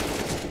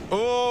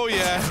 Oh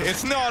yeah,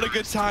 it's not a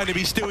good time to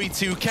be Stewie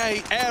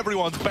 2K.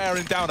 Everyone's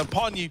bearing down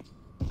upon you.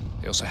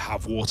 They also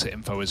have water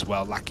info as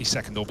well. Lucky's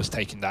second orb has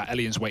taken that.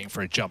 Elian's waiting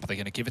for a jump. Are they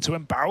going to give it to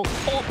him? Barrel.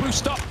 Oh,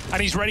 boost up.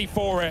 And he's ready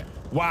for it.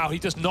 Wow, he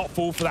does not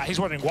fall for that. He's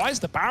wondering, why is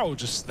the barrel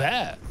just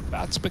there?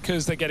 That's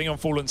because they're getting on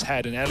Fallen's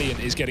head, and Elian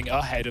is getting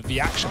ahead of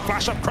the action.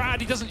 Flash up Krad.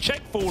 He doesn't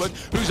check Fallen,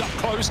 who's up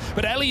close,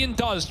 but Elian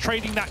does,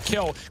 trading that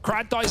kill.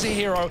 Krad dies a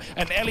hero,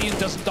 and Elian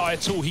doesn't die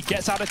at all. He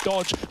gets out of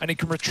dodge, and he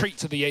can retreat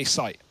to the A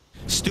site.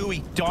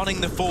 Stewie donning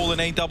the Fallen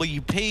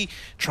AWP,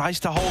 tries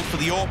to hold for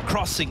the AWP,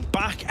 crossing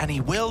back, and he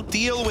will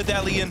deal with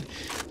Elian.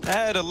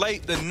 Better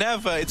late than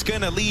never. It's going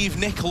to leave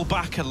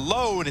Nickelback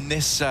alone in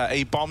this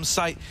A bomb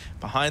site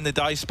behind the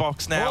dice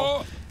box now.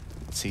 Oh.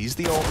 Sees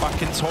the AWP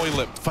back in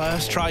toilet.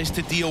 First tries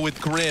to deal with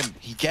Grim.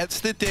 He gets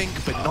the dink,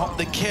 but not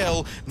the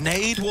kill.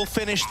 Nade will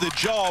finish the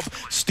job.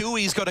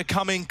 Stewie's got to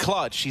come in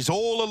clutch. He's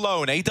all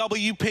alone.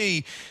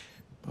 AWP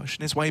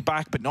pushing his way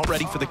back, but not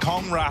ready for the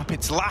Kong wrap.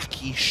 It's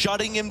Lackey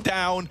shutting him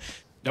down.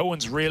 No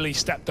one's really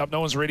stepped up.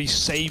 No one's really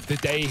saved the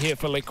day here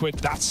for Liquid.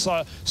 That's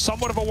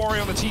somewhat of a worry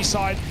on the T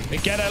side. They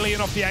get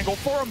Elian off the angle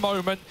for a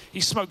moment.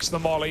 He smokes the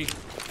molly.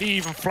 He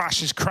even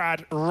flashes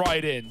Krad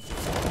right in.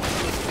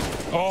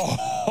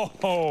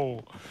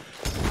 Oh,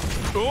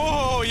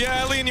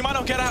 yeah, Elian, you might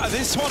not get out of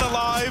this one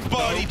alive,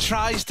 but he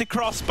tries to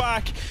cross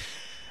back.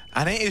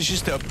 And it is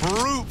just a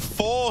brute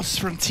force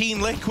from Team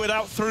Liquid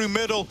out through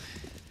middle.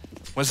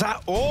 Was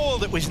that all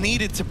that was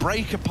needed to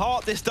break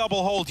apart this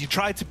double hold? You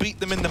tried to beat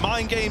them in the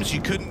mind games,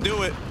 you couldn't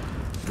do it.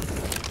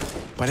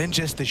 But in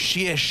just the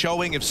sheer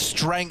showing of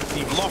strength,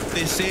 you've locked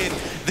this in.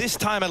 This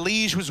time,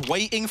 Lige was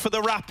waiting for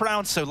the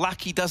wraparound, so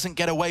Lackey doesn't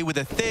get away with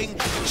a thing.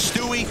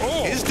 Stewie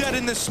is dead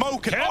in the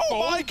smoke. And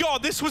oh my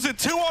God, this was a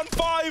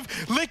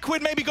 2-on-5.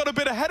 Liquid maybe got a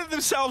bit ahead of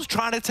themselves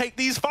trying to take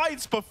these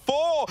fights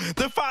before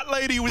the fat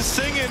lady was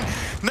singing.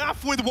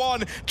 Naf with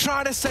one,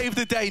 trying to save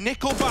the day.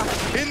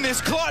 Nickelback in this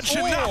clutch,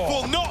 and Naf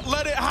will not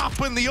let it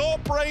happen. The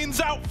AWP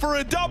brains out for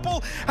a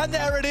double, and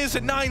there it is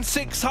at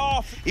 9-6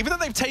 half. Even though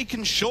they've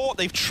taken short,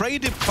 they've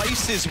traded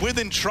places with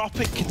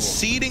Entropiq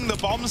conceding the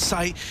bomb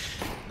site.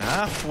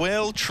 Naf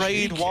will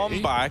trade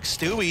one back.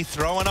 Stewie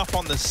throwing up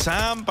on the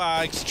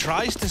sandbags,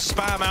 tries to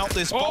spam out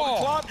this bomb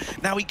clot.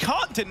 Now he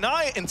can't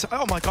deny it.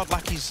 Oh my God,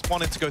 Lackey's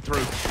wanted to go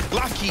through.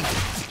 Lackey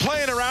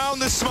playing around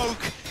the smoke.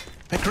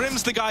 But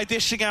Grim's the guy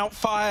dishing out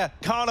fire.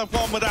 Can't have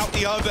one without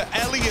the other.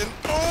 Elian,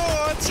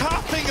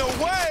 tapping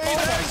away.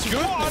 There's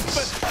one,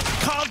 but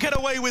can't get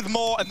away with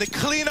more. And the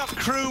cleanup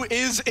crew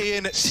is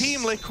in.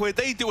 Team Liquid,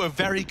 they do a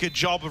very good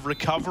job of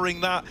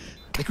recovering that.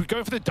 They could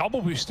go for the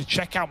double boost to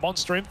check out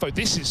monster info.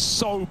 This is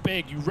so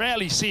big. You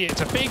rarely see it.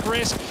 It's a big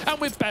risk, and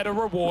with better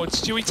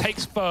rewards. Stewie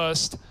takes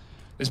first.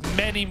 There's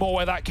many more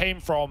where that came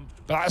from,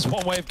 but that's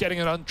one way of getting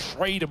an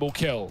untradeable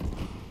kill.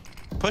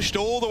 Pushed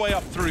all the way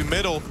up through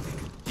middle.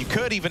 You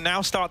could even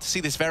now start to see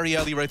this very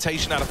early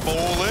rotation out of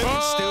Fallen.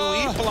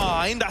 Stewie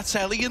blind. That's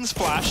Elian's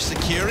flash,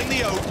 securing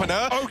the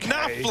opener.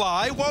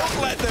 Nafly won't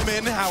let them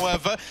in,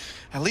 however.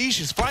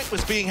 Alicia's flank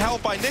was being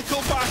held by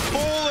Nickelback.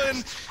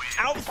 Fallen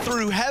out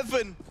through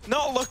heaven.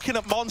 Not looking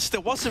at Monster.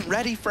 Wasn't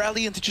ready for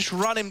Elian to just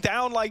run him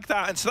down like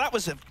that. And so that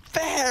was a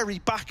very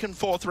back and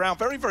forth round.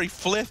 Very, very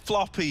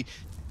flip-floppy.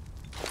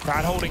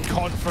 Krad holding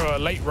Con for a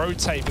late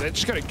rotate, but they're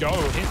just going to go.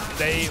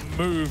 They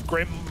move.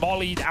 Grim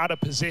mollied out of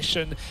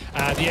position.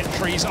 The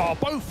entries are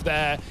both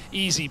there.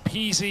 Easy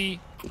peasy.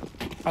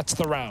 That's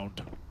the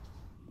round.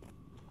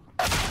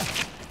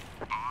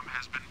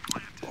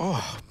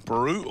 Oh,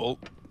 brutal.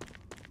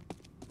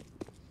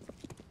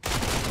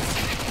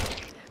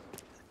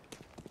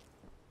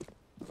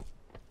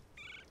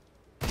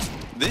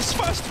 This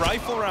first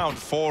rifle round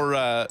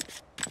for...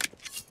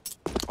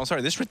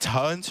 this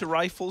return to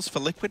rifles for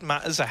Liquid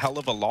matters a hell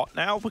of a lot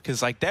now,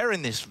 because like they're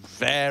in this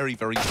very,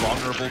 very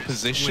vulnerable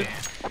position.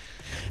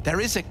 There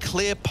is a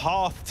clear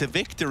path to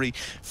victory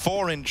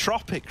for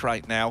Entropiq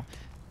right now.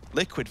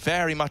 Liquid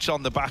very much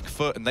on the back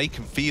foot, and they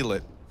can feel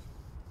it.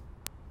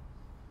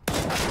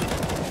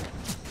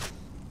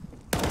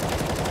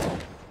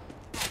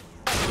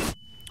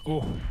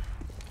 Oh.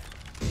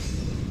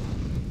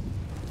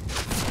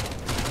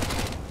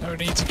 No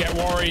need to get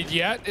worried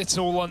yet. It's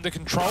all under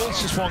control.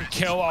 It's just one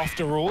kill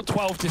after all.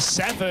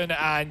 12-7,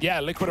 and yeah,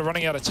 Liquid are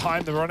running out of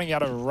time. They're running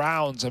out of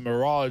rounds, and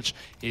Mirage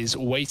is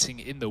waiting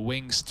in the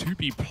wings to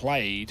be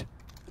played.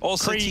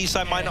 Also,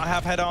 T-side might not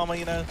have head armor,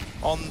 you know,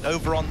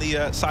 over on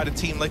the side of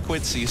Team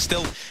Liquid, so you're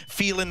still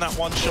feeling that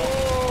one shot.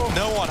 Oh.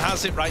 No one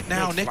has it right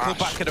now.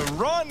 Nickelback at a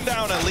run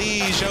down a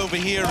Liege over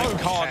here in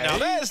Con. Now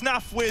there's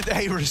Naf with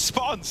a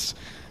response.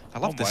 I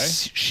love the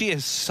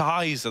sheer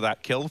size of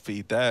that kill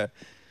feed there.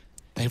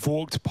 They've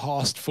walked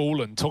past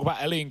Fallen. Talk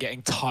about Elian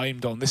getting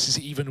timed on. This is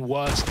even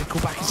worse.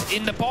 Nickelback is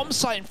in the bomb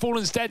site and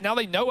Fallen's dead. Now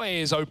they know A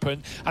is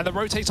open and the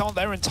rotates aren't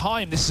there in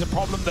time. This is a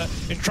problem that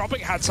Entropiq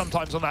had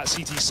sometimes on that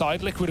CT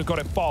side. Liquid have got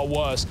it far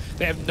worse.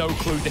 They have no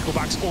clue.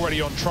 Nickelback's already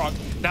on truck.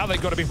 Now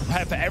they've got to be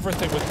prepared for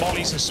everything with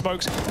mollies and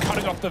smokes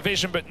cutting off the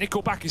vision, but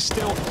Nickelback is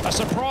still a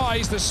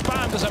surprise. The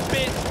spam does a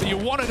bit that you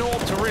want an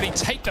orb to really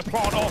take the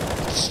plant off.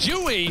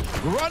 Stewie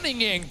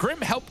running in.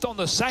 Grim helped on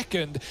the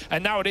second,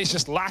 and now it is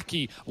just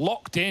Lackey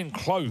locked in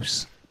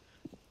close.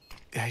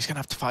 Yeah, he's going to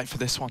have to fight for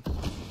this one.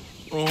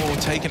 Oh,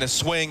 taking a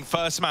swing.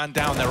 First man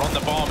down there on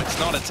the bomb. It's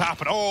not a tap,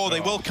 and oh, they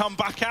will come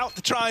back out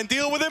to try and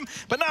deal with him,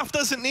 but Naf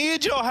doesn't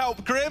need your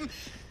help, Grim.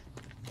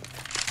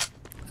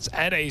 It's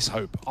NA's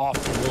hope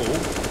after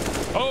all.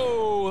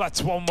 Oh,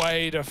 that's one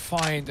way to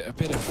find a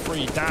bit of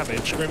free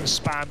damage. Grim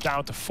spam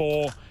down to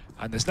 4,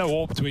 and there's no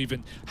orb to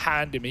even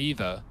hand him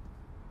either.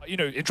 You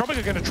know, Entropiq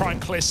are going to try and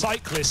clear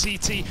site, clear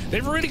CT.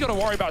 They've really got to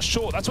worry about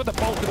short. That's where the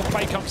bulk of the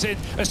play comes in,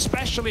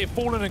 especially if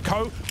Fallen and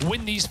Co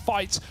win these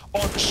fights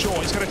on short.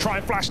 He's going to try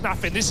and flash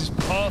Naf in. This is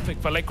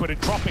perfect for Liquid.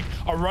 Entropiq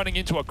are running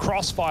into a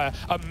crossfire,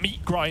 a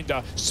meat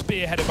grinder,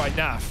 spearheaded by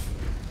Naf.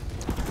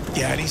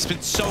 Yeah, and he's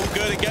been so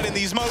good at getting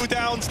these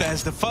mowdowns.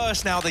 There's the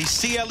first. Now they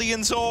see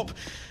Elian's orb.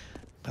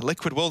 But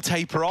Liquid will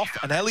taper off,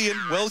 and Elian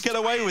will get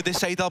away with this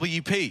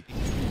AWP.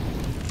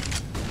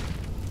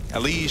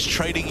 Elise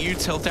trading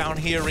util down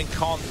here in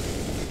Con.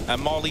 A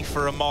molly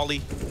for a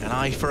molly, an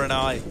eye for an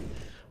eye.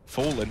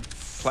 Fallen,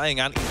 playing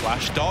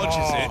anti-flash, dodges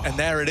it, and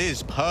there it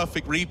is.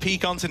 Perfect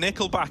re-peek onto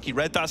Nickelback. He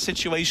read that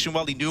situation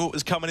well, he knew it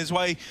was coming his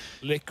way.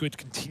 Liquid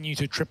continue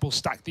to triple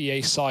stack the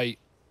A site.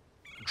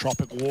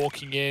 Entropiq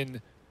walking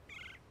in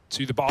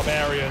to the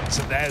Barbarians,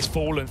 and there's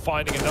Fallen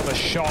finding another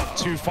shot.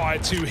 2 fire,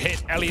 2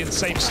 hit. Elian,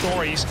 same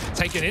story. He's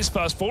taking his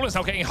first. Fallen's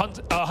now getting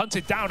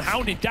hunted down,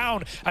 hounded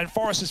down, and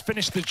Forrest has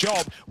finished the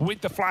job with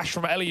the flash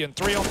from Elian.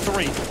 3 on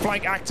 3,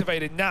 flank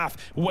activated. Naf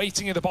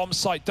waiting at the bomb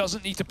site,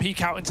 doesn't need to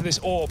peek out into this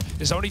orb.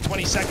 There's only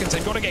 20 seconds.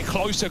 They've got to get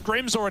closer.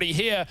 Grim's already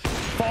here.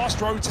 Fast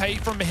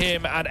rotate from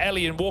him, and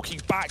Elian walking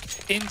back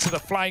into the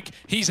flank.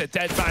 He's a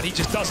dead man. He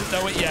just doesn't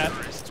know it yet.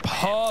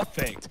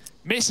 Perfect.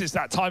 Misses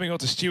that timing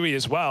onto Stewie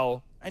as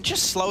well. And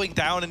just slowing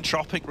down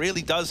Entropiq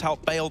really does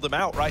help bail them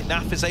out, right?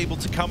 Naf is able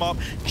to come up,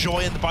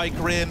 joined by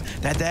Grim.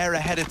 They're there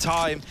ahead of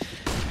time.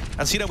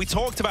 And so, you know, we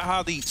talked about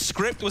how the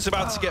script was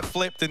about to get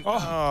flipped, and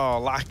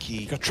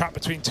Lackey got trapped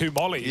between 2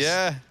 mollies.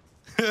 Yeah.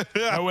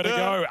 Nowhere to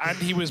go, and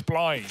he was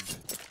blind.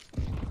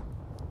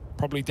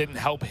 Probably didn't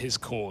help his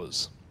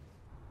cause.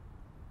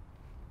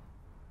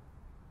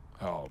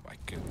 Oh my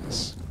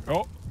goodness.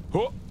 Oh.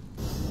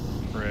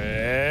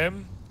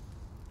 Grim.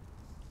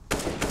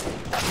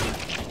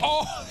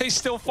 Oh, they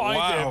still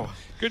find him.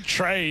 Good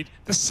trade.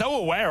 They're so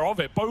aware of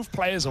it. Both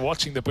players are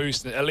watching the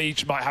boost.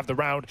 Elige might have the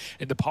round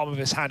in the palm of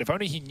his hand. If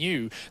only he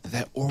knew that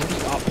they're already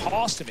up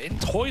past him in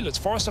toilets.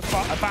 Forrest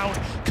abound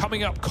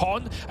coming up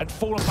Con, and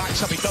Fallen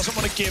backs up. He doesn't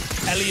want to give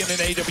Elian an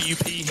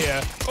AWP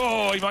here.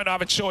 Oh, he might not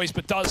have a choice,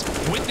 but does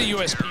win the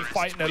USP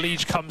fight, and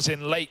Elige comes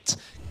in late.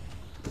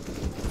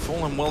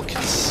 Fallen will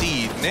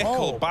concede.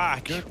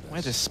 Nickelback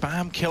with a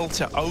spam kill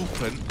to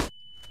open.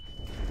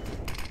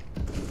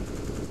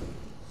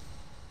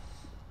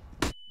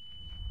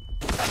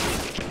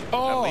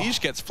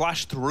 Elige gets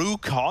flashed through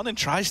Con and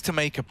tries to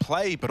make a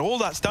play, but all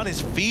that's done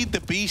is feed the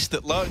beast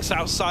that lurks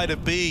outside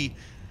of B.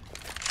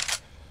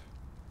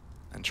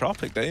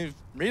 Entropiq,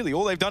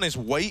 all they've done is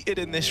waited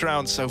in this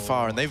round so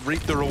far, and they've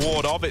reaped the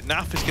reward of it.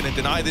 Naf is going to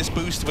deny this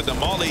boost with the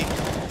molly.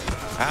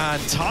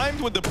 And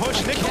timed with the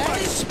push,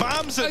 Nickelback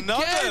spams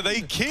another.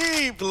 They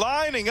keep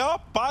lining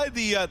up by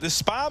the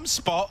spam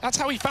spot. That's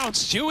how he found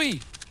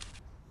Stewie.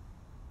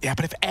 Yeah,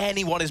 but if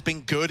anyone has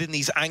been good in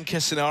these anchor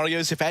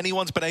scenarios, if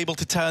anyone's been able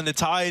to turn the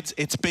tides,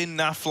 it's been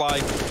Nafly.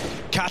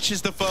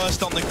 Catches the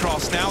first on the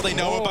cross. Now they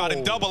know about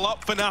him. Double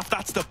up for Naf.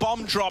 That's the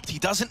bomb dropped. He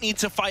doesn't need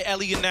to fight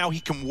Elian now. He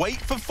can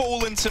wait for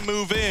Fallen to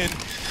move in.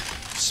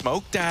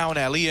 smoke down.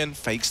 Elian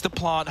fakes the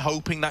plant,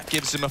 hoping that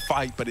gives him a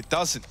fight, but it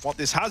doesn't. What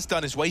this has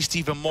done is waste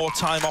even more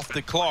time off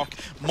the clock.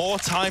 More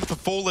time for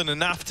Fallen and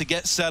Naf to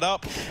get set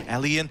up.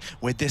 Elian,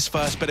 with this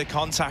first bit of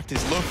contact,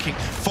 is looking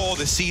for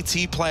the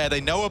CT player. They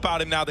know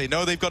about him now. They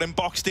know they've got him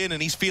boxed in,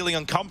 and he's feeling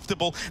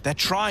uncomfortable. They're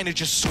trying to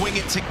just swing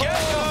it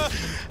together.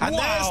 And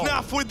there's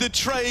Naf with the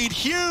trade.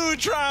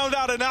 Huge round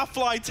out of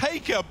Nafly.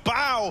 Take a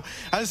bow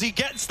as he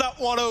gets that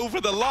one over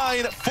the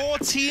line for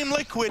Team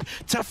Liquid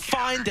to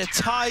find a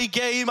tie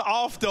game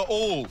after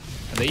all.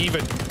 And they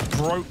even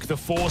broke the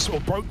force, or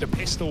broke the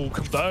pistol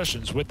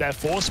conversions with their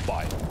force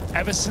buy.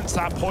 Ever since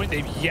that point,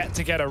 they've yet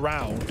to get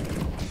around.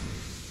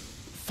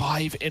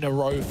 5 in a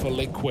row for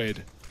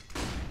Liquid.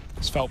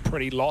 It's felt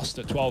pretty lost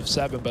at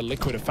 12-7, but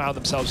Liquid have found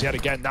themselves yet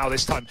again. Now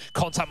this time,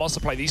 contact monster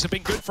play. These have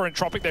been good for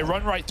Entropiq. They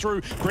run right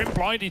through. Grim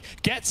blinded,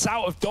 gets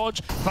out of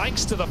dodge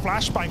thanks to the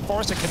flashbang.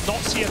 Forrester cannot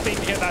see a thing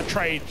to get that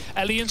trade.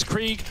 Elian's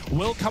Krieg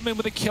will come in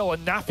with a kill,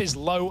 and Naf is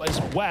low as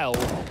well.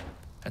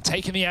 And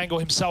taking the angle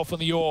himself on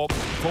the orb.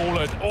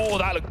 Fallen. Oh,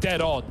 that looked dead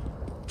on.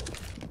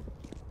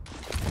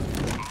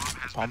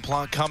 Bomb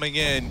plant coming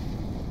in.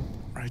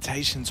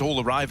 Rotations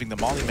all arriving. The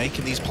molly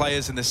making these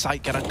players in the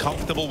site get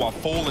uncomfortable while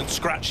Fallen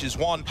scratches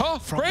one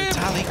from the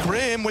tally.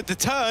 Grim with the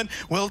turn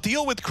will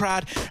deal with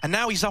Krad, and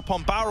now he's up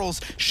on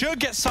barrels. Should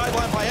get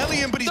sidelined by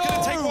Elian, but he's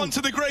going to take one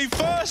to the grave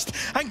first,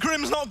 and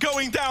Grim's not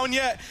going down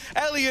yet.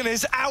 Elian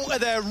is out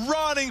of there,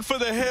 running for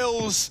the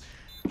hills.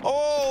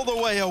 All the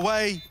way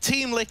away.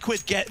 Team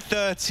Liquid get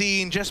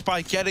 13 just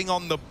by getting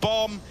on the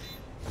bomb.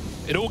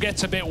 It all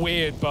gets a bit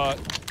weird, but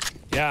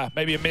yeah,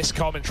 maybe a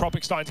miscomm.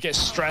 Entropiq starting to get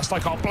stressed. I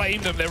can't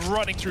blame them. They're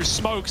running through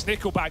smokes.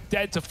 Nickelback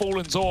dead to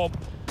Fallen's orb.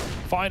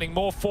 Finding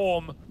more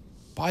form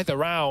by the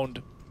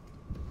round.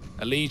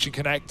 A Legion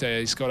connector.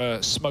 He's got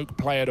a smoke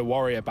player to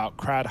worry about.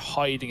 Krad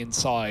hiding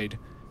inside.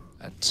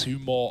 And 2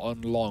 more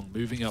on long,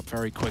 moving up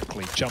very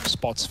quickly. Jump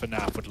spots for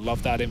Naf, would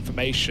love that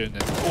information.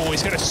 And, oh,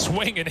 he's going to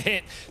swing and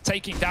hit,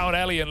 taking down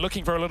Elian,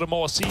 looking for a little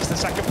more, sees the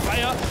second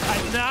player.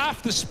 And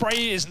Naf, the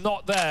spray is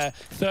not there.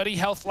 30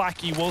 health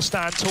Lackey will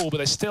stand tall, but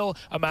there's still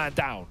a man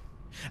down.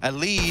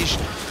 Elige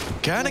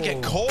gonna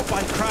get caught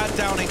by Krad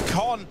down in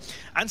con,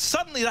 and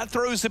suddenly that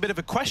throws a bit of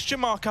a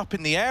question mark up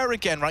in the air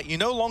again, right? You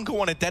no longer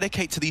want to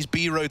dedicate to these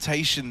B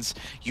rotations.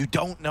 You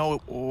don't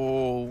know.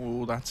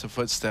 Oh, that's a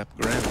footstep,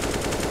 Grim.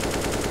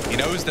 He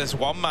knows there's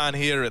one man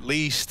here at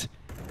least.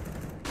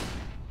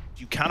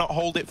 You cannot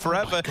hold it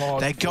forever. Oh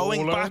God, they're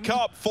going back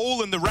up.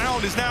 Fallen, the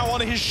round is now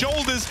on his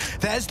shoulders.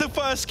 There's the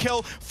first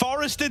kill.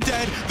 Forrester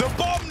dead. The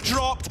bomb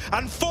dropped,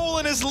 and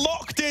Fallen is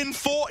locked in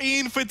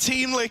 14 for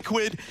Team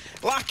Liquid.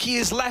 Lackey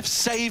is left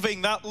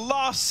saving that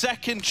last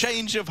second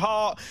change of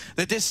heart.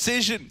 The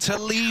decision to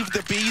leave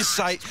the B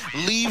site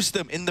leaves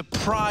them in the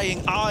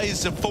prying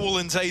eyes of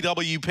Fallen's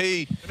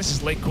AWP. This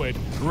is Liquid,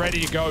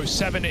 ready to go.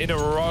 7 in a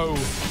row.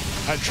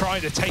 And trying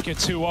to take a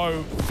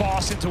 2-0.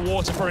 Fast into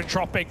water for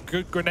Entropiq.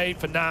 Good grenade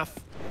for Naf.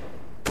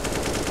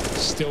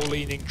 Still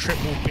leaning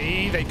triple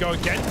B. They go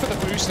again for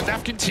the boost, and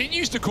Naf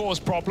continues to cause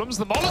problems.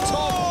 The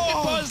Molotov,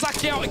 it burns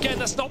Lackey out again.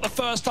 That's not the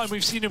first time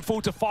we've seen him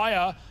fall to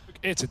fire.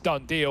 It's a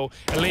done deal.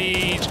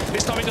 Elige,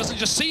 this time he doesn't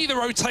just see the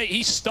rotate,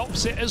 he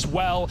stops it as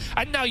well.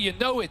 And now you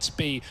know it's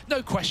B.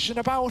 No question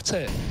about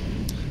it.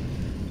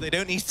 They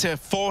don't need to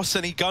force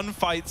any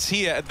gunfights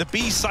here. At the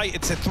B site,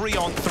 it's a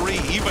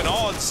 3-on-3, even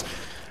odds.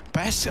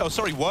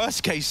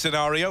 Worst case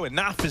scenario, and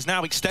Naf has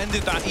now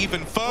extended that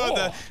even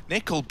further.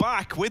 Nickel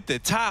back with the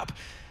tap.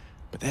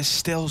 But there's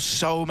still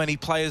so many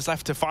players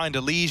left to find.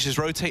 Elige is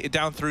rotated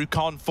down through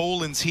con.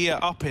 Fallen's here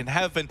up in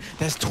heaven.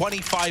 There's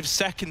 25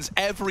 seconds.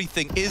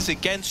 Everything is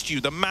against you.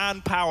 The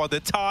manpower,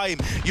 the time.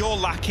 You're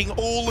lacking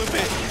all of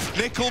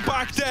it. Nickel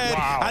back dead.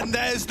 Wow. And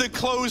there's the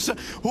closer.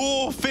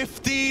 Oh,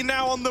 15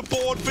 now on the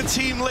board for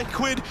Team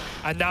Liquid.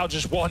 And now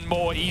just one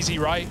more. Easy,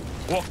 right?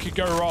 What could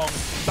go wrong?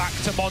 Back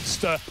to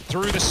Monster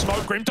through the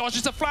smoke. Grim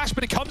dodges a flash,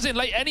 but it comes in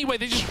late anyway.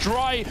 They just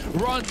dry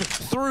run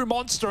through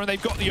Monster, and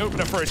they've got the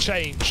opener for a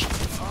change.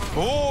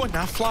 Oh,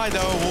 Nafly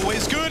though,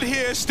 always good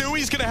here.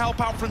 Stewie's going to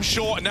help out from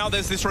short, and now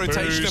there's this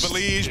rotation of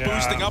Elige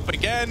boosting up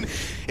again.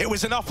 It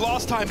was enough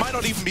last time, might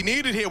not even be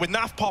needed here with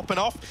Naf popping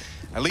off.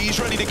 Elige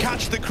ready to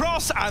catch the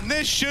cross, and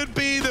this should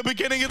be the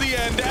beginning of the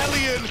end.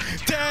 Elian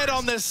dead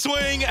on the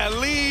swing.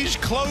 Elige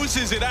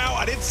closes it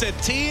out, and it's a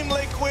Team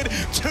Liquid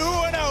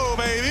 2-0,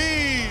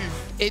 baby.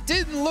 It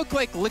didn't look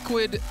like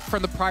Liquid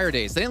from the prior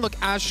days. They didn't look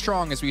as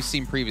strong as we've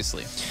seen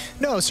previously.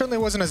 No, it certainly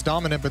wasn't as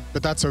dominant,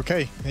 but that's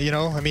okay. You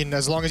know, I mean,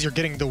 as long as you're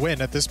getting the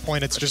win at this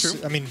point, it's that's just,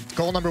 true. I mean,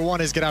 goal number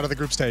 1 is get out of the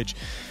group stage.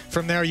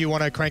 From there, you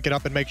want to crank it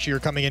up and make sure you're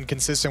coming in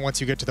consistent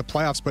once you get to the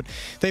playoffs. But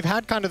they've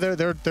had kind of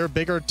their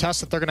bigger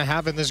tests that they're going to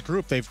have in this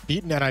group. They've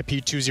beaten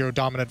NIP 2-0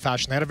 dominant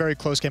fashion. They had a very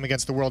close game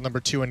against the world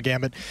number 2 in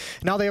Gambit.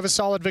 Now they have a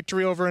solid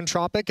victory over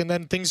Entropiq, and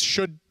then things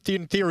should,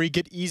 in theory,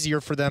 get easier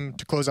for them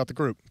to close out the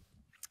group.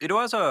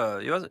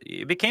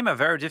 It became a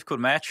very difficult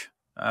match.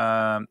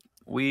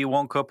 We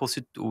lost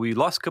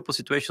couple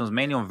situations,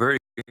 mainly on very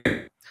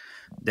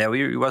that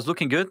it was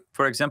looking good.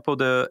 For example,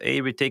 the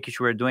A retake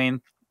which we were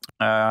doing,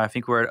 I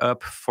think we were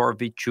up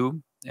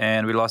 4v2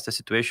 and we lost the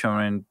situation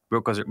and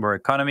broke our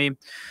economy.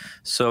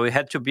 So it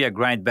had to be a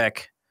grind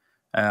back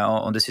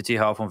on the CT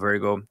half on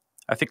Vertigo.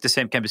 I think the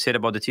same can be said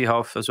about the T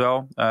half as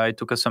well. It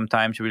took us some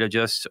time to really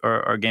adjust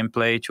our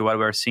gameplay to what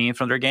we are seeing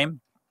from their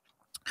game.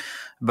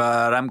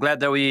 But I'm glad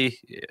that we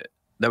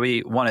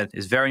won it.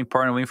 It's very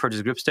important win for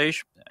this group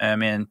stage. I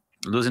mean,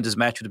 losing this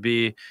match would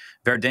be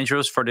very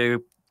dangerous for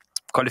the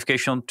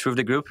qualification through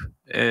the group.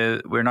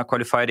 We're not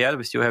qualified yet.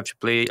 We still have to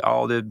play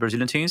all the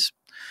Brazilian teams,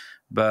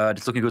 but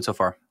it's looking good so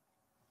far.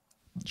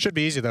 Should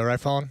be easy though, right,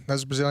 Fallon?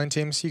 Those Brazilian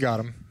teams, you got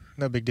them.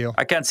 No big deal.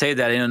 I can't say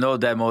that. You know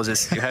that,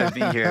 Moses. You haven't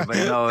been here, but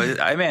you know,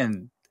 I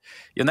mean,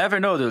 you never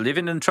know. Though.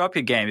 Living in an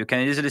Entropiq game, you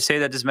can easily say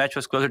that this match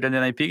was closer than the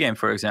NIP game,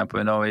 for example.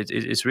 You know,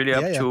 it's really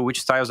up to which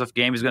styles of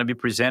game is going to be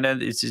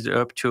presented. It's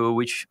up to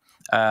which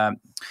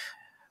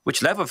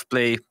level of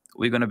play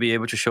we're going to be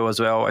able to show as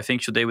well. I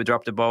think today we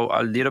dropped the ball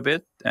a little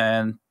bit,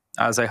 and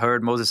as I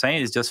heard Moses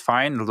saying, it's just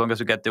fine as long as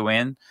we get the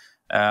win.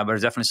 But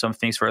there's definitely some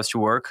things for us to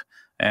work,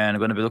 and I'm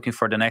going to be looking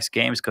for the next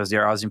games because they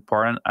are as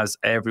important as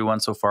everyone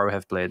so far we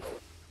have played.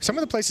 Some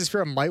of the places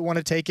Furia might want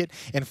to take it.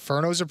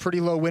 Inferno's a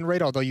pretty low win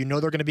rate, although you know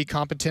they're going to be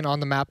competent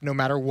on the map no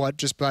matter what,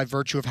 just by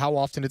virtue of how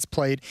often it's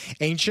played.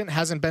 Ancient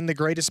hasn't been the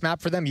greatest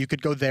map for them. You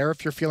could go there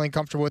if you're feeling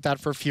comfortable with that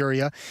for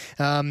Furia.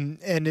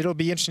 And it'll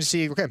be interesting to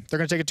see, okay, they're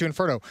going to take it to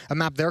Inferno, a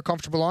map they're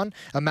comfortable on,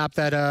 a map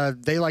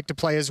that they like to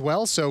play as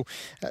well. So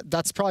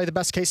that's probably the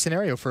best case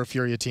scenario for a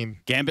Furia team.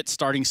 Gambit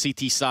starting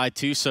CT side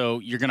too, so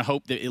you're going to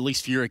hope that at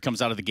least Furia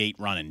comes out of the gate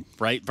running,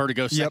 right?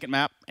 Vertigo second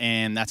map,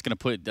 and that's going to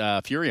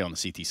put Furia on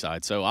the CT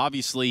side. So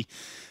obviously,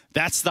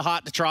 that's the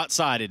hot to trot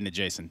side, isn't it,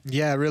 Jason?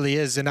 Yeah, it really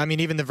is. And I mean,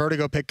 even the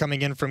Vertigo pick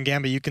coming in from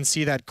Gambit, you can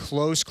see that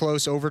close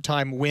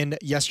overtime win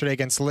yesterday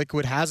against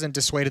Liquid hasn't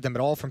dissuaded them at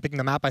all from picking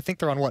the map. I think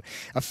they're on, what,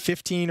 a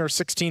 15 or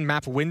 16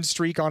 map win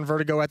streak on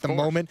Vertigo at the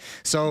moment.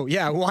 So,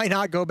 yeah, why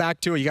not go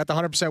back to it? You got the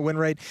 100% win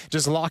rate.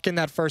 Just lock in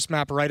that first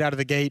map right out of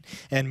the gate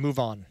and move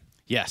on.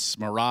 Yes,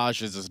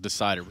 Mirage is a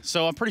decider.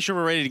 So I'm pretty sure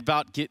we're ready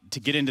to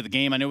get into the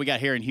game. I know we got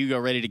Harry and Hugo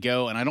ready to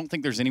go, and I don't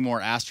think there's any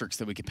more asterisks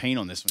that we could paint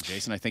on this one,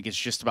 Jason. I think it's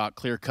just about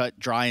clear-cut,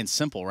 dry, and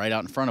simple right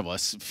out in front of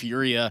us.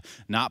 Furia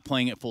not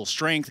playing at full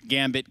strength.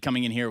 Gambit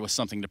coming in here with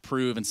something to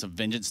prove and some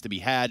vengeance to be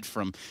had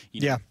from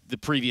the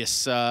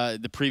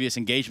previous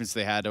engagements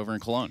they had over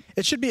in Cologne.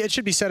 It should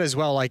be said as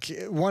well, like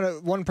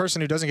one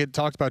person who doesn't get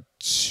talked about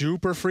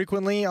super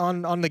frequently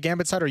on the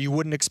Gambit side, or you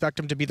wouldn't expect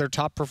him to be their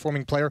top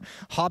performing player.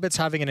 Hobbit's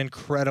having an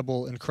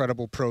incredible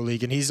pro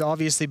league, and he's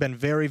obviously been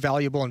very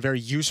valuable and very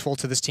useful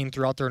to this team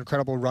throughout their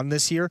incredible run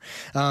this year.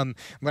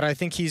 But I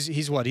think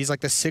he's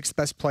like the 6th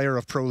best player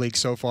of pro league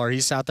so far.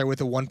 He's sat there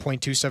with a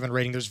 1.27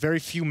 rating. There's very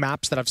few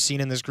maps that I've seen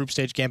in this group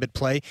stage Gambit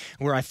play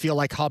where I feel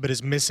like Hobbit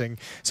is missing.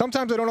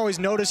 Sometimes I don't always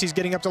notice he's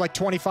getting up to like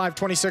 25,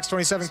 26,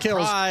 27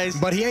 kills,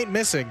 but he ain't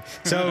missing.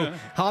 So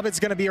Hobbit's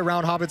going to be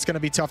around. Hobbit's going to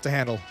be tough to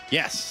handle.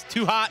 Yes,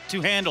 too hot to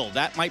handle.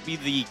 That might be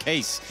the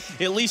case,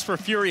 at least for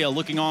Furia,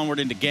 looking onward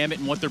into Gambit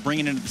and what they're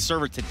bringing into the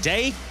server today.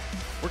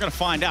 We're going to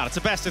find out. It's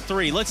a best of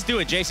 3. Let's do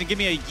it, Jason. Give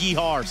me a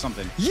yeehaw or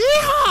something.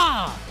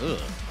 Yeehaw!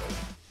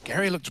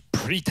 Guerri looked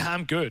pretty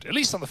damn good, at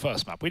least on the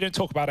first map. We don't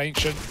talk about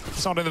Ancient.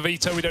 It's not in the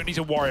veto. We don't need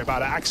to worry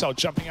about it. Axel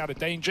jumping out of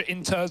danger.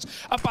 Inter's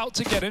about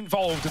to get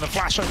involved, and the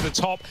flash over the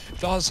top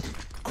does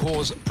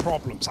cause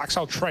problems.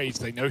 Axel trades.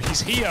 They know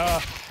he's here.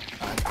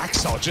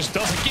 Axel just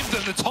doesn't give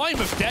them the time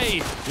of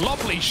day.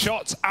 Lovely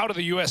shots out of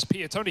the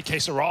USP. It's only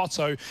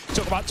Queserato.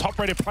 Talk about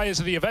top-rated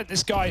players of the event.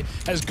 This guy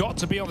has got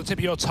to be on the tip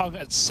of your tongue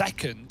at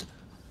second.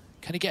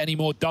 Can he get any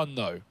more done,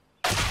 though?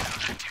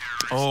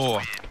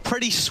 Oh,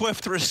 pretty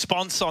swift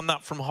response on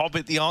that from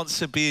Hobbit. The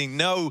answer being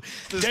no.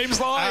 Game's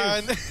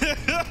live.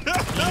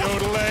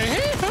 Yodeling.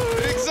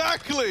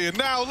 Exactly. And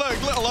now,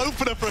 look, little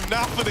opener from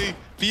Nafany.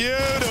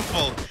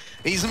 Beautiful.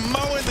 He's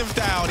mowing them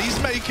down.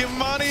 He's making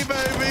money,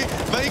 baby.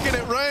 Making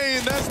it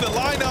rain. There's the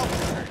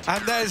lineup.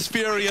 And there's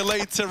Furia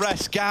laid to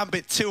rest.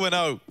 Gambit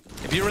 2-0.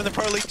 If you were in the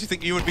Pro League, do you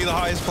think you would be the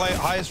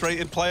highest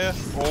rated player?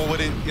 Or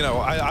would it, you know,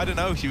 I don't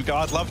know, Hugo.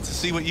 I'd love to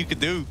see what you could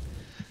do.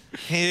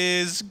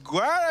 Here's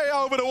Guerri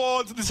over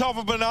towards the top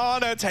of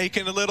Banana,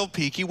 taking a little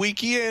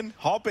peeky-weeky in.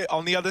 Hobbit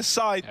on the other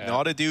side. Yeah.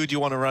 Not a dude you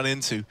want to run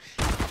into.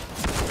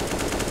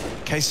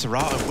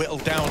 Queserato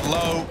whittled down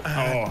low.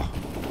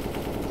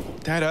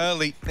 Dead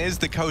early. Here's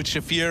the coach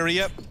of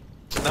Furia.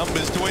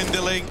 Numbers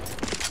dwindling.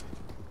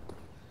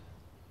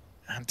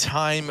 And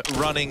time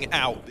running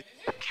out.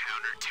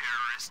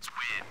 Counter-terrorists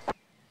win.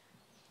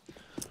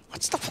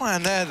 What's the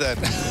plan there, then?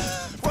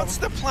 What's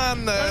the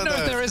plan there? I don't know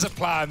if there is a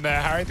plan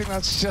there, Harry. I think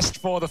that's just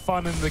for the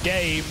fun in the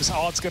games.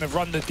 Art's going to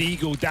run the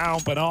Deagle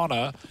down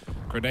Banana.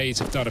 Grenades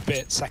have done a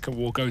bit. Second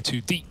will go too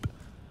deep.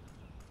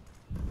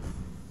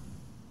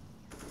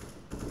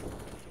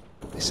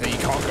 They say you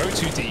can't go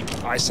too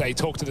deep. I say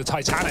talk to the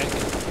Titanic.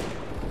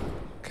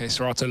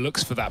 Queserato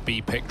looks for that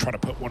B pick, trying to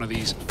put one of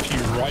these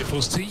few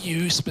rifles to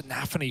use, but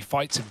Nafany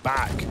fights him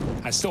back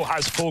and still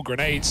has 4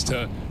 grenades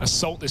to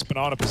assault this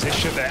Banana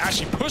position. They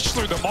actually push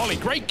through the molly.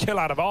 Great kill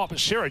out of Art, but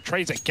Shiro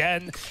trades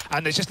again,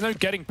 and there's just no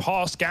getting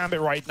past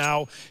Gambit right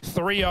now.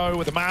 3-0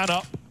 with a man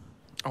up.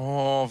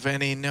 Oh,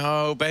 Vinny,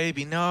 no,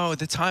 baby, no.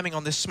 The timing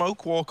on this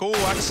smoke walk. Oh,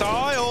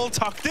 Axile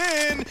tucked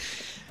in.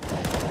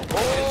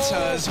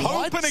 Entropiq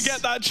hoping to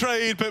get that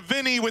trade, but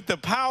Vinny with the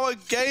power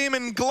game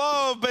and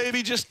glove,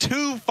 baby, just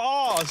too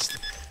fast.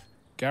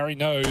 Guerri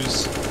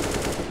knows,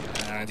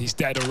 and he's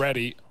dead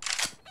already.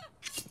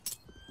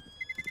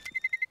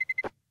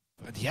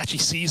 And he actually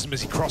sees him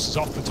as he crosses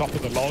off the top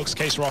of the logs.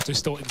 Caserato's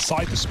still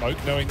inside the smoke,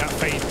 knowing that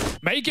fade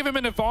may give him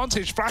an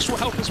advantage. Flash will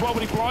help as well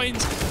when he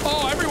blinds.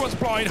 Oh, everyone's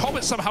blind.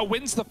 Hobbit somehow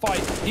wins the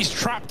fight. He's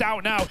trapped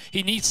out now.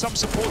 He needs some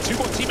support. 2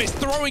 more teammates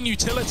throwing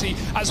utility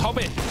as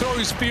Hobbit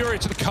throws Furia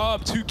to the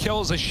curb. 2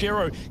 kills as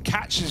Shiro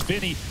catches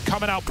Vinny.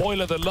 Coming out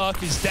Boiler, the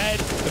lurk is dead.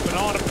 The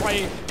banana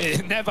play,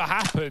 it never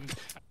happened.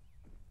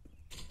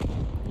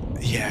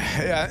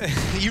 Yeah,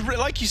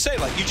 like you say,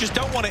 like you just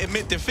don't want to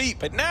admit defeat,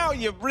 but now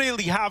you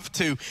really have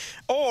to.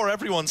 Or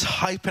everyone's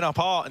hyping up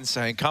Art and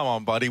saying, come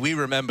on, buddy, we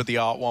remember the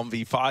Art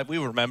 1v5, we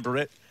remember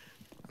it.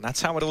 And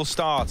that's how it all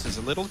starts, as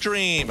a little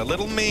dream, a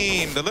little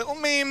meme, the little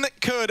meme that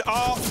could.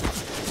 Art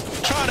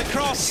trying to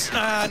cross,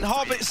 and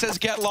Hobbit says,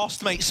 get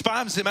lost, mate,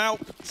 spams him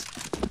out.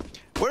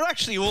 We're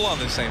actually all on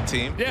the same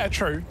team. Yeah,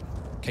 true.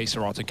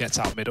 Caserata gets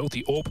out middle.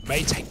 The AWP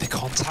may take the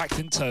contact.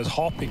 Entropiq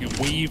hopping and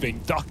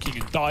weaving,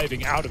 ducking and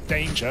diving out of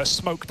danger.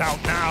 Smoked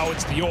out now.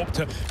 It's the AWP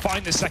to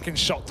find the second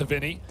shot to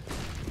Vinny.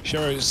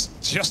 Shiro's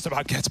just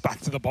about gets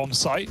back to the bomb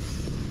site.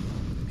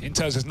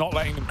 Entropiq is not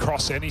letting them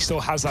cross in. He still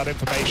has that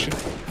information.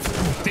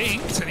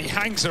 Dinked, and he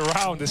hangs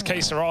around as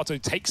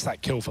Caserata takes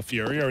that kill for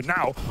Furia. And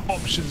now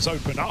options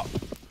open up.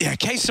 Yeah,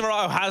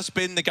 Caserata has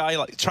been the guy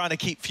like trying to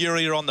keep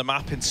Furia on the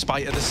map in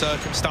spite of the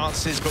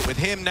circumstances, but with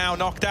him now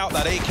knocked out,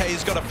 that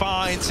AK's got to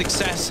find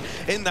success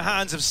in the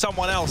hands of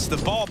someone else. The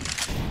bomb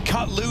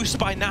cut loose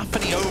by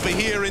Nafany over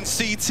here in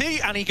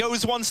CT, and he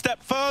goes one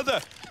step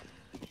further.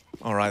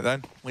 All right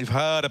then, we've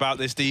heard about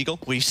this Deagle.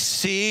 We've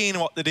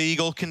seen what the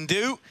Deagle can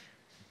do.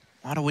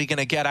 What are we going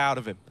to get out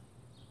of him?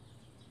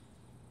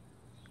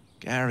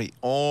 Guerri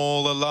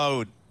all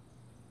alone.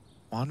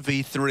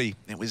 1v3.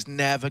 It was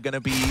never going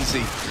to be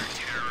easy.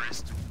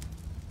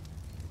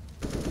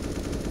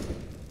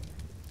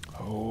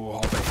 Oh,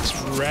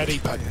 Hobbit's ready,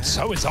 but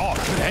so is Art.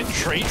 Good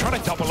entry, trying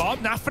to double up.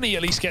 Nafany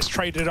at least gets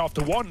traded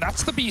after 1.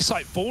 That's the B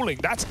site falling.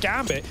 That's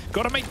Gambit.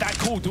 Got to make that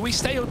call. Do we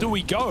stay or do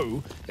we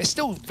go? They're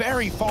still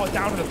very far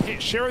down in the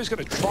pit. Shiro's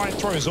going to try and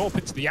throw his AWP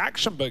into the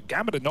action, but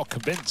Gambit are not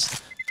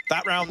convinced.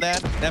 That round there,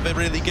 never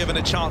really given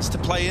a chance to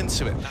play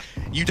into it.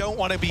 You don't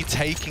want to be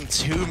taking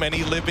too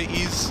many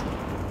liberties.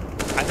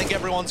 I think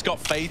everyone's got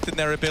faith in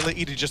their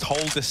ability to just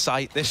hold the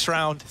site. This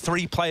round,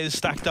 3 players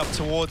stacked up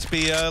towards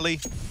B early.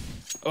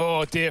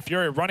 Oh dear,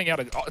 Furia running out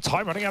of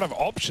time, running out of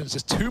options.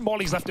 There's 2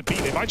 mollies left to beat.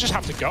 They might just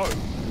have to go.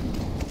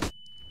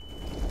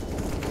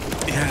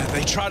 Yeah,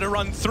 they try to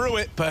run through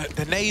it, but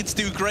the nades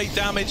do great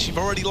damage. You've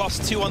already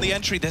lost 2 on the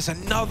entry. There's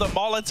another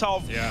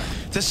Molotov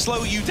to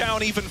slow you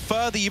down even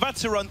further. You've had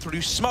to run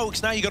through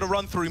smokes. Now you've got to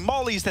run through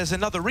mollies. There's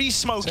another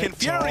re-smoke in.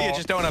 Furia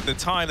just don't have the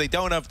time. They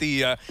don't have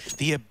the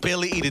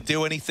ability to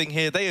do anything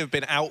here. They have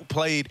been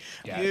outplayed.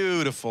 Yeah.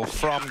 Beautiful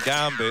from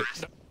Gambit.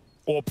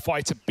 Orb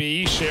fighter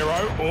B,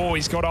 Shiro. Oh,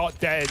 he's got Art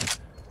dead.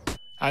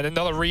 And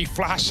another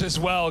re-flash as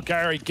well.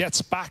 Guerri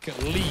gets back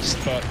at least,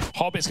 but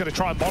Hobbit's going to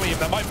try and molly him.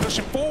 That might push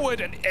him forward,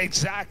 and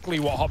exactly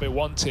what Hobbit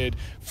wanted.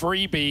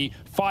 3B,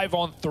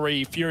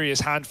 5-on-3,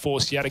 Furia's hand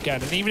forced yet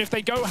again. And even if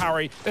they go,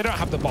 Harry, they don't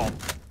have the bomb.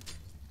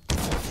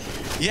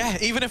 Yeah,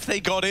 even if they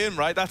got in,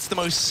 right, that's the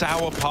most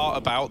sour part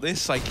about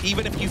this. Like,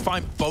 even if you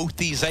find both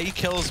these A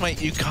kills,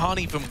 mate, you can't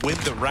even win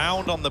the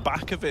round on the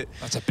back of it.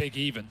 That's a big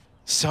even.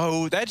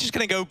 So they're just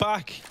going to go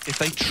back. If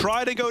they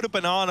try to go to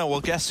Banana,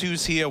 well, guess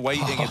who's here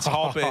waiting? It's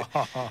Hobbit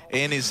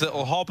in his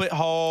little Hobbit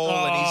hole,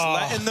 and he's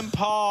letting them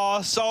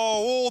pass. Oh,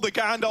 all the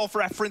Gandalf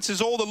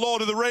references, all the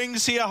Lord of the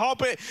Rings here.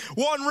 Hobbit,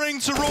 1 ring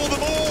to rule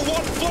them all,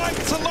 1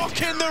 flank to lock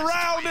in the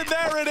round, and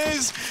there it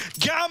is.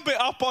 Gambit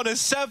up on a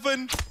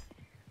 7.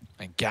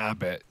 And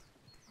Gambit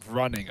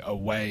running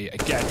away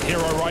again.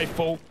 Hero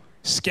rifle.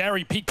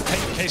 Scary peek to take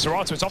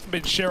Caserata. It's often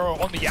been Shiro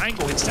on the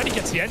angle. Instead, he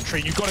gets the entry,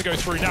 and you've got to go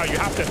through now. You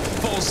have to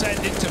full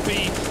send into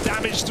B.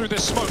 Damage through the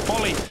smoke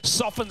volley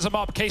softens him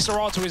up.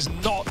 Caserata is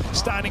not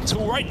standing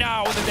tall right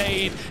now. The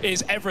nade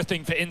is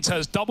everything for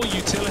Inter's double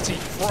utility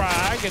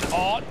frag, and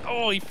Art,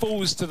 oh, he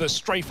falls to the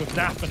strafe of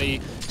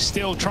Nafany.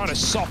 Still trying to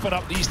soften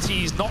up these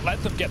T's, not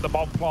let them get the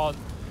bomb plant.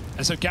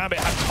 And so Gambit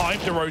have time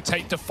to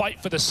rotate, to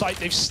fight for the site.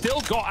 They've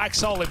still got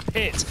Axel in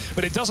pit,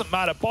 but it doesn't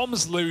matter.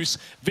 Bomb's loose.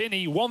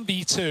 Vinny,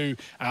 1v2,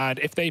 and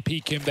if they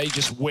peek him, they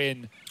just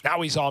win.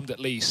 Now he's armed at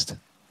least.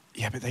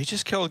 Yeah, but they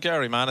just killed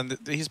Guerri, man, and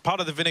he's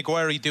part of the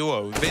Vinny-Guerri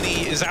duo.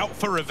 Vinny is out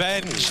for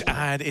revenge,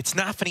 and it's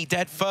Nafany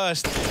dead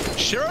first.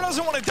 Shiro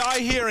doesn't want to die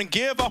here and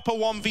give up a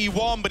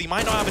 1v1, but he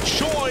might not have a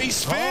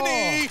choice.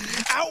 Vinny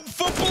out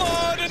for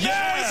blood, and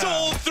now it's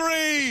all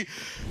 3.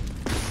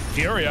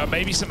 Furia,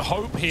 maybe some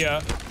hope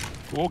here.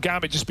 Will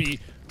Gambit just be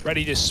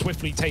ready to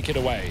swiftly take it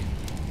away?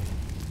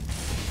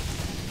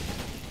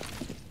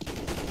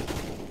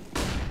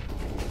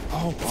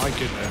 Oh my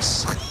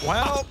goodness.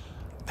 Well,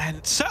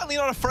 and certainly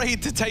not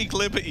afraid to take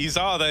liberties,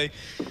 are they?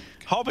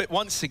 Hobbit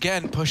once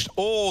again pushed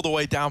all the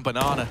way down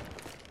Banana.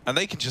 And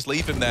they can just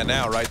leave him there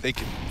now, right? They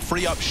can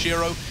free up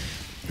Shiro,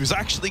 who's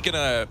actually going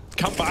to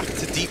come back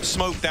to deep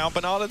smoke down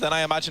Banana. Then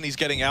I imagine he's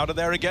getting out of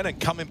there again and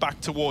coming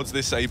back towards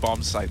this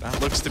A-bomb site. That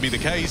looks to be the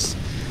case.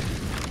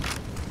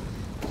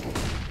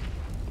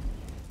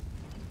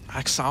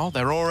 Axel,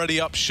 they're already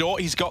up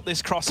short. He's got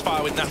this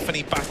crossfire with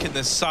Nafany back in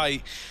the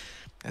site.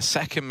 A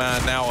second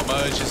man now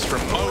emerges from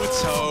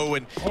Moto,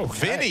 and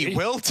Vinny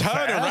will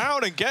turn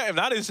around and get him.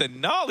 That is a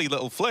gnarly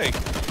little flick.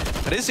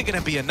 But is it going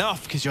to be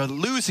enough? Because you're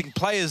losing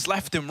players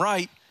left and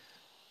right.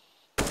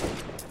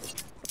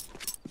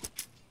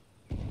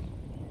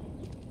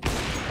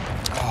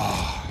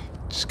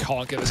 Just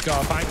can't get this guy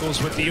off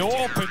angles with the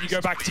AWP, and you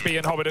go back to B,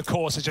 and Hobbit, of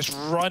course, is just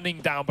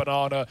running down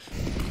Banana.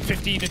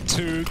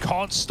 15-2,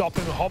 can't stop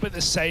him. Hobbit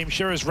the same.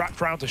 Shiro's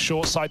wrapped around to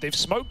short side. They've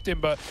smoked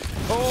him, but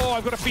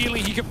I've got a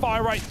feeling he can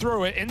fire right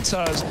through it.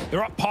 Inters,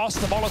 they're up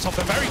past the Molotov.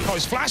 They're very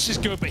close. Flash is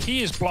good, but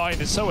he is blind,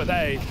 and so are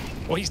they.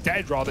 Well, he's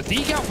dead, rather.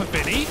 Decal for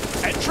Vinny.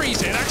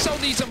 Entry's in. Axel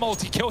needs a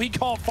multi-kill. He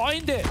can't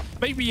find it.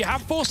 Maybe you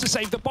have forced to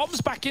save. The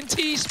bomb's back in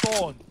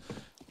T-spawn.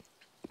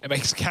 It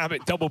makes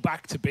Gambit double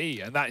back to B,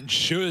 and that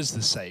ensures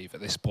the save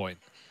at this point.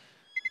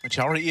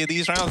 Majority of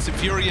these rounds that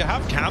Furia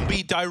have can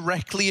be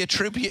directly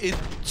attributed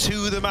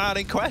to the man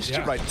in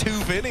question, right? To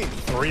Vinny.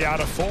 3 out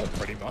of 4,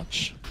 pretty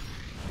much.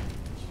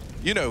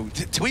 You know,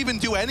 to even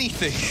do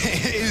anything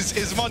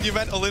is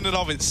monumental in and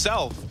of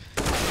itself.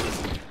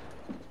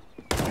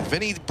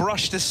 Vinny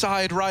brushed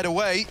aside right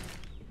away.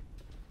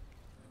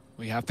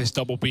 We have this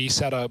double B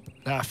setup.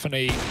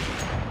 Nafany.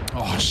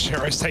 Oh,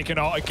 Shiro's taken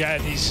out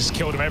again. He's just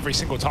killed him every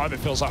single time. It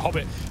feels like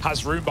Hobbit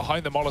has room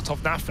behind the Molotov.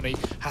 Nafany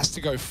has to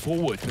go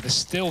forward, but there's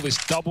still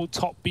this double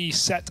top B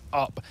set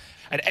up.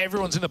 And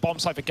everyone's in the bomb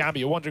site for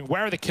Gambit. You're wondering,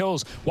 where are the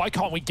kills? Why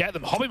can't we get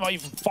them? Hobbit might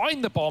even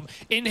find the bomb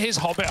in his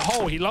Hobbit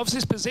hole. He loves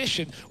his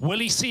position. Will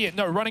he see it?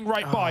 No, running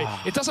right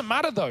by. It doesn't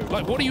matter, though.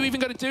 Like, what are you even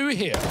going to do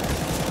here?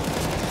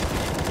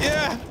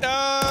 Yeah,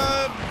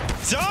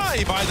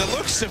 die by the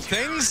looks of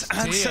things.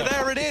 And so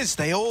there it is.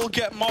 They all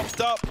get mopped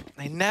up.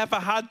 They never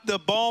had the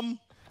bomb.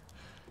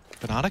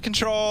 Banana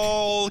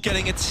control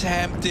getting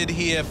attempted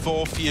here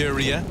for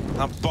Furia.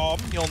 That bomb,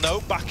 you'll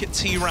note, back at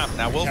T-ramp.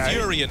 Now, will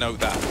Furia note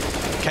that?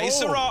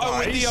 Serato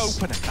with the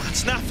opener.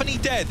 That's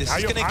Nafany dead. This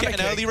is going to get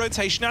an early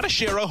rotation out of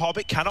Shiro.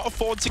 Hobbit cannot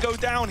afford to go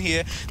down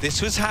here.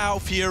 This was how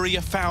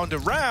Furia found a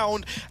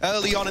round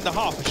early on in the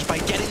half, which is by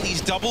getting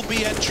these double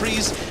B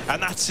entries,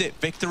 and that's it.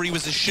 Victory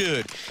was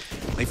assured.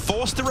 They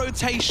forced the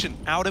rotation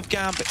out of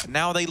Gambit, and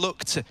now they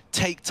look to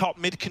take top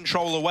mid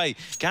control away.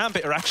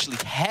 Gambit are actually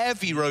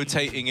heavy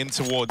rotating in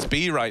towards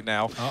B right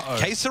now.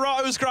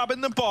 Serato's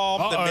grabbing the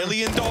bomb, the $1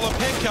 million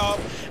pickup,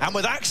 and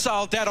with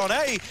Axel dead on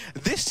A,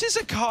 this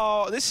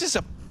is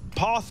a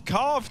path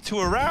carved to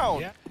a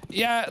round.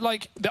 Yeah,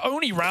 like, the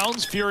only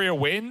rounds Furia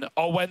win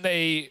are when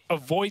they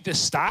avoid the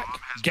stack,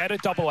 get a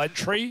double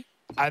entry,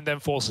 and then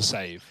force a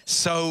save.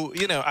 So,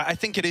 you know, I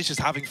think it is just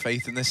having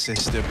faith in this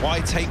system.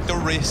 Why take the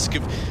risk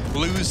of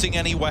losing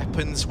any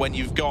weapons when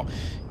you've got,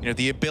 you know,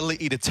 the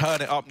ability to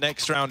turn it up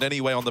next round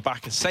anyway on the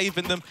back of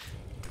saving them?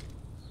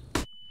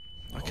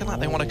 Looking like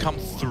they want to come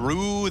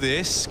through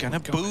this. Gonna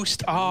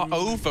boost R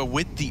over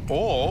with the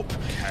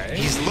AWP.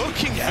 He's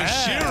looking for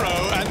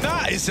Shiro, and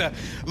that is a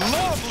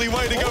lovely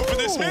way to go for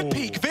this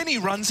mid-peak. Vinny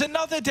runs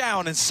another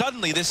down, and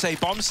suddenly this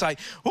A-bomb site.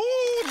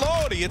 Ooh,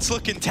 lordy, it's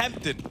looking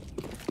tempting.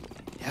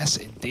 Yes,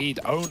 indeed.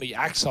 Only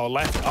Axel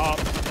left up.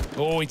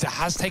 Oh, he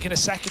has taken a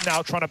second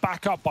now, trying to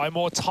back up, buy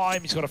more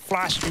time. He's got a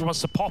flash if he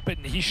wants to pop it,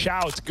 and he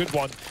shouts. Good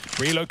one.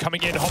 Reload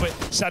coming in. Hobbit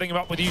setting him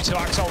up with U2.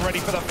 Axel ready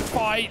for the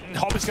fight, and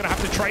Hobbit's going to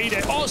have to trade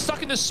it. Oh,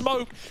 stuck in the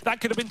smoke.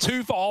 That could have been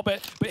 2 for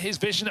Hobbit, but his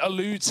vision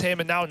eludes him,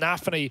 and now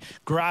Nafany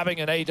grabbing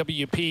an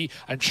AWP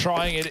and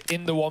trying it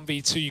in the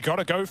 1v2. You got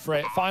to go for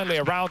it. Finally,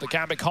 a round that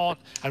Gambit can't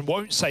and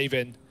won't save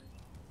in.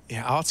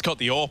 Yeah, Art's got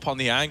the AWP on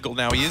the angle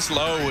now. He is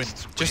low and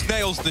just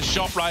nails the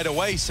shot right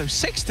away. So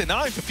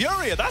 6-9 for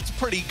Furia. That's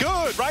pretty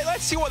good, right?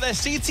 Let's see what their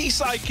CT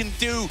side can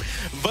do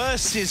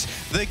versus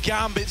the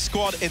Gambit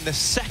squad in the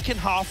second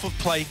half of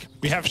play.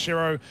 We have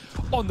Shiro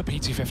on the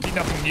PT50,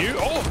 nothing new.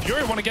 Oh,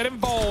 Furia want to get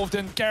involved,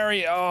 and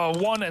Guerri,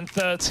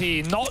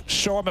 1-13. Not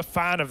sure I'm a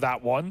fan of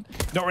that one.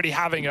 Not really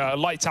having a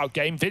lights out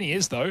game. Vinny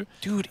is, though.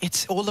 Dude,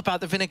 it's all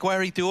about the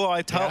Vinny-Guerri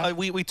duo.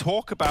 We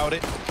talk about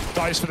it.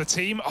 Dies for the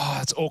team. Oh,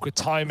 that's awkward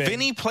timing.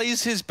 Vinny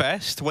plays his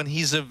best when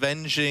he's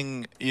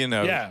avenging, you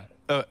know,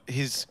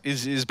 his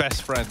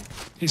best friend.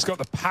 He's got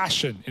the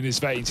passion in his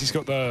veins. He's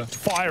got the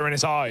fire in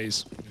his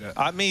eyes.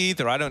 Me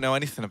either. I don't know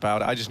anything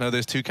about it. I just know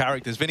there's 2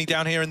 characters. Vinny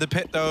down here in the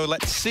pit, though.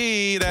 Let's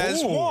see.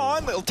 There's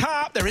one little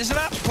tap. There is an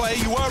apps play.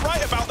 You were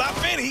right about that.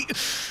 Vinny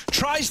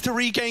tries to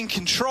regain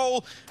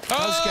control.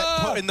 Does get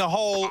put in the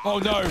hole. Oh,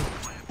 no.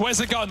 Where's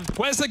the gun?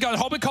 Where's the gun?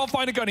 Hobbit can't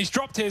find a gun. He's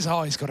dropped his.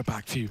 Oh, he's got a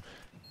back view.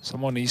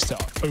 Someone needs to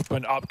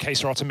open up.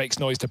 K-Serata makes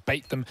noise to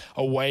bait them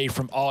away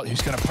from Art,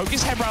 who's going to poke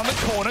his head around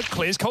the corner,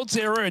 clears Cold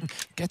Zero, and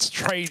gets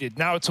traded.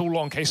 Now it's all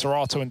on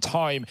K-Serata, and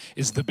time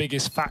is the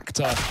biggest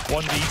factor.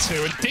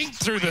 1v2, and dink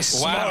through the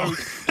smoke.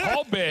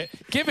 Hobbit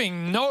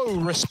giving no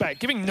respect,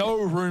 giving no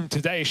room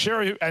today.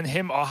 Shiro and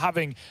him are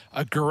having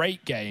a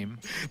great game.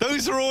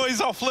 Those are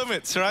always off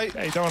limits, right?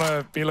 Yeah, you don't want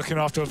to be looking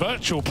after a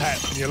virtual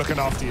pet when you're looking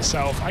after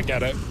yourself. I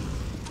get it.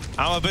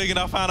 I'm a big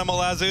enough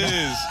animal as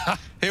is.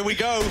 Here we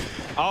go.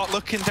 Art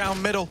looking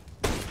down middle.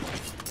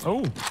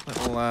 Oh.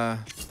 Little,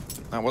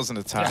 that wasn't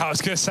a tag. Yeah, I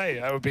was going to say,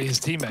 that would be his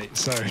teammate,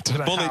 so I don't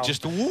know Bullet how.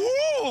 just, woo,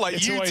 like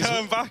It's you always,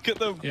 turn back at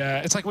them.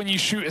 Yeah, it's like when you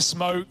shoot a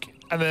smoke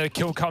and then a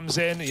kill comes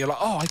in and you're like,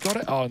 oh, I got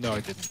it. Oh, no,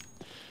 I didn't.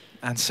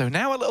 And so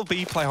now a little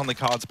B play on the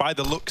cards by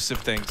the looks of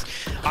things.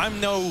 I'm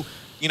no,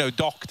 you know,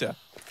 doctor.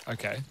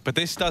 Okay. But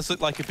this does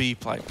look like a B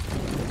play.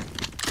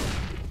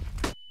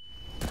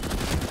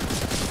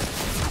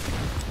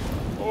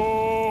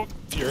 Oh,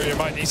 Furia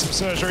might need some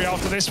surgery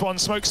after this one.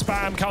 Smoke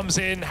spam comes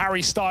in,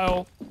 Harry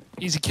style,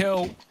 easy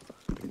kill.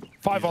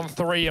 5 on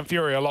 3 and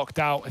Furia locked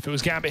out. If it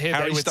was Gambit here,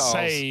 Harry they would Styles.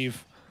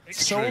 save.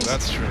 True,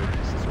 that's true.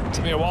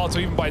 Took me a while to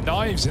even buy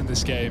knives in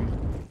this game.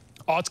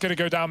 Art's going to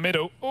go down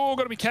middle. Oh,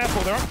 got to be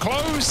careful. They're up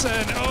close,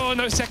 and oh,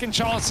 no second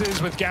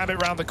chances with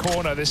Gambit round the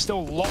corner. There's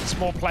still lots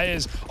more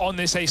players on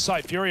this A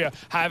site. Furia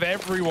have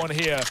everyone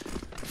here.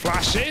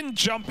 Flash in,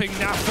 jumping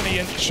Nafany,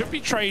 and it should be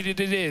traded.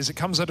 It is. It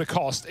comes at a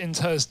cost.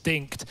 Inter's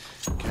dinked.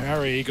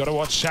 Guerri, got to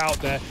watch out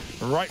there.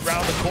 Right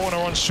round the corner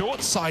on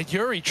short side.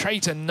 Yuri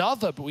trades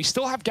another, but we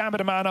still have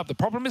Gambit a man up. The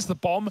problem is the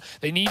bomb.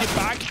 They need it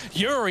back.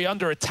 Yuri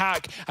under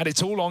attack, and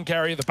it's all on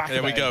Guerri at the back of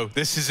the There we go.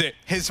 This is it.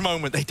 His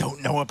moment. They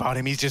don't know about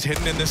him. He's just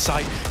hidden in the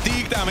site.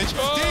 Dig damage.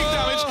 Oh.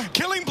 Dig damage.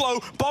 Killing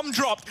blow. Bomb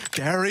dropped.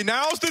 Guerri,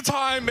 now's the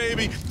time,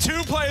 baby.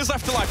 2 players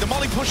left alive. The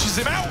molly pushes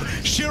him out.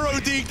 Shiro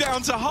dig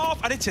down to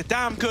half, and it's a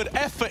damn good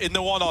effort in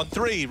the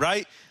 1-on-3,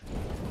 right?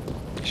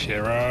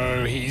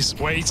 Shiro, he's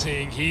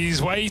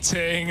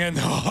waiting, and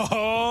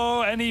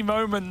oh, any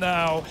moment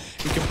now,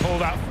 he can pull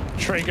that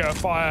trigger,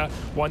 fire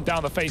one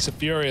down the face of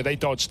Furia. They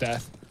dodge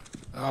death.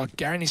 Oh,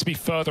 Guerri needs to be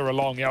further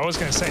along. Yeah, I was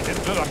going to say, it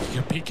didn't look like he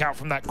could peek out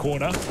from that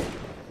corner.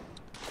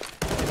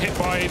 Hit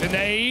by the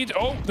nade.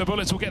 Oh, the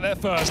bullets will get there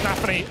first.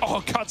 Nafany,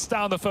 oh, cuts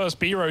down the first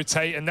B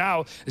rotate, and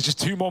now there's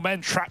just 2 more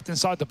men trapped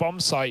inside the bomb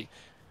site.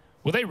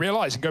 Will they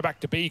realize and go back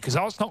to B? Because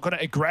Art's not going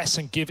to aggress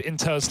and give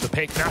Inters the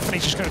pick.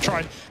 Nafany's just going to try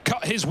and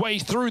cut his way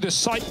through the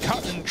site,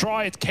 cut and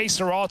dry. It's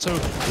K-Serata,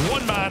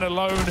 1 man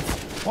alone.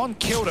 1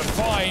 kill to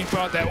find,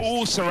 but they're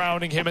all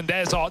surrounding him, and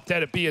there's Art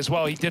dead at B as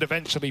well. He did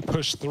eventually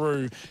push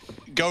through.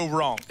 Go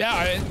wrong.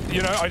 Yeah,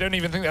 you know, I don't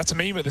even think that's a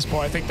meme at this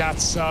point. I think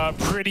that's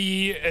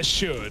pretty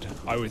assured,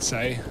 I would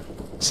say.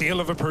 Seal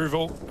of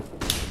approval.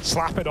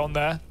 Slap it on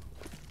there.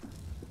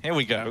 Here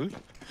we go.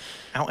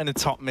 Out in the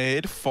top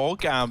mid for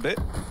Gambit.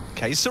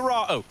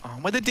 K-Serata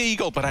on with the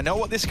Deagle, but I know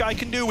what this guy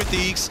can do with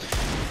Deags.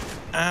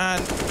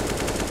 And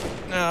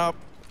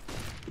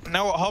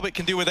know what Hobbit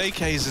can do with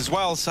AKs as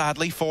well,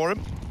 sadly, for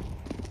him.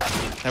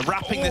 They're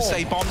wrapping this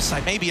A bomb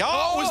site. Maybe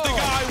Art was the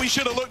guy we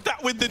should have looked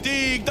at with the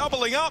Deag,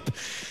 doubling up.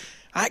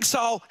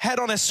 Axel, head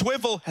on a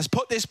swivel, has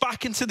put this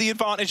back into the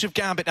advantage of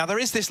Gambit. Now, there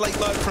is this late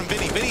lurk from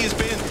Vinny. Vinny has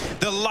been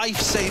the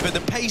lifesaver, the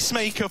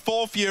pacemaker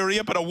for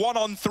Furia, but a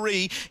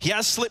 1-on-3. He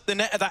has slipped the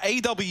net of that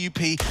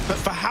AWP, but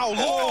for how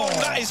long?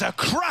 That is a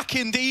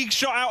cracking Deag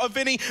shot out of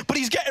Vinny, but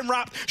he's getting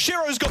wrapped.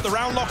 Shiro's got the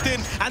round locked in,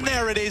 and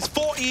there it is.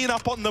 14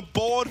 up on the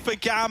board for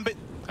Gambit.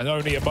 And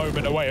only a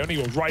moment away,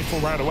 only a rifle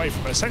round away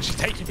from essentially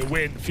taking the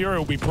win. Furia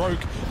will be broke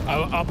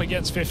up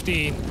against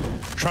 15.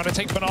 Trying to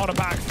take Banana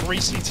back. 3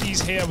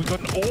 CTs here. We've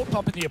got an AWP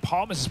up in the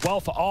apartments as well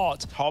for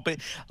Art. Hobbit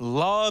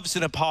loves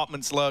an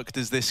apartments lurk,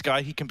 does this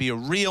guy. He can be a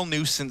real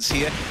nuisance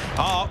here.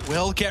 Art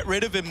will get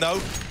rid of him,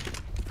 though.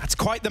 That's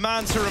quite the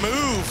man to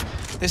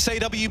remove. This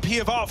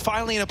AWP of Art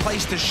finally in a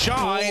place to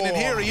shine, and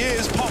here he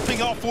is,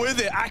 popping off with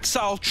it.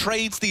 Axel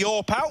trades the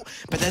AWP out,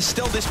 but there's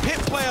still this pit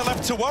player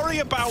left to worry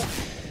about.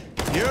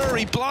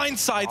 Yuri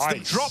blindsides them,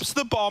 drops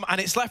the bomb, and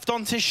it's left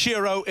onto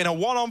Shiro in a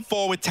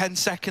 1-on-4 with 10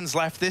 seconds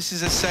left. This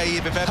is a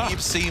save if ever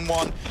you've seen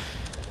one.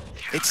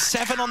 It's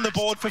 7 on the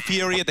board for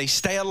Furia. They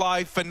stay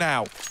alive for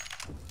now.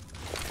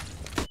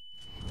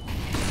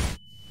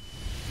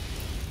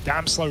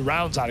 Damn slow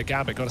rounds out of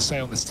Gambit, got to stay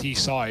on this T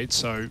side,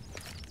 so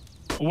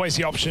always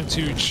the option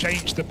to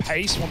change the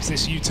pace once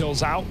this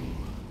util's out.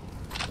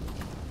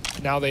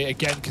 Now they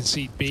again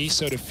concede B,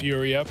 so do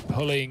Furia,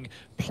 pulling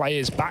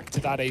players back to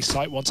that A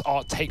site once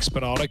Art takes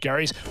Banana.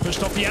 Guerri's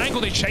pushed off the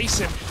angle, they chase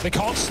him. They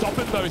can't stop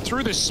him though.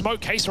 Through the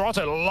smoke,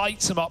 K-Serata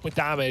lights him up with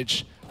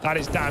damage. That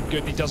is damn good,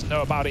 and he doesn't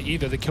know about it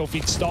either. The kill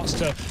feed starts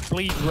to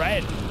bleed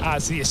red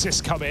as the assists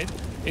come in.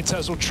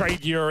 Inters will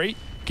trade Yuri.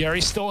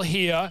 Guerri's still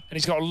here, and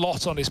he's got a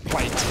lot on his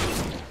plate.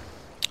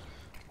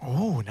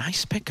 Oh, Oh,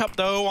 nice pickup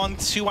though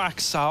onto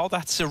Axal.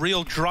 That's a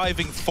real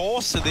driving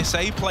force of this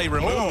A play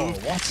remove. Oh,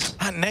 what?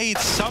 That nade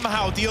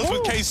somehow deals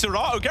with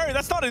K-Serato. Guerri,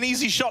 that's not an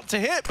easy shot to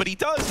hit, but he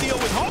does deal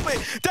with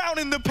Hobbit down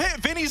in the pit.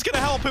 Vinny's going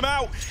to help him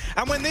out.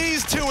 And when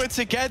these two are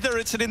together,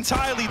 it's an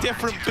entirely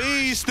different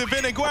beast. The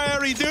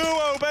Guerri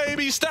duo,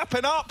 baby,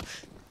 stepping up.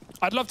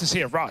 I'd love to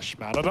see a rush,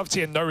 man. I'd love to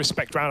see a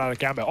no-respect round out of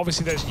Gambit.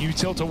 Obviously, there's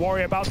util to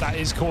worry about. That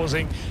is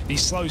causing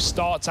these slow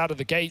starts out of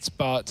the gates,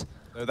 but...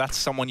 That's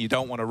someone you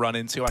don't want to run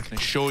into, I can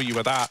assure you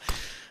of that.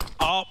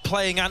 Art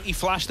playing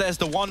anti-flash, there's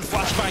the one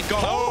flashbang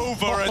gone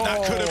over, and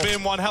that could have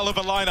been one hell of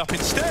a lineup.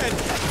 Instead,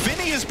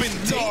 Vinny has been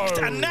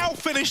dinked and now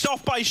finished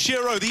off by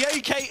Shiro. The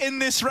AK in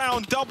this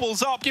round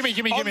doubles up on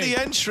the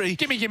entry.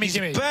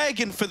 He's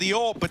begging for the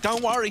AWP, but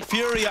don't worry,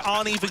 Furia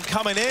aren't even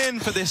coming in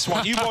for this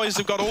one. You boys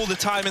have got all the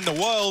time in the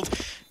world.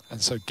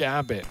 And so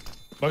Gambit,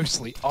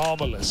 mostly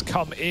armorless,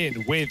 come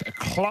in with a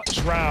clutch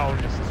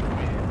round.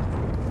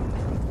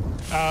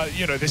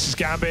 You know, this is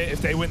Gambit.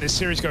 If they win this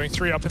series, going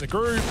 3-up in the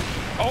group.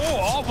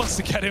 Oh, Art wants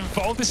to get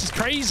involved. This is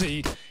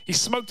crazy. He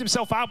smoked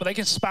himself out, but they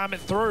can spam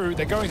it through.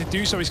 They're going to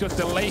do so. He's going to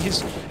delay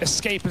his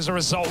escape as a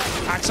result.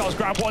 Axel's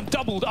grab one,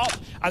 doubled up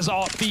as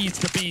Art feeds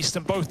the beast,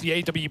 and both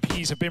the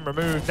AWPs have been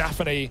removed.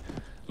 Nafany,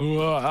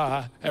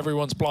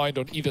 everyone's blind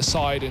on either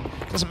side, and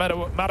it doesn't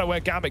matter where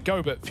Gambit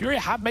go, but Furia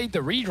have made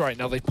the read right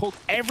now. They've pulled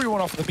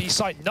everyone off the B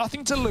side.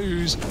 Nothing to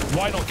lose.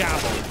 Why not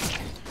gamble?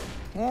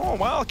 Oh,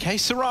 well,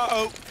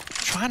 K-Serato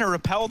trying to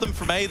repel them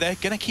from A. They're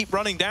going to keep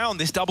running down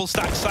this double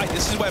stack site.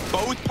 This is where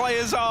both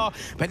players are,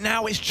 but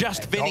now it's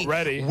just Vinny. Not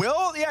ready.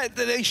 Yeah,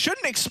 they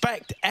shouldn't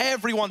expect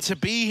everyone to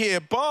be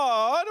here,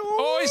 but...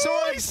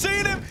 he's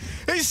seen him!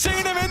 He's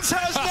seen him into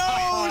his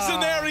nose,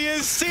 and there he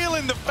is,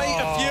 sealing the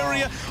fate of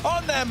Furia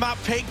on their map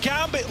pick.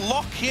 Gambit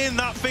lock in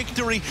that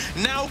victory,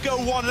 now go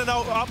 1-0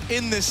 up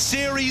in the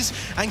series,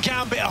 and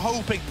Gambit are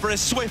hoping for a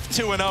swift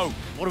 2-0.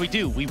 What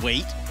do? We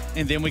wait,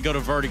 and then we go to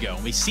Vertigo,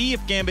 and we see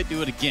if Gambit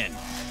do it again.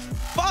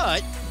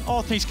 But,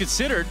 all things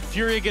considered,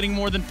 Furia getting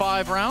more than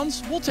 5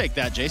 rounds, we'll take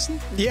that, Jason.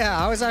 Yeah,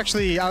 I was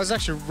actually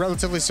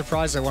relatively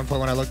surprised at one point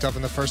when I looked up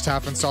in the first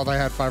half and saw they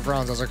had 5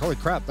 rounds. I was like, holy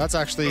crap, that's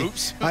actually...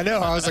 Oops. I know,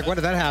 I was like, when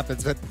did that happen?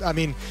 But, I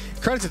mean,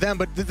 credit to them,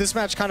 but this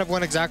match kind of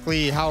went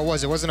exactly how it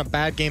was. It wasn't a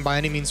bad game by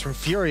any means from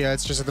Furia.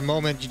 It's just at the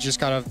moment, you just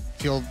gotta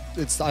feel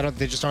they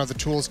just don't have the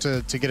tools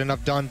to get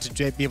enough done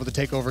to be able to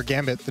take over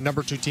Gambit, the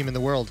 #2 team in the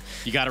world.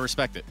 You gotta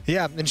respect it.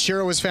 Yeah, and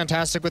Shiro was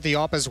fantastic with the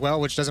AWP as well,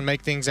 which doesn't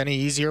make things any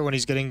easier when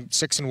he's getting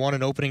 6-1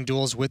 in opening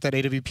duels with that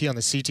AWP on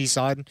the CT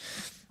side.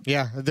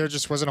 Yeah, there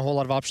just wasn't a whole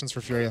lot of options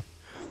for Furia.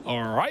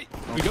 All right,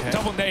 we got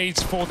double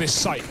nades for this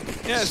site.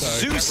 Yeah,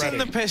 so Zeus in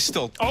the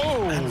pistol.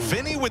 Oh! And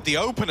Vinny with the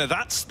opener,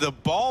 that's the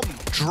bomb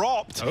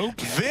dropped.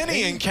 Okay.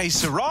 Vinny and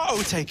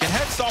K-Serato taking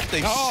heads off.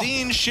 They've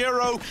seen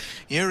Shiro.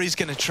 Yuri's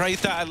gonna trade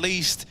that at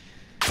least.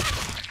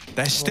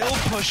 They're still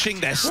pushing,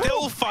 they're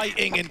still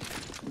fighting, and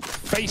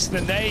face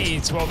the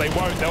nades. Well, they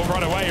won't. They'll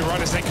run away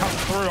right as they come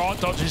through. Art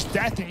dodges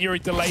death, and Yuri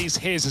delays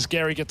his as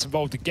Guerri gets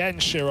involved again.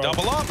 Shiro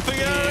double up for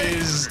Guerri.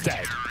 Is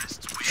dead.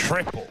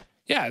 Triple.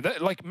 Yeah,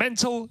 like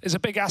mental is a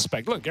big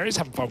aspect. Look, Guerri's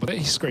having fun with it.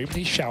 He's screaming,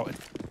 he's shouting.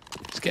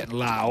 He's getting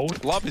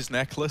loud. Love his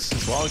necklace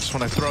as well. I just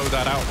want to throw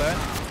that out there.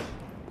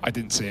 I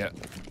didn't see it.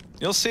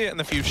 You'll see it in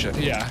the future.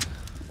 Yeah.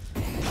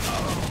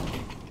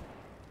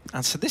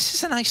 And so this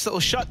is a nice little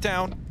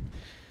shutdown.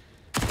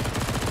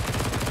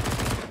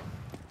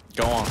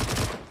 Go on.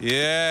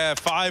 Yeah,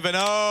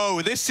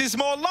 5-0. This is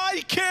more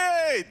like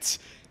it.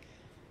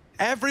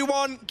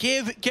 Everyone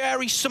give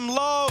Guerri some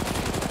love,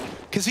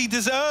 because he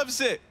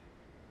deserves it.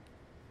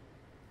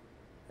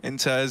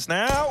 Enters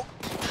now.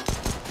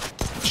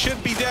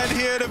 Should be dead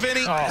here to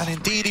Vinny, and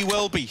indeed he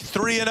will be.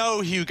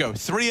 3-0, Hugo.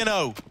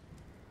 3-0.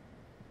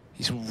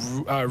 He's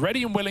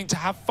ready and willing to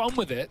have fun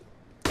with it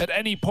at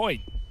any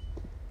point.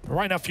 But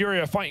right now,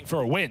 Furia are fighting for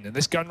a win, and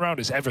this gun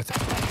round is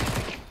everything.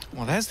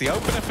 Well, there's the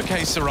opener for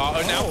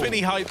K-Serato. Now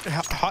Vinny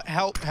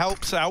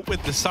helps out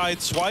with the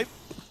side swipe.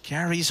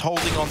 Guerri's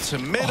holding on to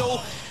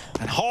middle,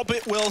 and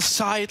Hobbit will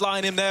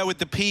sideline him there with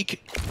the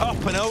peek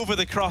up and over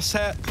the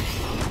crosshair.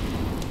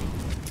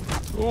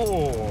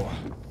 Oh.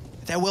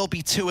 There will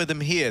be 2 of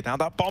them here. Now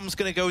that bomb's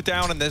going to go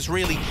down, and there's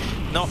really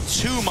not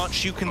too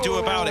much you can do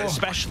about it,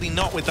 especially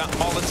not with that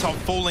Molotov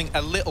falling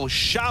a little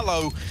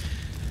shallow.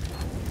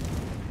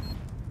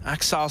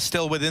 Axar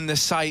still within the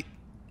site.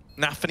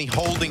 Nafany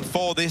holding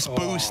for this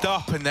boost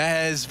up, and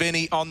there's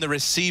Vinny on the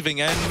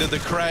receiving end of the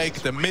Craig.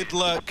 The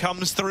middler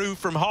comes through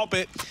from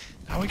Hobbit.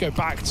 Now we go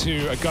back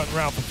to a gun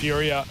round for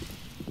Furia.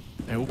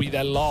 It will be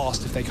their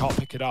last if they can't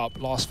pick it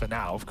up. Last for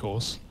now, of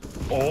course.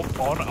 Or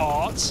on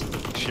Art.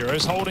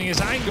 Shiro's holding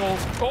his angle.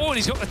 Oh, and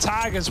he's got the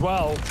tag as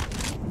well.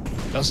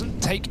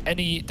 Doesn't take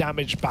any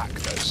damage back,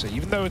 though. So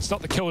even though it's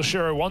not the kill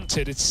Shiro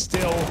wanted, it's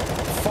still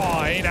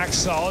fine.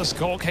 Axel has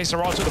caught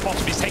K-Serato at the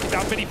bottom. He's taking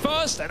down Vinny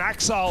first, and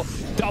Axel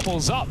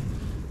doubles up.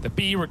 The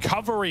B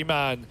recovery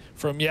man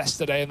from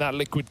yesterday in that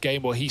Liquid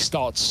game where he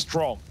starts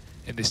strong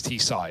in this T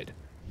side.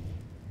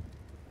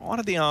 What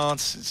are the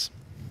answers?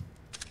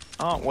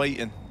 Aren't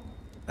waiting.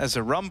 There's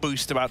a run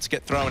boost about to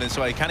get thrown his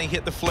way. Can he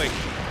hit the flick?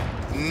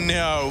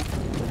 No.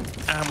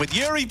 And with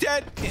Guerri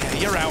dead, yeah,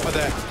 you're out of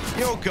there.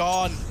 You're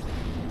gone.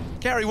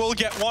 Guerri will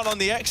get one on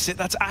the exit.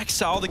 That's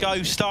Axel, the guy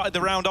who started the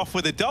round off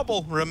with a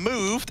double,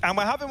 removed. And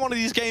we're having one of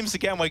these games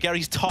again where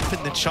Guerri's top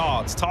in the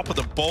charts, top of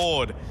the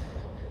board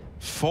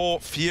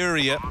for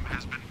Furia.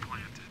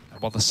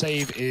 Well, the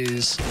save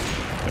is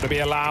going to be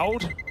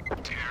allowed.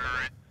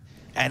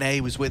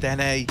 NA was with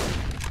NA,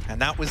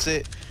 and that was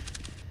it.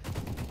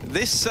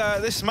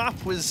 This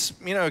map was,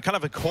 you know, kind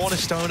of a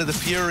cornerstone of the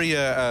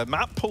Furia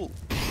map pool.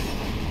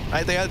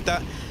 They had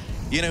that,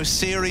 you know,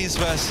 series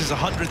versus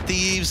 100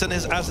 Thieves, and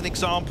as an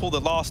example, the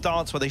Last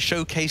Dance, where they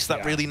showcased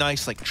that really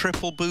nice, like,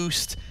 triple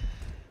boost.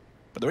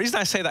 But the reason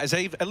I say that is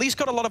they've at least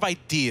got a lot of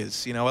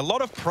ideas, you know, a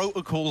lot of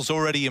protocols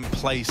already in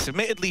place,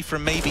 admittedly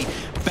from maybe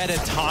better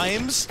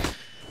times,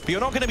 but you're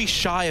not going to be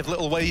shy of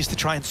little ways to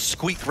try and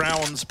squeak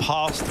rounds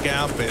past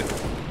Gambit.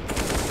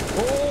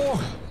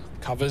 Oh,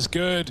 cover's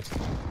good.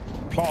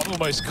 Plot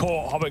almost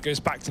caught. Hobbit goes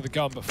back to the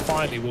gun, but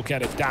finally will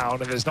get it down,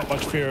 and there's not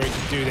much Fury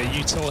can do. Their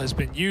util has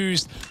been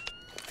used.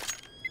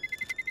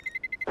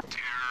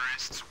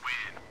 Terrorists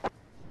win.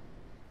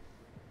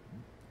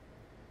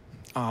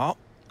 Oh,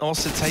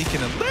 also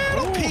taking a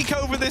little peek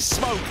over this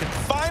smoke, and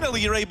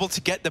finally you're able to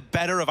get the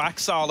better of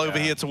Axel over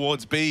here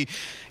towards B.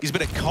 He's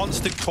been a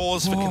constant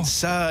cause for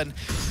concern.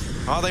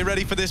 Are they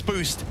ready for this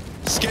boost?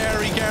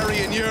 Scary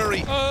Guerri and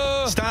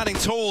Guerri standing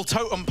tall,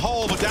 totem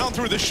pole, but down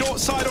through the short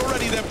side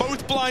already. They're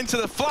both blind to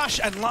the flash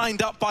and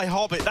lined up by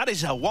Hobbit. That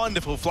is a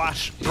wonderful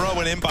flash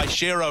thrown in by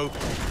Shiro.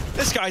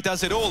 This guy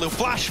does it all. He'll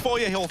flash for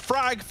you, he'll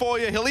frag for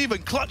you, he'll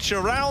even clutch a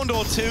round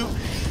or two.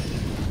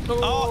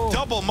 Oh,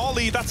 double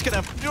molly, that's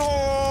gonna...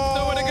 Oh,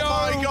 nowhere to go.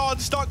 My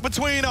God, stuck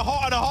between a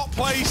hot and a hot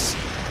place.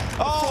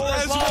 Oh,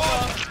 there's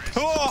one.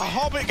 Oh,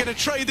 Hobbit gonna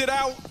trade it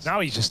out. Now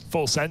he's just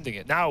full sending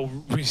it. Now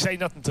we say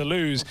nothing to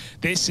lose.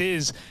 This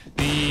is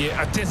the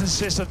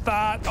antithesis of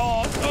that.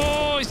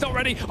 Oh, he's not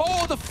ready.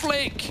 Oh, the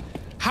flick.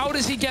 How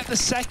does he get the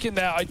second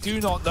there? I do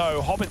not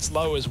know. Hobbit's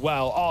low as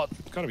well. Oh,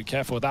 gotta be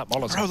careful with that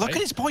Molotov. Bro, look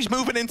at his boys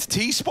moving into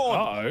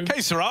T-spawn. Uh-oh.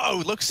 Serato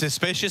looks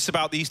suspicious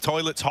about these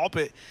toilets.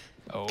 Hobbit.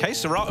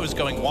 Serato's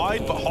going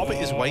wide, but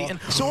Hobbit is waiting.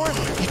 Saw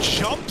him. He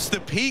jumps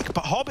the peak,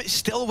 but Hobbit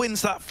still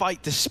wins that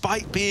fight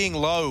despite being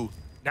low.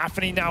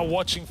 Nafany now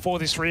watching for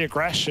this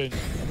re-aggression.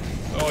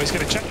 Oh, he's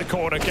going to check the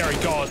corner.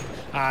 Guerri gone.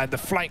 And the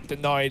flank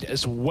denied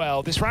as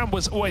well. This round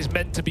was always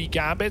meant to be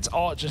Gambit.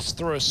 Art just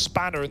threw a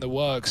spanner in the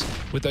works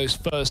with those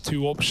first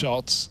two up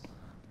shots.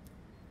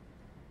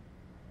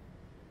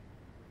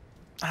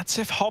 That's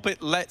if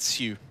Hobbit lets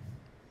you.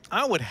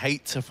 I would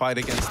hate to fight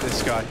against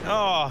this guy.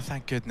 Oh,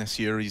 thank goodness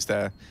Yuri's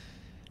there.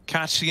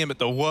 Catching him at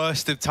the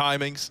worst of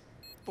timings.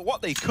 But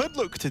what they could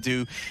look to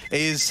do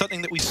is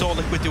something that we saw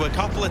Liquid do a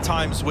couple of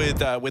times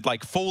with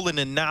like Fallen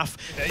and Naf.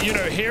 You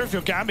know, here if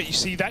you're Gambit, you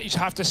see that, you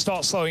have to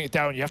start slowing it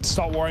down. You have to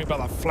start worrying about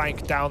that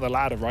flank down the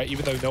ladder, right?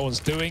 Even though no one's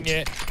doing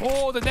it.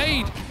 Oh, the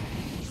nade!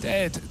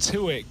 Dead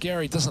to it.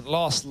 Guerri doesn't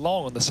last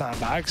long on the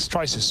sandbags.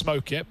 Tries to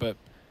smoke it, but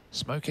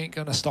smoke ain't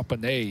gonna stop a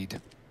nade.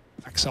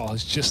 Axel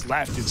has just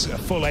left. It's a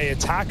full A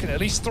attack, and at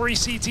least 3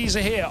 CTs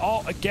are here.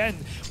 Art, again,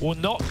 will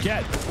not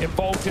get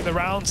involved in the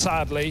round,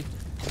 sadly.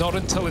 Not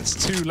until it's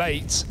too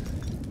late.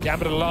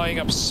 Gambit are lining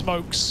up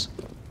smokes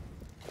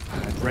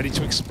and ready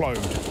to explode.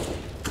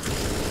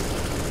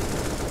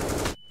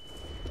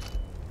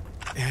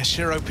 Yeah,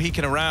 Shiro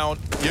peeking around.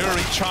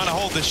 Guerri trying to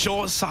hold the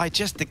short side,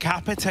 just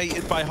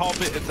decapitated by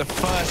Hobbit at the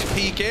first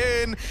peek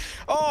in.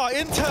 Oh,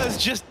 Inter's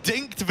just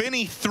dinked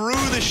Vinny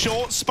through the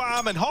short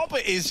spam, and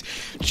Hobbit is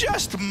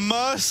just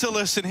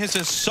merciless in his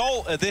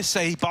assault at this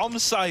A bomb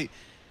site.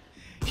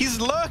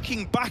 He's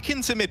lurking back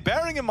into mid,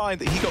 bearing in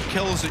mind that he got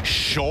kills at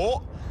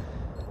short.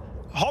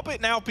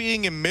 Hobbit now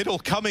being in middle,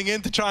 coming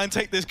in to try and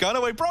take this gun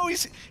away. Bro,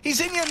 he's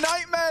in your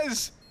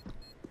nightmares.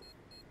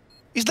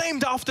 He's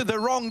named after the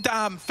wrong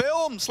damn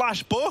film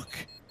 / book.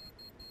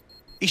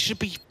 He should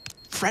be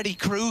Freddy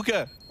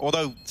Krueger.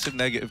 Although some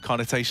negative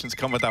connotations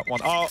come with that one.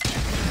 Oh,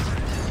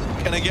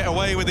 gonna get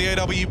away with the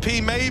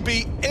AWP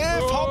maybe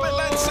if Hobbit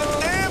lets him.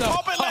 If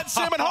Hobbit lets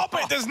him, and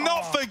Hobbit does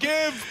not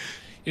forgive.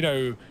 You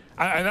know,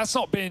 and that's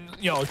not been,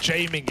 you know,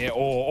 jaming it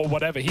or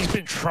whatever. He's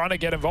been trying to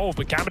get involved,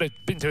 but Gambit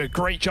have been doing a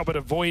great job at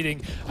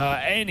avoiding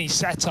any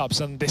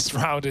setups, and this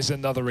round is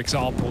another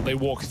example. They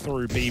walk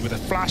through B with a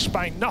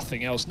flashbang,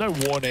 nothing else, no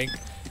warning,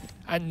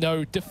 and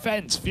no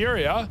defense.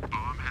 Furia,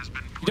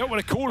 you don't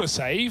want to call a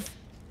save.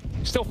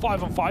 Still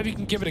 5-on-5, you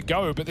can give it a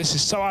go, but this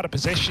is so out of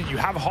position. You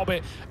have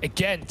Hobbit,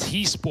 again,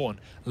 T-spawn.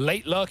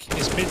 Late lurking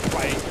is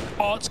mid-play.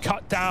 Art's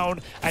cut down,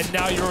 and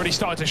now you're already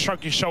starting to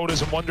shrug your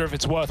shoulders and wonder if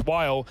it's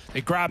worthwhile.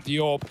 They grab the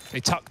orb, they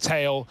tuck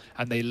tail,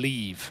 and they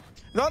leave.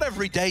 Not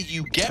every day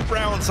you get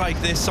rounds like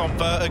this on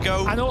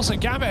Vertigo. And also,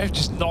 Gambit have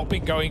just not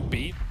been going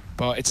beat.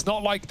 But it's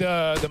not like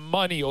the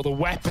money or the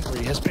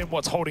weaponry has been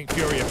what's holding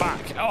Furia back.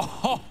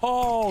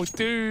 Oh,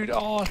 dude,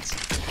 Art.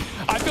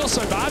 I feel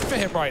so bad for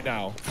him right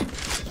now.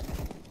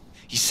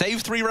 He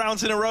saved 3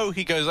 rounds in a row.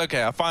 He goes,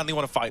 okay, I finally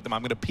want to fight them.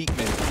 I'm going to peek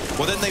mid.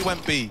 Well, then they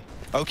went B.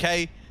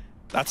 Okay,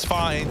 That's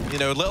fine. You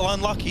know, a little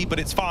unlucky, but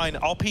it's fine.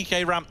 I'll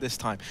PK ramp this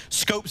time.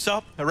 Scopes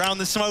up around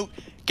the smoke.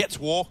 Gets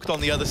walked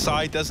on the other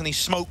side, doesn't he?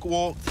 Smoke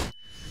walked.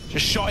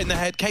 Just shot in the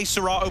head.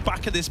 Serato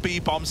back at this B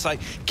bomb site.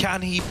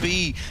 Can he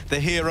be the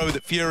hero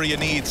that Furia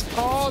needs?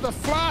 Oh, the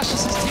flash!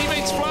 It's his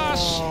teammate's flash!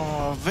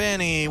 Oh,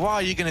 Vinny, why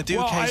are you going to do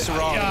Serato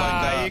like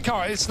that? You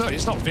can't, it's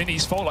not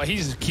Vinny's fault. Like,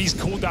 he's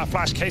called that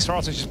flash.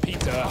 Serato just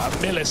peeked a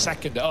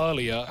millisecond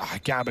earlier.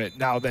 Gambit,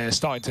 now they're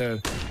starting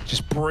to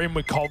just brim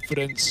with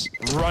confidence.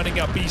 Running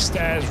up B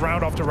stairs,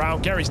 round after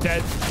round. Guerri's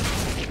dead.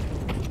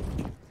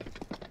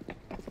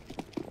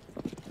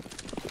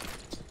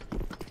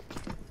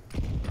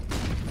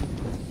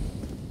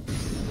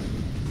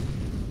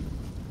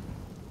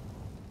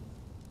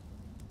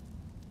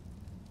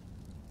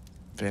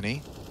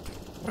 Vinny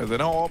with an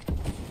AWP.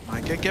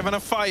 Might get given a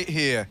fight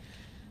here.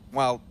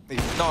 Well,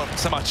 not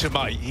so much a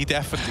might. He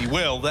definitely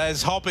will.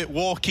 There's Hobbit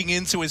walking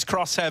into his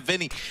crosshair.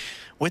 Vinny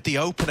with the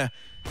opener.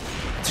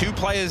 2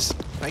 players,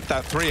 make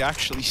that 3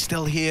 actually,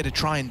 still here to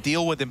try and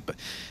deal with him. But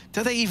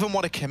do they even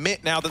want to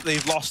commit now that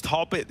they've lost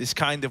Hobbit, this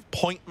kind of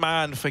point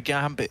man for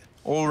Gambit?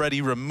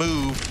 Already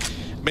removed.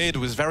 Mid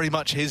was very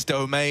much his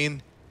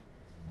domain.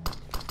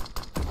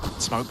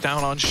 Smoke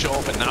down on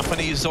short, but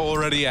Nafany's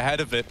already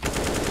ahead of it.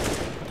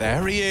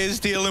 There he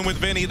is, dealing with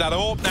Vinny. That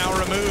AWP now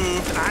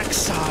removed.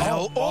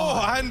 Axile.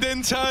 Oh, and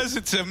Nynjas.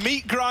 It's a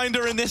meat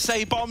grinder in this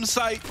A bomb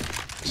site.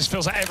 Just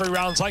feels like every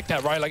round's like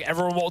that, right? Like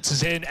everyone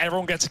waltzes in,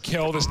 everyone gets a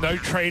kill. There's no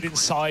trade in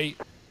sight.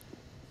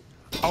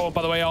 Oh, and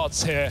by the way,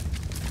 Art's here.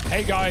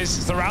 Hey guys,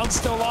 is the round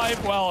still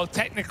live? Well,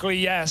 technically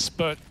yes,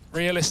 but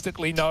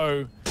realistically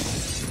no.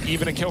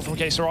 Even a kill from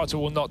Serato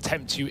will not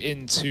tempt you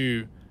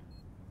into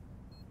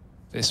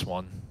this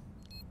one.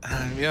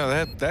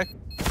 Yeah, they're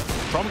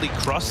probably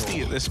crusty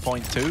at this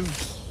point too.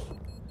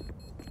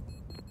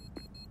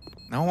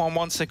 No one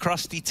wants a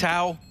crusty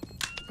towel,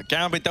 but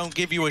Gambit don't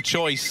give you a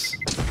choice.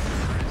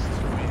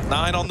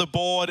 9 on the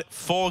board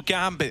for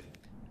Gambit.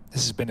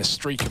 This has been a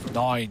streak of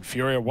 9.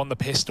 Furia won the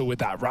pistol with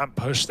that ramp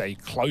push. They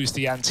closed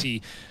the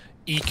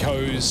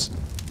anti-ecos.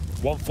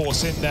 1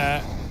 force in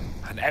there,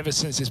 and ever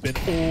since it's been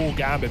all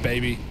Gambit,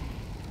 baby.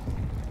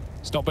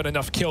 It's not been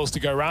enough kills to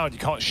go around. You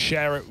can't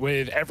share it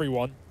with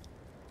everyone.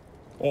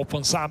 AWP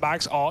on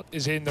sandbags. Art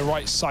is in the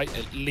right site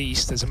at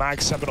least. There's a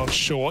mag 7 on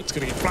short. It's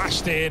going to get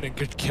flashed in, and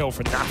good kill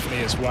for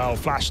Nafany as well.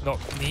 Flash not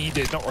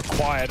needed, not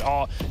required.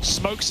 Art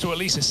smokes to at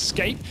least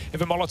escape.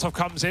 If a Molotov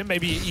comes in,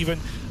 maybe even...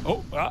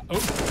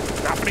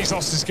 Nafany's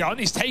lost his gun.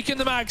 He's taken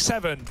the mag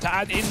 7 to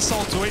add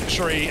insult to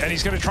injury, and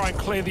he's going to try and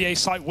clear the A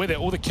site with it.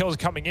 All the kills are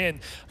coming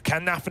in.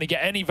 Can Nafany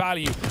get any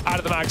value out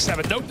of the mag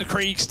 7? Nope, the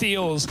Krieg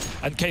steals,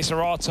 and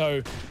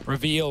Serato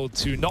revealed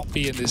to not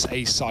be in this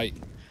A site.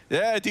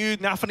 Yeah,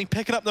 dude, Nafany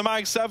picking up the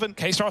mag 7.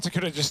 Serato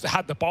could have just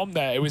had the bomb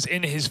there. It was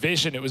in his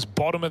vision. It was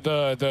bottom of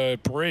the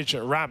bridge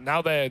at ramp.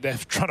 Now they're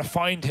trying to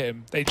find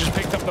him. They just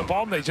picked up the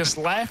bomb. They just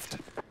left,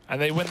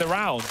 and they win the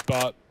round.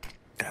 But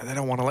yeah, they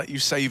don't want to let you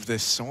save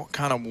this. So what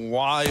kind of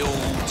wild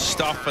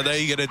stuff are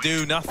they gonna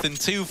do? Nothing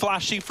too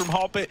flashy from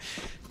Hobbit.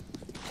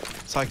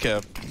 It's like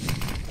a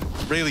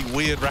really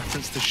weird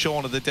reference to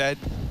Shaun of the Dead.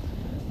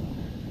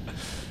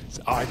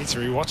 I need to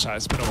rewatch that.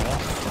 It's been a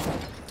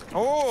while.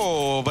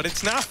 Oh, but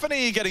it's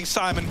Nafany getting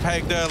Simon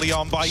pegged early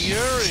on by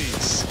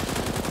Guerri.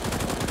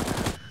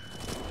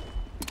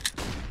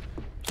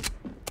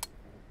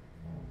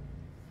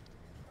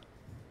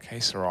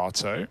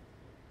 Serato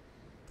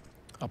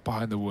up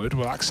behind the wood.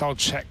 Will Axel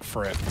check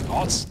for it?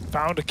 Art's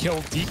found a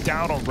kill deep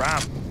down on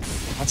ramp.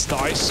 That's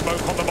nice.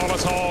 Smoke on the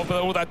Molotov,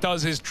 but all that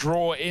does is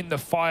draw in the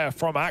fire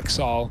from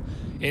Axel.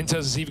 Nynjas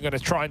is even going to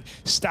try and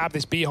stab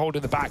this B hold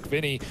in the back.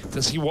 Vinny,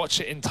 does he watch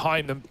it in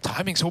time? The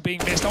timing's all being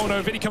missed. Oh no,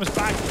 Vinny comes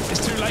back.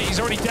 It's too late. He's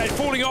already dead.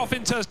 Falling off.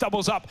 Nynjas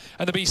doubles up,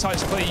 and the B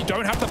side's clear. You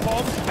don't have the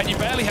bomb, and you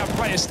barely have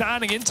players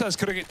standing. Nynjas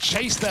could have get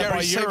chased there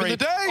by Guerri.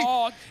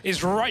 Art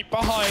is right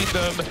behind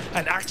them,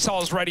 and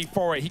Axel's ready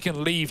for it. He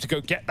can leave to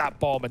go get that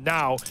bomb, and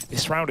now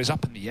this round is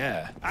up in the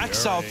air.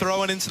 Axel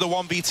throwing into the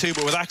 1v2,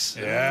 but with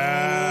Axel.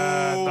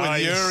 Yeah,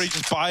 nice. With Guerri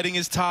just biding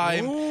his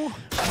time.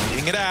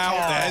 Waiting it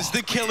out. There's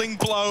the killing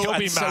blow. He'll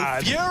be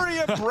mad. So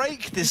Furia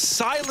break this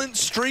silent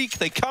streak.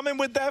 They come in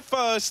with their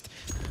first.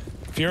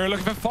 Furia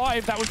looking for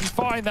 5. That would be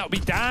fine. That would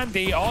be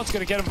dandy. Art's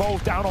going to get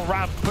involved down on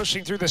ramp,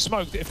 pushing through the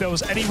smoke. If there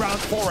was any round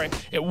for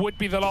it, it would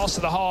be the last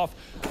of the half.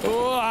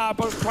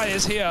 Both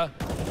players here.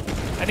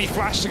 Any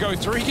flash to go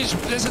through.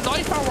 There's a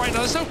knife out right now.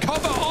 There's no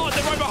cover. Art,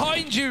 they're right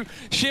behind you.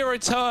 Shiro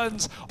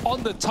turns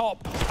on the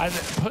top and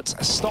puts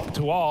a stop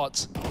to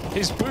Art.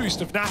 His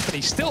boost of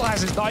Nafany still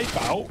has his knife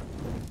out.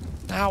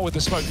 Now with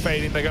the smoke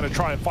fading, they're going to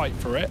try and fight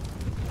for it.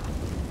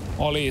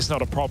 Ollie is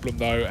not a problem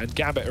though, and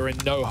Gambit are in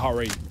no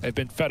hurry. They've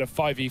been fed a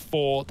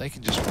 5v4. They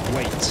can just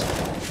wait.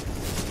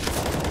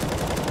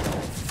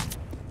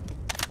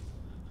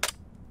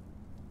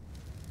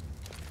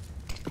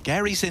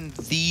 Guerri's in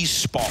the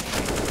spot.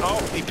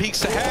 Oh, he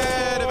peeks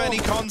ahead of any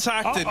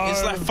contact and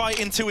is left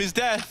fighting to his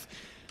death.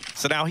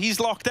 So now he's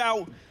locked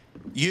out.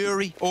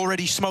 Guerri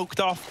already smoked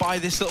off by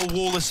this little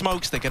wall of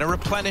smokes. They're going to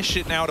replenish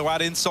it now to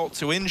add insult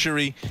to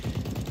injury.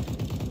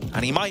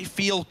 And he might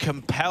feel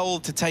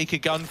compelled to take a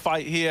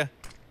gunfight here.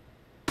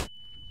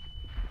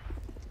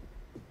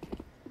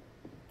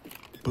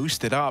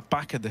 Boosted up,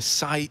 back of the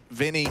site.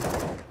 Vinny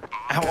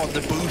out on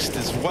the boost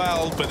as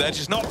well, but they're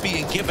just not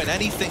being given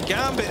anything.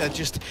 Gambit are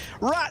just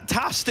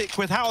rat-tastic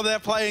with how they're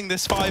playing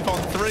this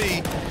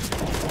 5-on-3.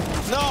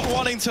 Not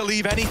wanting to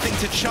leave anything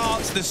to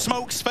chance. The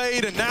smokes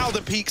fade, and now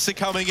the peaks are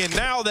coming in.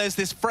 Now there's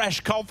this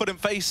fresh,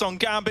 confident face on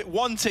Gambit,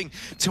 wanting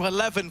to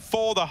 11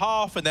 for the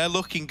half, and they're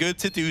looking good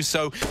to do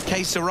so.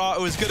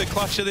 Queserato, as good a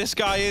clutcher this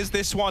guy is,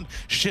 this one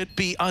should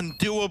be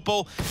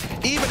undoable.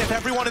 Even if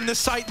everyone in the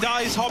site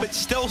dies, Hobbit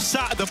still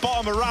sat at the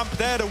bottom of ramp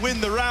there to win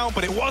the round,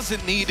 but it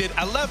wasn't needed.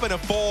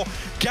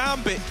 11-4,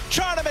 Gambit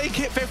trying to make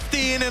it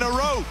 15 in a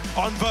row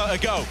on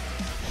Vertigo.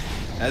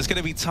 There's going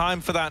to be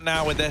time for that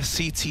now with their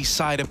CT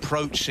side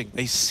approaching.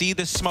 They see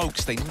the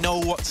smokes. They know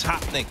what's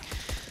happening.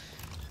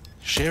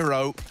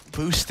 Shiro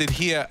boosted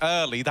here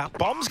early. That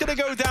bomb's going to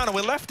go down, and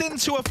we're left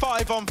into a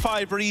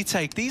 5-on-5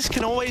 retake. These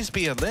can always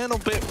be a little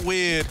bit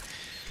weird.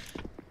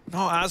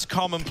 Not as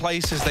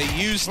commonplace as they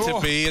used to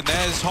be. And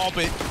there's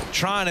Hobbit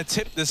trying to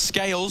tip the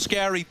scales.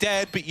 Guerri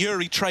dead, but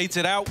Yuri trades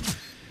it out.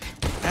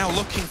 Now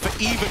looking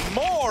for even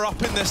more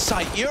up in the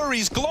site.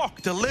 Yuri's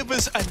Glock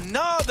delivers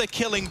another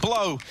killing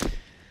blow.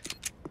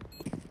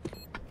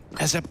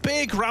 There's a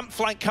big ramp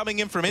flank coming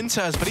in from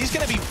Nynjas, but he's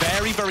going to be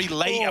very, very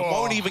late and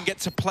won't even get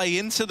to play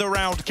into the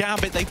round.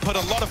 Gambit, they put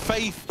a lot of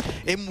faith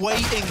in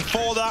waiting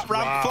for that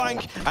ramp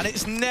flank, and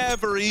it's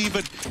never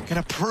even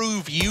going to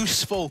prove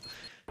useful.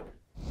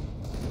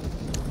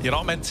 You're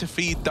not meant to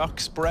feed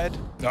ducks bread?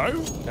 No?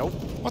 Nope.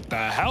 What the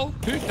hell?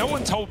 No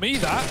one told me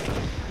that.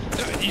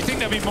 You think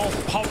there'd be more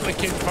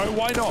public info?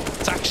 Why not?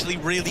 It's actually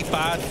really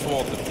bad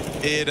for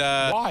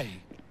them. Why?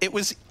 It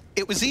was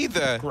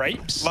either...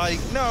 grapes? Like,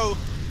 no,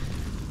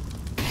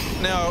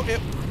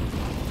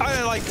 I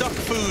don't like duck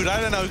food. I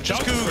don't know.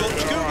 Just Google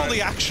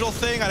the actual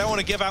thing. I don't want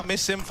to give out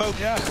misinfo.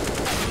 Yeah.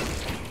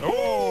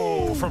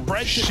 Oh, from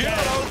bread to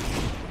Shiro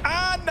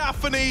and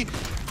Nafany.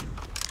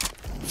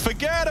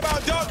 Forget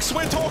about ducks.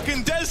 We're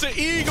talking desert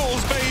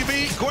eagles,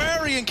 baby.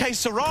 Guerri and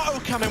Queserato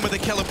come in with a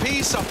killer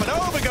piece. Up and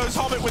over goes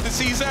Hobbit with the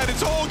CZ.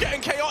 It's all getting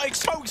chaotic.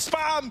 Smoke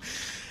spam.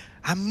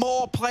 And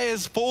more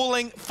players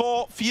falling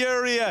for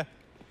Furia.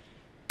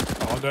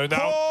 Oh, no, no.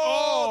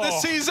 Oh,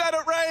 the CZ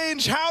at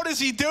range. How does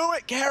he do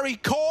it?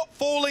 Guerri caught,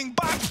 falling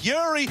back.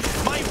 Yuri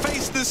might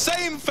face the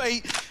same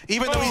fate.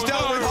 Even though he's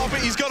dealt with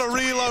Hobbit, he's got to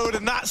reload,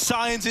 and that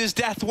signs his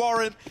death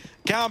warrant.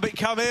 Gambit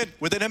come in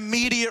with an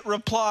immediate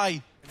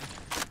reply.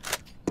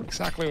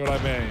 Exactly what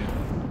I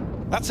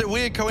mean. That's a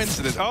weird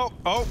coincidence. Oh,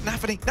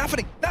 Nafany.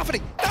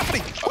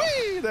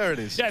 Whee! There it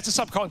is. Yeah, it's a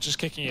subconscious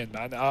kicking in,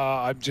 man.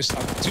 I'm too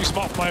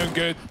smart for my own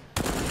good.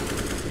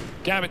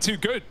 Gambit too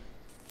good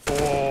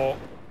for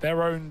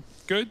their own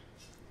good.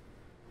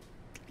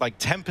 Like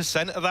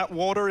 10% of that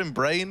water in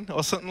brain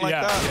or something like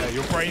that? Yeah,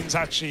 your brain's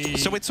actually...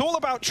 So it's all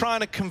about trying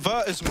to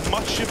convert as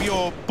much of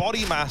your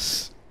body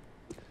mass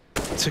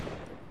to...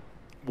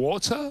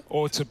 water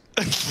or to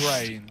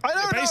brain? I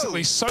don't know.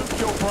 Basically soak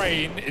your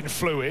brain in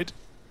fluid.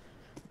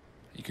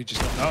 You could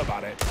just not know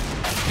about it.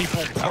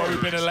 People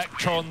probing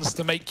electrons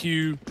to make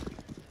you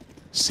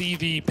see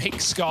the pink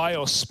sky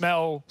or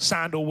smell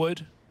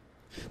sandalwood.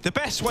 The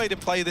best way to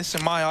play this,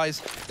 in my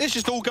eyes, is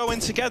just all go in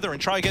together and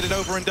try to get it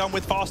over and done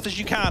with fast as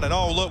you can. And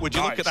oh, look, would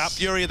you look at that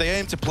Furia? They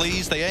aim to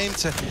please. They aim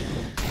to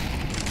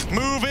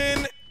move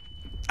in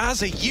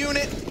as a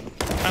unit.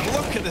 And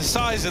look at the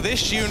size of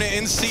this unit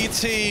in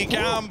CT.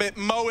 Gambit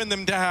mowing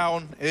them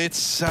down.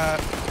 It's a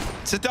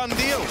done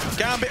deal.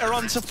 Gambit are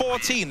on to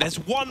 14. There's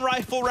one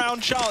rifle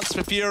round chance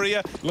for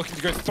Furia. Looking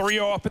to go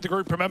 3-0 up at the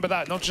group. Remember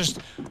that, not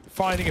just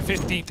finding a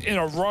 15th in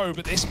a row,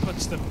 but this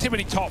puts them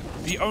tippity top,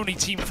 the only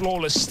team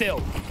flawless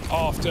still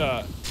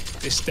after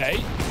this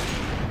day.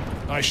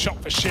 Nice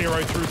shot for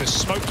Shiro through the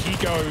smoke. He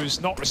goes,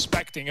 not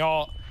respecting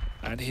art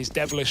and his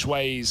devilish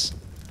ways.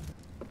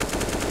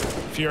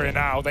 Furia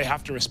now, they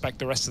have to respect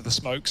the rest of the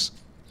smokes.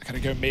 They're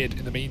going to go mid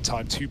in the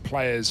meantime. 2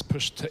 players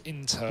pushed to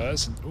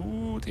Inters. And,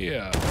 oh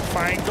dear.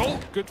 Fangle,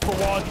 good for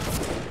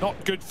 1,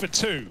 not good for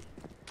 2.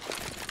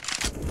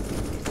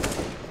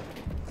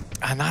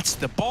 And that's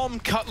the bomb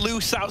cut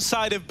loose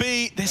outside of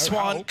B. This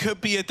one could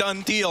be a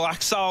done deal.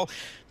 Axel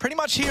pretty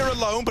much here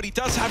alone, but he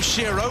does have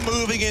Shiro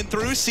moving in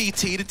through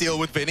CT to deal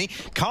with Vinny.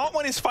 Can't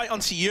win his fight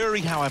onto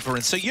Yuri, however.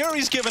 And so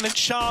Yuri's given a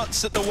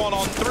chance at the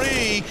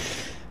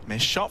 1-on-3.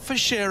 Missed shot for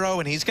Shiro,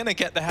 and he's going to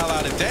get the hell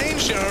out of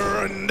danger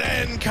and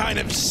then kind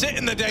of sit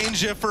in the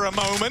danger for a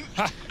moment.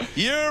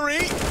 Yuri,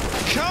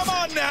 come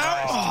on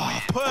now.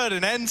 Oh, put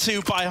an end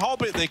to by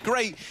Hobbit, the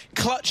great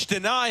clutch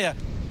denier.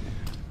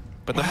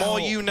 But the more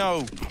you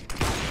know.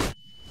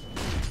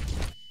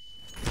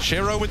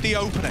 Shiro with the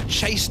opener,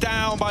 chased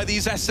down by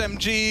these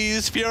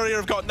SMGs. Furia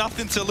have got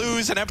nothing to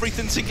lose and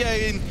everything to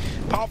gain,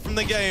 apart from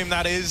the game,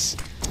 that is.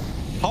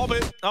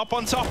 Hobbit up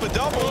on top of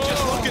double,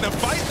 just looking to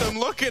fight them,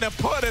 looking to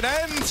put an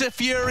end to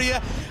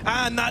Furia,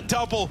 and that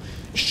double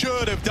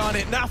should have done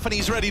it.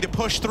 Nafany's ready to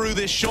push through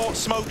this short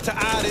smoke to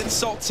add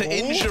insult to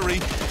injury.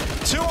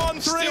 2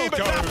 on 3, but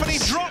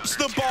Nafany drops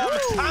the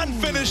bomb and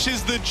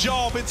finishes the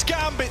job. It's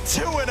Gambit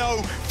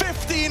 2-0,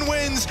 15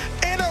 wins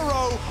in a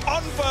row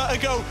on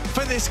Vertigo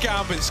for this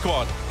Gambit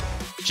squad.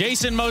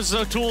 Jason Moses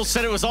O'Toole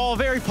said it was all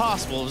very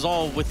possible. It was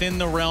all within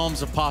the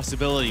realms of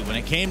possibility. When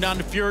it came down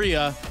to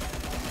Furia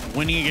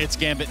winning against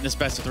Gambit in this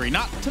best of 3.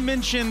 Not to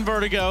mention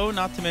Vertigo,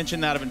 not to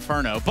mention that of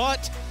Inferno,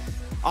 but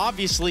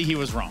obviously he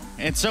was wrong.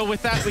 And so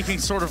with that, we can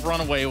sort of run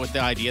away with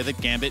the idea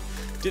that Gambit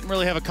didn't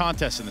really have a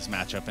contest in this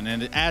matchup,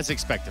 and as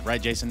expected,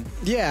 right, Jason?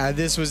 Yeah,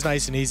 this was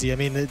nice and easy. I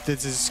mean,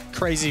 this is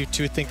crazy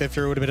to think that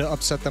Furia would have been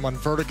upset them on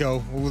Vertigo.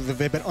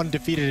 They've been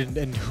undefeated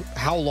in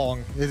how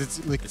long?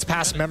 It's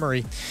past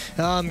memory.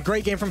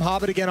 Great game from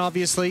Hobbit again,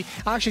 obviously.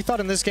 I actually thought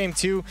in this game,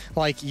 too,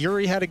 like,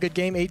 Yuri had a good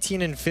game,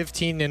 18 and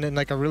 15, and in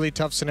like a really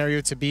tough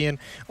scenario to be in.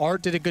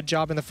 Art did a good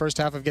job in the first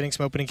half of getting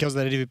some opening kills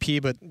at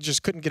AWP, but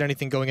just couldn't get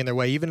anything going in their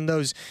way. Even in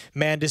those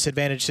man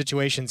disadvantaged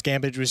situations,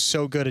 Gambit was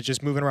so good at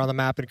just moving around the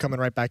map and coming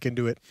right back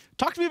into it.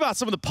 Talk to me about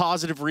some of the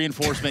positive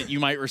reinforcement you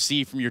might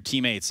receive from your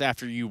teammates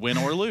after you win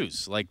or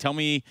lose. Like, tell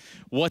me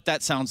what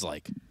that sounds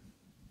like.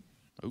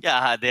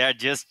 Yeah, they are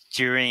just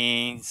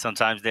cheering.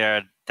 Sometimes they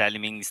are telling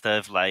me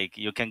stuff like,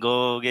 "You can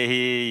go,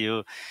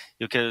 Guerri.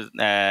 You can."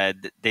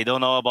 They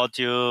don't know about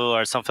you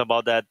or something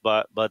about that.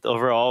 But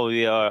overall,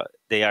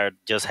 they are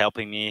just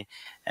helping me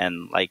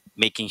and like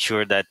making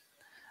sure that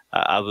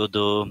I will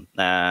do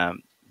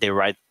the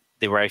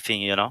right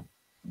thing, you know,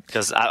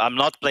 because I'm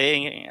not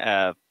playing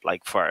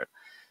like for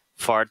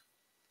 4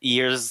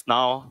 years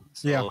now,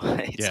 so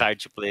it's hard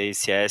to play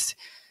CS.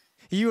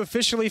 You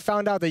officially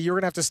found out that you were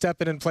going to have to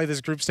step in and play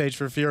this group stage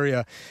for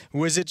Furia.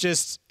 Was it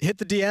just hit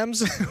the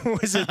DMs?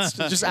 Was it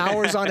just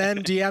hours on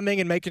end DMing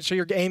and making sure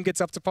your aim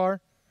gets up to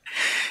par?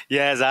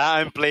 Yes,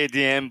 I'm playing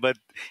DM, but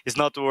it's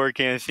not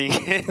working, I think.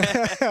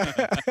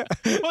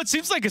 Well, it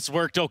seems like it's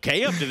worked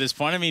okay up to this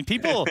point. I mean,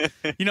 people,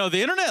 you know,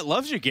 the internet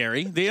loves you,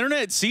 Guerri. The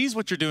internet sees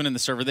what you're doing in the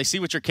server. They see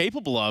what you're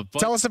capable of. But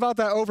tell us about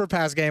that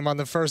overpass game on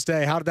the first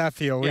day. How did that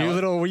feel?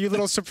 Were you a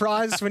little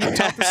surprised when you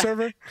topped the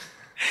server?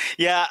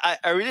 Yeah,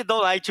 I really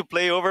don't like to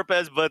play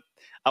overpass, but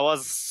I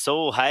was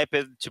so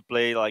hyped to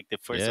play like the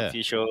first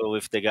official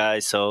with the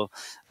guys, so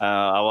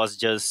I was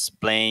just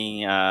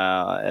playing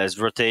as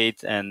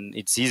rotate, and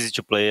it's easy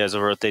to play as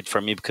a rotate for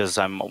me because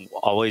I'm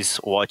always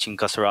watching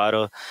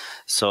Casorado.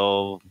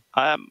 So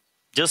I'm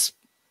just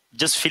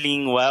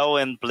feeling well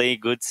and play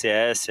good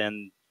CS,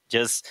 and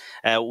just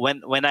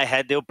when I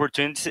had the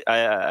opportunity,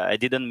 I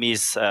didn't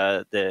miss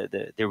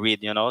the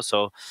read, you know.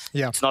 So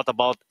it's not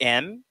about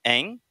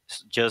aim,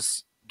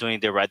 just doing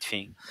the right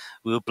thing.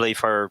 We'll play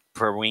for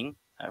win.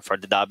 For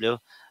the W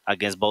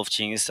against both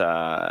teams.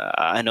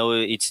 I know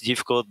it's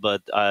difficult,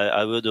 but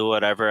I will do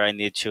whatever I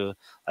need to,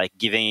 like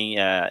giving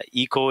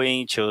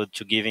echoing to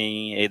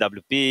giving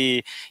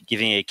AWP,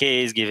 giving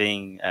AKs,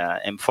 giving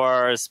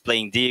M4s,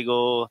 playing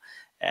Deagle,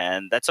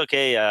 and that's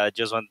okay. I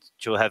just want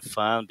to have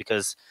fun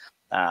because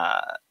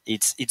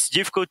it's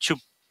difficult to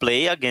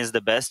play against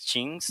the best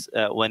teams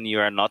when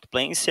you are not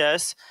playing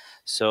CS.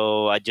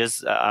 So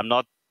I'm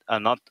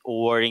not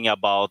worrying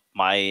about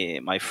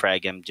my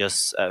frag. I'm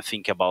just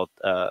thinking about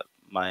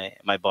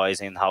my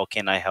boys and how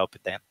can I help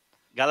them.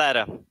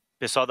 Galera,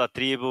 pessoal da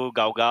tribo,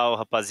 Galgal,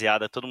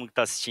 rapaziada, todo mundo que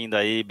tá assistindo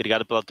aí,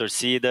 obrigado pela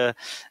torcida.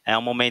 É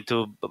um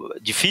momento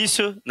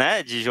difícil,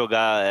 né, de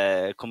jogar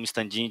como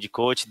stand-in de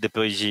coach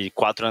depois de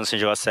 4 anos sem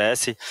jogar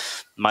CS,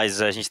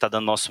 mas a gente tá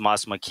dando nosso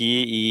máximo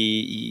aqui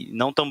e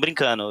não estão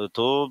brincando.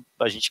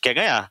 A gente quer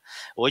ganhar.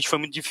 Hoje foi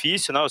muito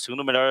difícil, né? O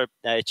segundo melhor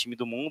time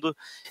do mundo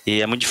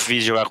e é muito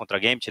difícil jogar contra a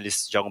Gambit.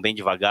 Eles jogam bem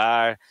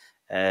devagar,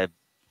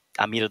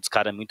 a mira dos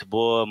caras é muito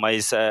boa,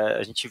 mas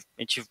a gente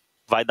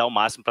vai dar o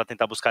máximo para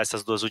tentar buscar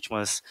essas 2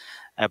 últimas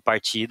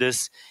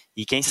partidas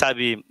e quem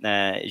sabe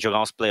jogar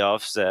uns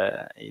playoffs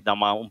e dar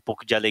um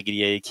pouco de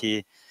alegria aí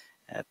que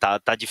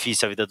tá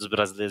difícil a vida dos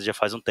brasileiros já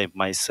faz um tempo,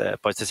 mas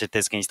pode ter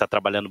certeza que a gente está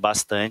trabalhando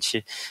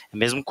bastante,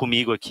 mesmo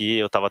comigo aqui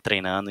eu estava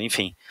treinando,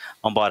 enfim,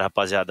 vambora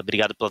rapaziada,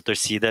 obrigado pela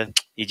torcida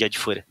e dia de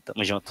Fúria,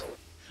 tamo junto.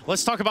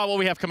 Let's talk about what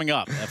we have coming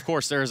up. Of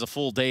course, there is a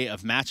full day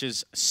of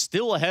matches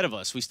still ahead of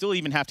us. We still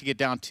even have to get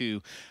down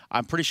to,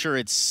 I'm pretty sure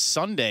it's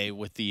Sunday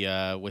with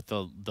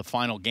the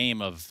final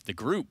game of the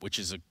group, which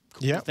is a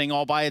cool thing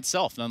all by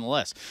itself,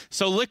 nonetheless.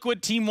 So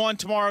Liquid Team 1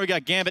 tomorrow. We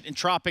got Gambit,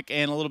 Entropiq,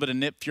 and a little bit of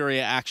Nip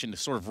Furia action to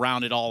sort of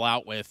round it all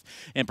out with,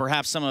 and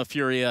perhaps some of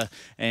Furia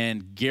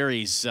and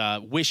Guerri's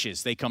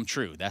wishes, they come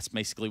true. That's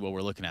basically what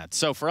we're looking at.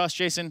 So for us,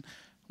 Jason,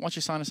 why don't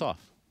you sign us off?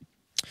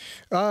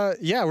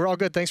 Yeah, we're all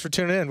good. Thanks for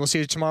tuning in. We'll see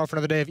you tomorrow for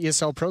another day of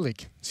ESL Pro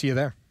League. See you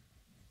there.